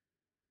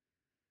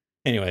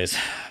 Anyways,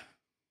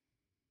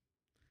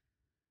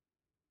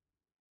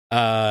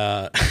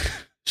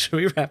 should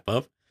we wrap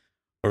up?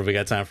 Or we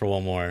got time for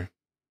one more?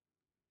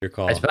 Your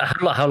call.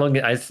 How long?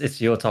 It's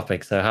your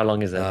topic, so how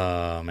long is it?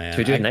 Oh man, should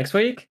we do it next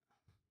week?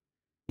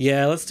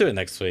 Yeah, let's do it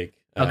next week.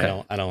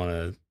 Okay. I don't want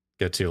to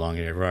go too long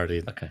here. We're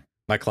already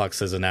My clock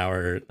says an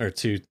hour or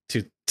two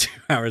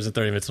hours and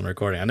 30 minutes on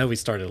recording. I know we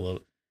started a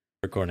little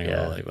recording a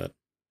little late, but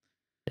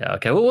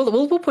okay.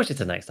 We'll push it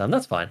to next time.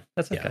 That's fine.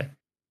 That's okay.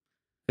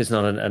 If it's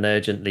not an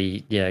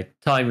urgently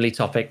timely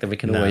topic, then we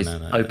can always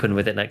open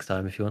with it next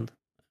time if you want.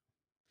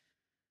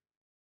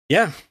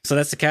 Yeah, so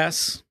that's the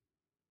cast.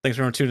 Thanks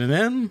for tuning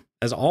in.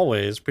 As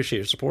always, appreciate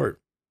your support,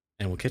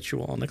 and we'll catch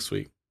you all next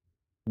week.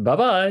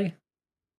 Bye-bye.